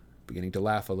thaw, beginning to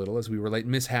laugh a little as we relate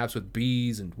mishaps with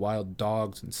bees and wild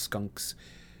dogs and skunks.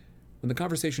 When the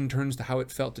conversation turns to how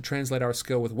it felt to translate our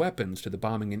skill with weapons to the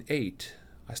bombing in 8,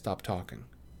 I stop talking.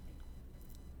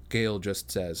 Gale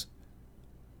just says,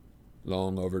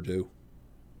 "Long overdue."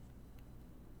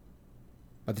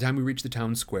 By the time we reach the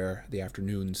town square, the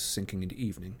afternoon's sinking into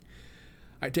evening,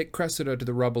 I take Cressida to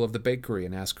the rubble of the bakery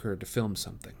and ask her to film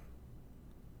something.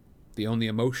 The only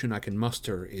emotion I can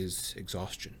muster is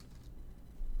exhaustion.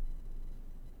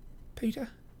 "Peter,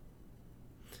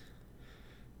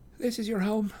 This is your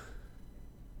home.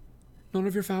 None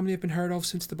of your family have been heard of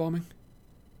since the bombing.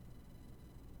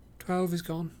 12 is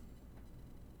gone.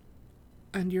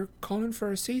 And you're calling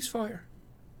for a ceasefire.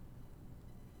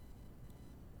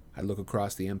 I look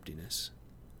across the emptiness.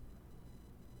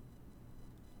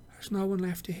 There's no one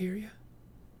left to hear you.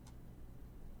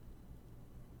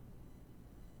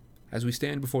 As we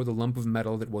stand before the lump of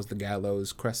metal that was the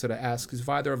gallows, Cressida asks if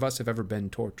either of us have ever been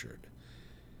tortured.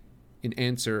 In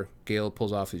answer, Gale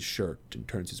pulls off his shirt and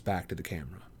turns his back to the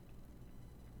camera.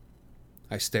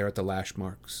 I stare at the lash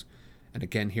marks, and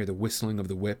again hear the whistling of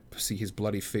the whip, see his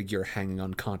bloody figure hanging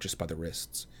unconscious by the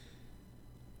wrists.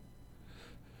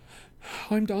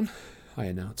 I'm done, I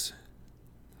announce.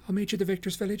 I'll meet you at the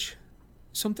Victor's Village.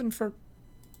 Something for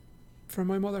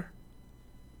my mother.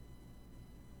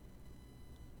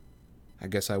 I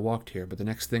guess I walked here, but the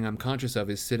next thing I'm conscious of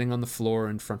is sitting on the floor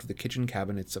in front of the kitchen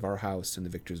cabinets of our house in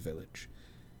the Victor's Village,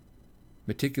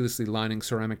 meticulously lining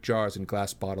ceramic jars and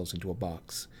glass bottles into a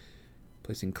box,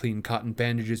 placing clean cotton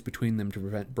bandages between them to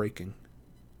prevent breaking,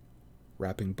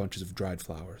 wrapping bunches of dried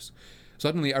flowers.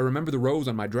 Suddenly, I remember the rose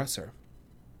on my dresser.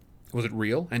 Was it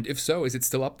real? And if so, is it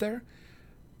still up there?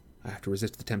 I have to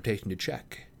resist the temptation to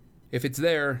check. If it's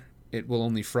there, it will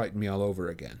only frighten me all over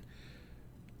again.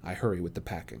 I hurry with the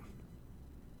packing.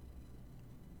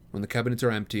 When the cabinets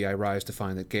are empty, I rise to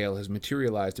find that Gale has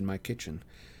materialized in my kitchen.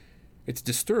 It's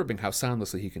disturbing how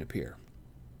soundlessly he can appear.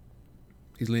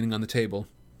 He's leaning on the table,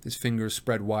 his fingers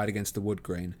spread wide against the wood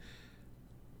grain.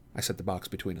 I set the box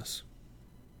between us.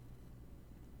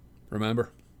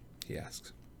 "Remember?" he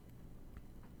asks.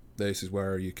 "This is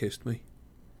where you kissed me."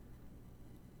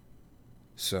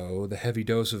 So, the heavy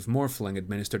dose of morphling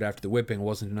administered after the whipping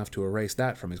wasn't enough to erase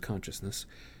that from his consciousness.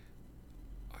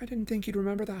 I didn't think you'd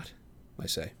remember that, I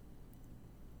say.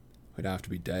 "I'd have to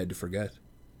be dead to forget."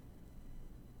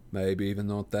 "Maybe even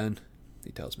not then,"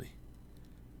 he tells me.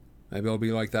 "Maybe I'll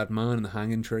be like that man in the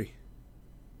hanging tree,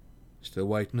 still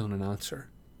waiting on an answer."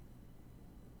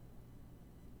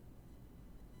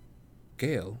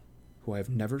 Gale, who I have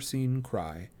never seen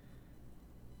cry,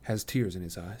 has tears in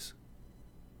his eyes.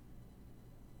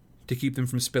 To keep them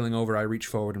from spilling over, I reach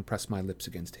forward and press my lips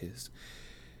against his.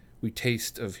 We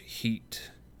taste of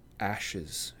heat,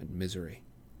 ashes, and misery.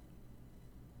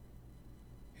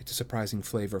 It's a surprising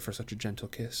flavor for such a gentle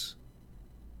kiss.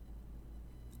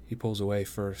 He pulls away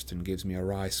first and gives me a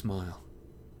wry smile.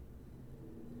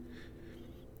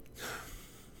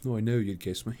 "Oh, I knew you'd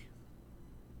kiss me."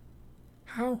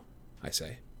 "How?" I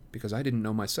say, because I didn't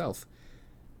know myself.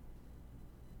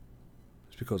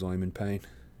 "It's because I'm in pain,"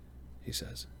 he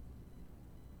says.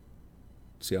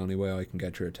 "It's the only way I can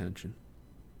get your attention."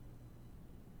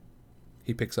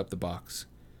 He picks up the box.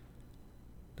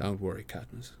 "Don't worry,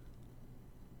 Katniss.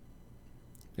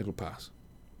 It'll pass."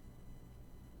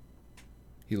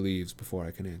 He leaves before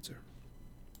I can answer.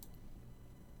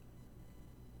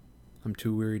 I'm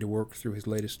too weary to work through his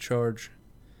latest charge.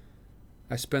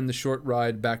 I spend the short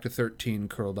ride back to 13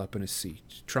 curled up in a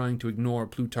seat, trying to ignore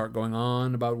Plutarch going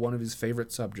on about one of his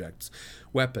favorite subjects,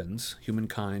 weapons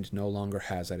humankind no longer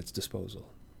has at its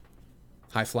disposal.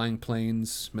 High-flying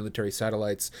planes, military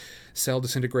satellites, cell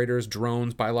disintegrators,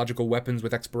 drones, biological weapons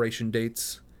with expiration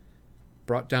dates,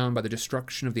 brought down by the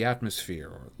destruction of the atmosphere,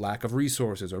 or lack of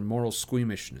resources, or moral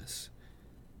squeamishness.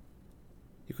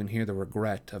 You can hear the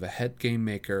regret of a head game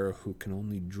maker who can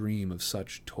only dream of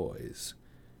such toys,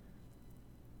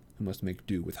 who must make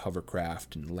do with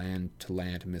hovercraft and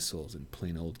land-to-land missiles and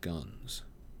plain old guns.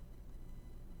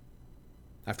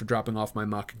 After dropping off my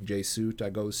Mockingjay suit, I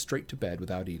go straight to bed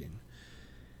without eating.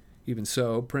 Even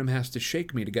so, Prim has to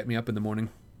shake me to get me up in the morning.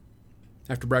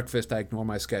 After breakfast, I ignore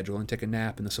my schedule and take a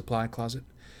nap in the supply closet.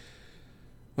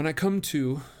 When I come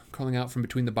to, crawling out from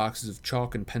between the boxes of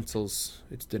chalk and pencils,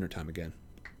 it's dinner time again.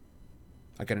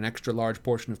 I get an extra large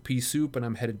portion of pea soup, and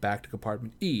I'm headed back to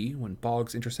compartment E when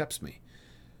Boggs intercepts me.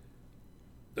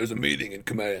 "There's a meeting in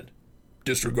command.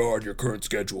 Disregard your current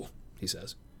schedule," he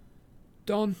says.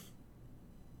 "Done."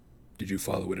 "Did you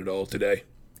follow it at all today?"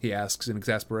 he asks in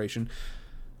exasperation.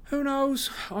 "Who knows?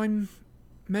 I'm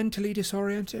mentally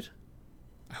disoriented."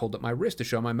 I hold up my wrist to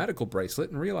show my medical bracelet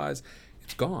and realize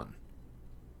it's gone.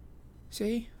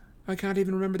 "See? I can't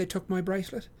even remember they took my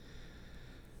bracelet.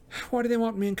 Why do they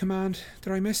want me in command?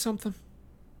 Did I miss something?"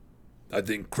 "I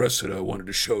think Cressida wanted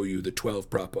to show you the 12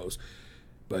 propos,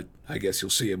 but I guess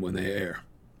you'll see them when they air."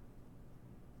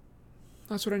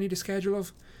 "That's what I need a schedule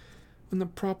of, when the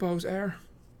propos air."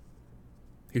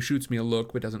 He shoots me a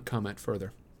look but doesn't comment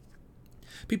further.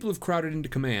 People have crowded into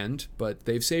command, but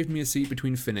they've saved me a seat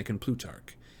between Finnick and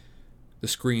Plutarch. The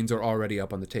screens are already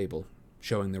up on the table,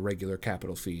 showing the regular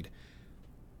Capital feed.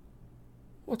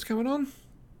 "What's going on?"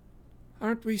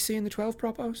 Aren't we seeing the 12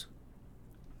 propos?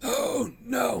 Oh,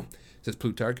 no, says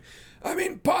Plutarch. I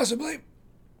mean, possibly.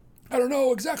 I don't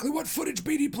know exactly what footage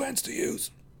Beatty plans to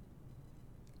use.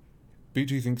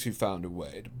 Beatty thinks he found a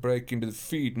way to break into the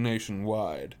feed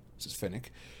nationwide, says Finnick,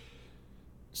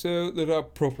 so that our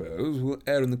propos will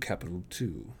air in the capital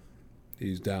too.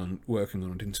 He's down working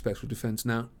on it in special defense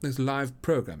now. There's live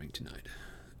programming tonight.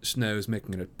 Snow's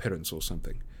making an appearance or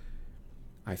something.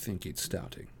 I think it's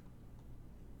starting.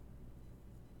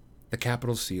 The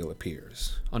capital seal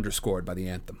appears, underscored by the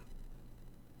anthem.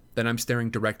 Then I'm staring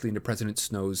directly into President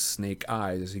Snow's snake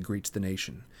eyes as he greets the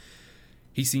nation.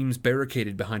 He seems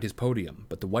barricaded behind his podium,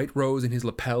 but the white rose in his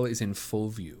lapel is in full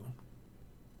view.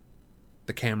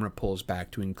 The camera pulls back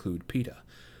to include PETA,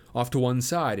 off to one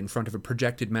side in front of a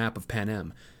projected map of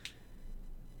Panem.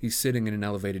 He's sitting in an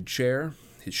elevated chair,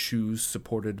 his shoes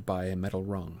supported by a metal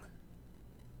rung.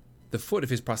 The foot of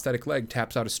his prosthetic leg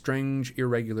taps out a strange,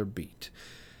 irregular beat.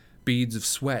 Beads of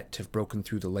sweat have broken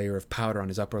through the layer of powder on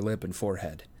his upper lip and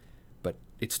forehead, but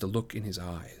it's the look in his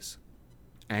eyes,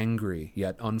 angry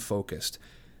yet unfocused,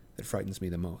 that frightens me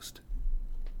the most.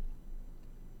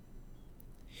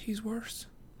 He's worse,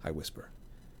 I whisper.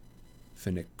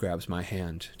 Finnick grabs my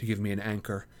hand to give me an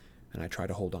anchor, and I try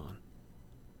to hold on.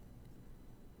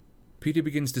 Peter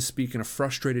begins to speak in a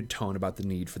frustrated tone about the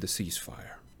need for the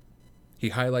ceasefire. He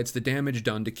highlights the damage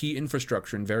done to key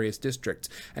infrastructure in various districts,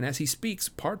 and as he speaks,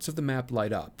 parts of the map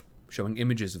light up, showing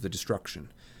images of the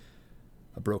destruction.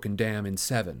 A broken dam in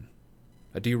Seven,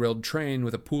 a derailed train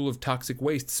with a pool of toxic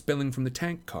waste spilling from the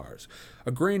tank cars, a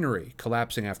granary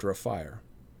collapsing after a fire.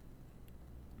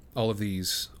 All of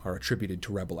these are attributed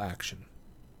to rebel action.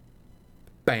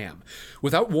 Bam!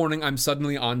 Without warning, I'm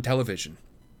suddenly on television,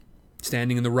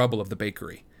 standing in the rubble of the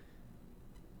bakery.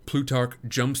 Plutarch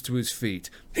jumps to his feet.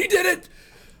 He did it!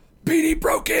 Beatty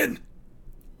broke in!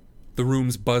 The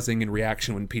room's buzzing in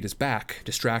reaction when Pete is back,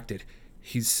 distracted.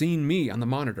 He's seen me on the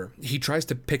monitor. He tries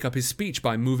to pick up his speech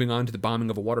by moving on to the bombing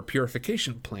of a water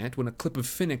purification plant when a clip of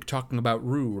Finnick talking about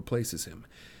Rue replaces him.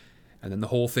 And then the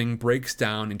whole thing breaks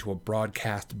down into a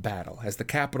broadcast battle as the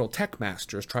Capital Tech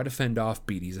Masters try to fend off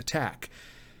Beatty's attack.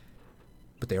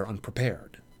 But they are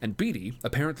unprepared, and Beatty,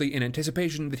 apparently in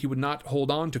anticipation that he would not hold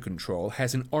on to control,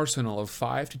 has an arsenal of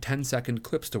 5 to 10 second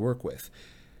clips to work with.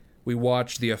 We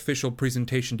watch the official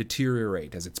presentation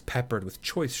deteriorate as it's peppered with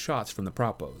choice shots from the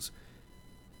propos.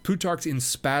 Plutarch's in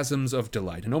spasms of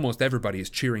delight, and almost everybody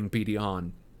is cheering Beatty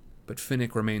on, but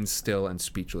Finnick remains still and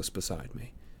speechless beside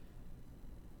me.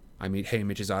 I meet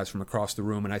Haymitch's eyes from across the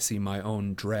room, and I see my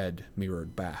own dread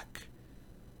mirrored back.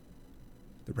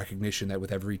 The recognition that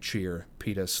with every cheer,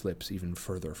 PETA slips even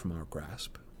further from our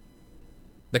grasp.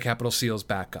 The capital seals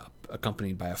back up,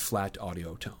 accompanied by a flat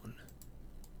audio tone.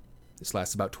 This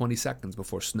lasts about 20 seconds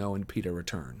before Snow and PETA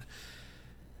return.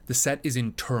 The set is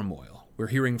in turmoil. We're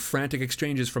hearing frantic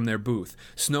exchanges from their booth.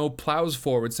 Snow plows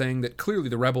forward, saying that clearly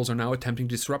the rebels are now attempting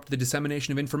to disrupt the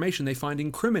dissemination of information they find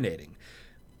incriminating.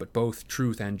 But both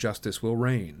truth and justice will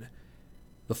reign.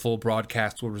 The full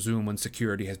broadcast will resume when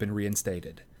security has been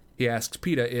reinstated. He asks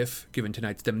PETA if, given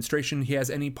tonight's demonstration, he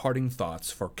has any parting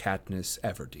thoughts for Katniss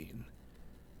Everdeen.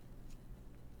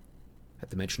 At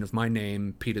the mention of my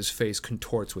name, PETA's face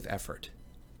contorts with effort.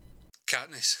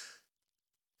 Katniss,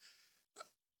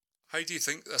 how do you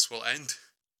think this will end?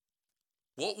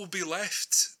 What will be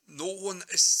left? No one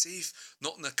is safe.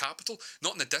 Not in the capital,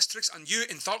 not in the districts, and you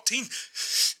in 13.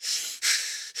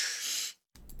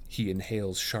 He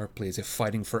inhales sharply as if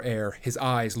fighting for air. His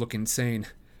eyes look insane.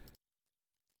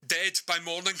 Dead by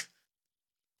morning.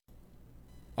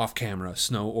 Off camera,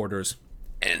 Snow orders,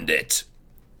 "End it!"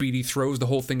 Beatty throws the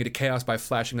whole thing into chaos by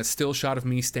flashing a still shot of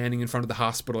me standing in front of the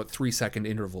hospital at 3-second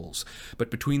intervals. But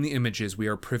between the images, we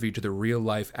are privy to the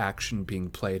real-life action being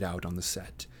played out on the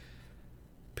set.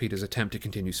 PETA's attempt to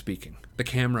continue speaking. The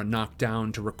camera knocked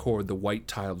down to record the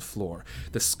white-tiled floor,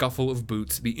 the scuffle of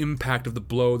boots, the impact of the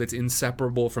blow that's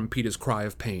inseparable from PETA's cry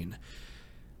of pain.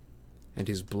 And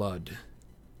his blood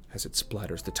as it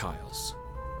splatters the tiles.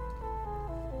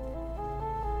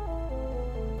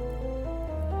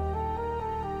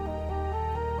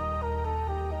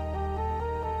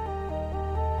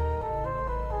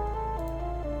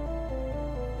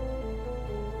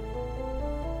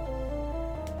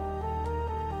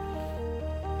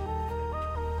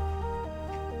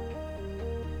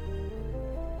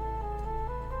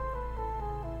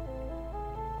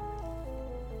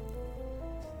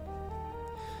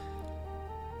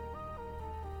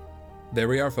 There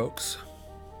we are, folks.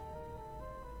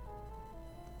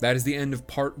 That is the end of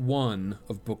part 1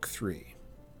 of book 3.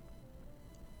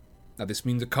 Now, this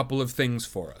means a couple of things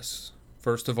for us.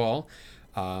 First of all,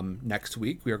 Next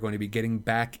week, we are going to be getting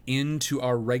back into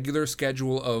our regular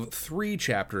schedule of 3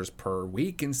 chapters per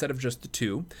week instead of just the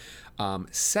 2.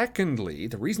 Secondly,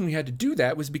 the reason we had to do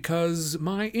that was because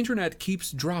my internet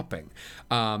keeps dropping.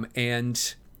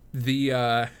 And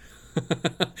the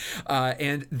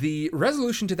and the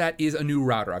resolution to that is a new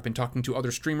router. I've been talking to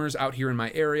other streamers out here in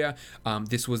my area.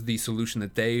 This was the solution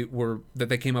that they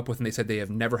came up with, and they said they have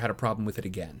never had a problem with it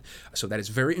again. So that is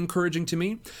very encouraging to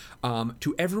me.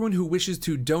 To everyone who wishes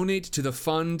to donate to the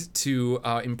fund to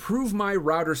improve my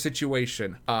router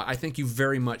situation, I thank you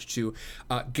very much. To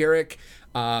Garrick,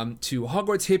 to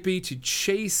Hogwarts Hippie, to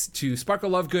Chase, to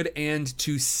Sparkle Lovegood, and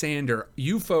to Sander.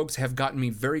 You folks have gotten me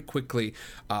very quickly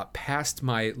past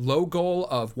my low goal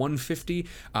of 150,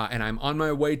 and I'm on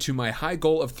my way to my high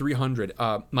goal of 300.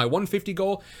 My 150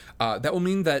 goal, that will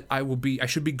mean that I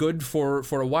should be good for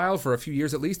a while, for a few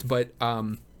years at least, but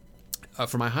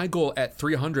for my high goal at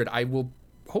 300, I will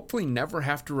hopefully never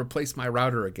have to replace my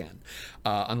router again,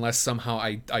 unless somehow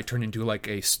I turn into like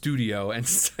a studio and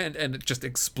just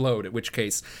explode, at which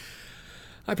case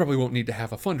I probably won't need to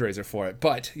have a fundraiser for it.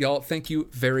 But y'all, thank you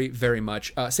very, very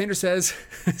much. Sanders says,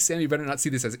 Sam, you better not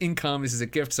see this as income. This is a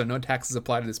gift, so no taxes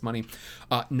apply to this money.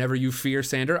 Never you fear,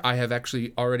 Sander. I have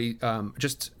actually already,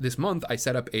 just this month, I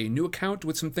set up a new account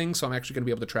with some things, so I'm actually going to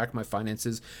be able to track my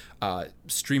finances,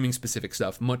 streaming specific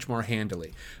stuff much more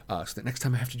handily. So that next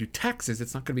time I have to do taxes,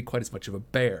 it's not going to be quite as much of a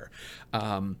bear.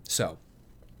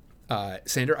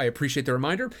 Sander, I appreciate the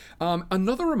reminder.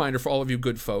 Another reminder for all of you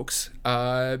good folks,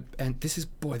 and this is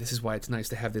why it's nice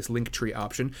to have this Linktree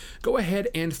option. Go ahead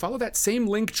and follow that same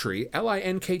Linktree,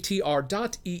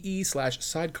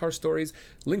 linktr.ee/sidecar stories,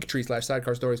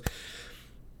 Linktree/sidecar stories.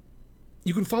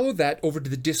 You can follow that over to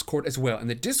the Discord as well. And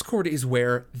the Discord is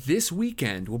where this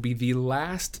weekend will be the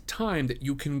last time that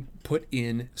you can put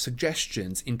in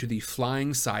suggestions into the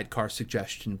Flying Sidecar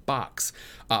suggestion box.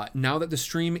 Now that the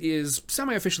stream is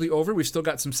semi-officially over, we've still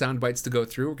got some sound bites to go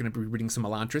through. We're going to be reading some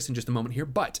Elantris in just a moment here.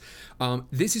 But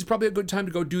this is probably a good time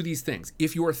to go do these things.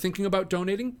 If you are thinking about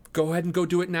donating, go ahead and go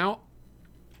do it now.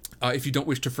 If you don't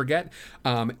wish to forget.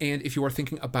 And if you are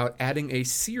thinking about adding a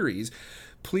series,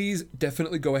 please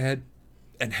definitely go ahead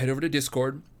and head over to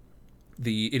Discord.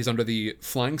 It is under the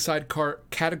Flying Sidecar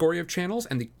category of channels,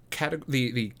 and the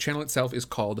channel itself is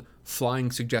called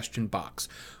Flying Suggestion Box.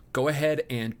 Go ahead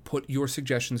and put your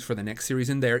suggestions for the next series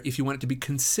in there if you want it to be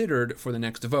considered for the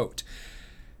next vote.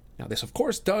 Now, this, of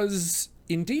course, does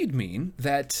indeed mean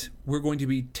that we're going to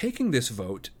be taking this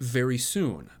vote very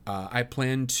soon. I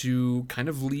plan to kind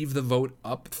of leave the vote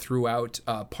up throughout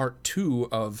part 2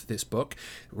 of this book.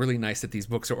 Really nice that these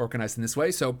books are organized in this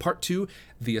way. So part 2,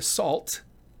 The Assault.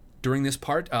 During this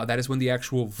part, that is when the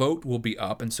actual vote will be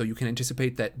up, and so you can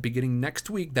anticipate that beginning next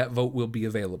week, that vote will be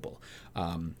available.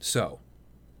 So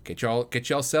get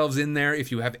yourselves in there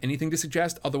if you have anything to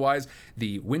suggest. Otherwise,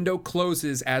 the window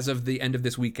closes as of the end of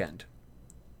this weekend.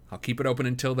 I'll keep it open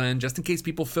until then, just in case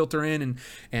people filter in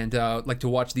and like to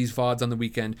watch these VODs on the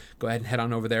weekend. Go ahead and head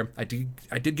on over there. I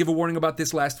did give a warning about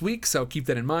this last week, so keep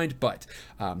that in mind. But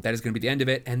that is going to be the end of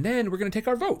it, and then we're going to take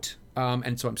our vote.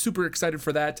 And so I'm super excited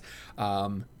for that.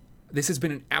 This has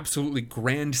been an absolutely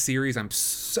grand series. I'm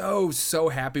so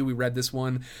happy we read this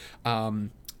one.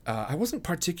 I wasn't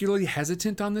particularly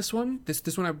hesitant on this one.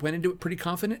 This one I went into it pretty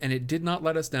confident, and it did not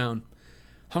let us down.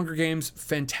 Hunger Games,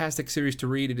 fantastic series to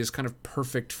read. It is kind of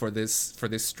perfect for this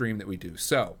stream that we do.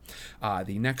 So,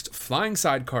 the next Flying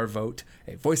Sidecar vote,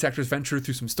 a voice actor's venture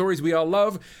through some stories we all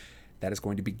love, that is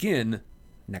going to begin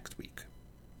next week.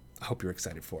 I hope you're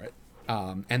excited for it.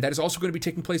 And that is also going to be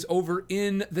taking place over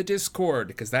in the Discord,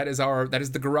 because that is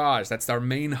the garage. That's our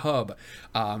main hub.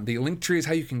 The Linktree is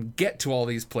how you can get to all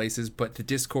these places, but the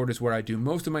Discord is where I do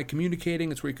most of my communicating.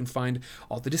 It's where you can find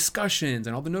all the discussions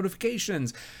and all the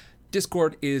notifications.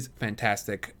 Discord is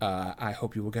fantastic. I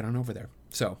hope you will get on over there.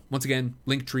 So once again,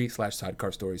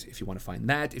 Linktree/sidecar stories if you want to find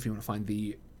that. If you want to find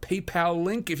the PayPal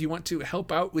link, if you want to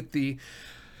help out with the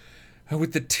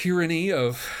tyranny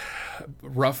of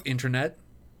rough internet.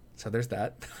 So there's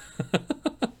that.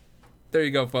 There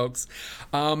you go, folks.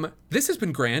 This has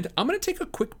been grand. I'm going to take a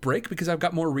quick break because I've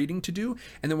got more reading to do,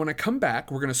 and then when I come back,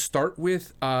 we're going to start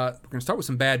with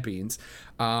some Bad Beans,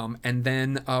 and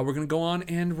then we're going to go on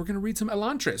and we're going to read some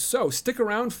Elantris. So stick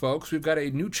around, folks. We've got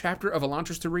a new chapter of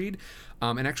Elantris to read,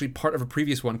 and actually part of a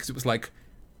previous one, because it was like,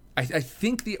 I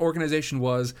think the organization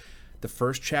was, the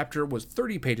first chapter was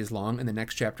 30 pages long, and the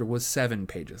next chapter was 7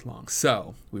 pages long.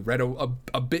 So we read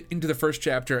a bit into the first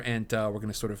chapter, and we're going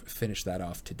to sort of finish that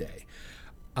off today.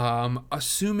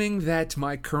 Assuming that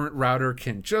my current router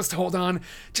can just hold on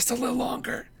just a little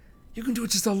longer. You can do it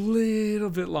just a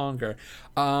little bit longer.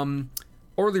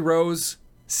 Orly Rose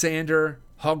Sander,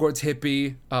 Hogwarts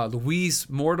Hippie, Louise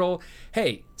Mortal.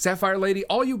 Hey, Sapphire Lady,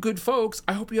 all you good folks,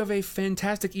 I hope you have a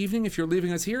fantastic evening if you're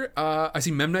leaving us here. I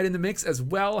see Memnite in the mix as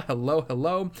well. Hello,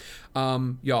 hello.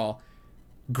 Y'all,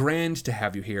 grand to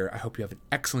have you here. I hope you have an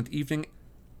excellent evening.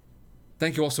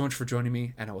 Thank you all so much for joining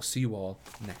me, and I will see you all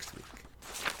next week.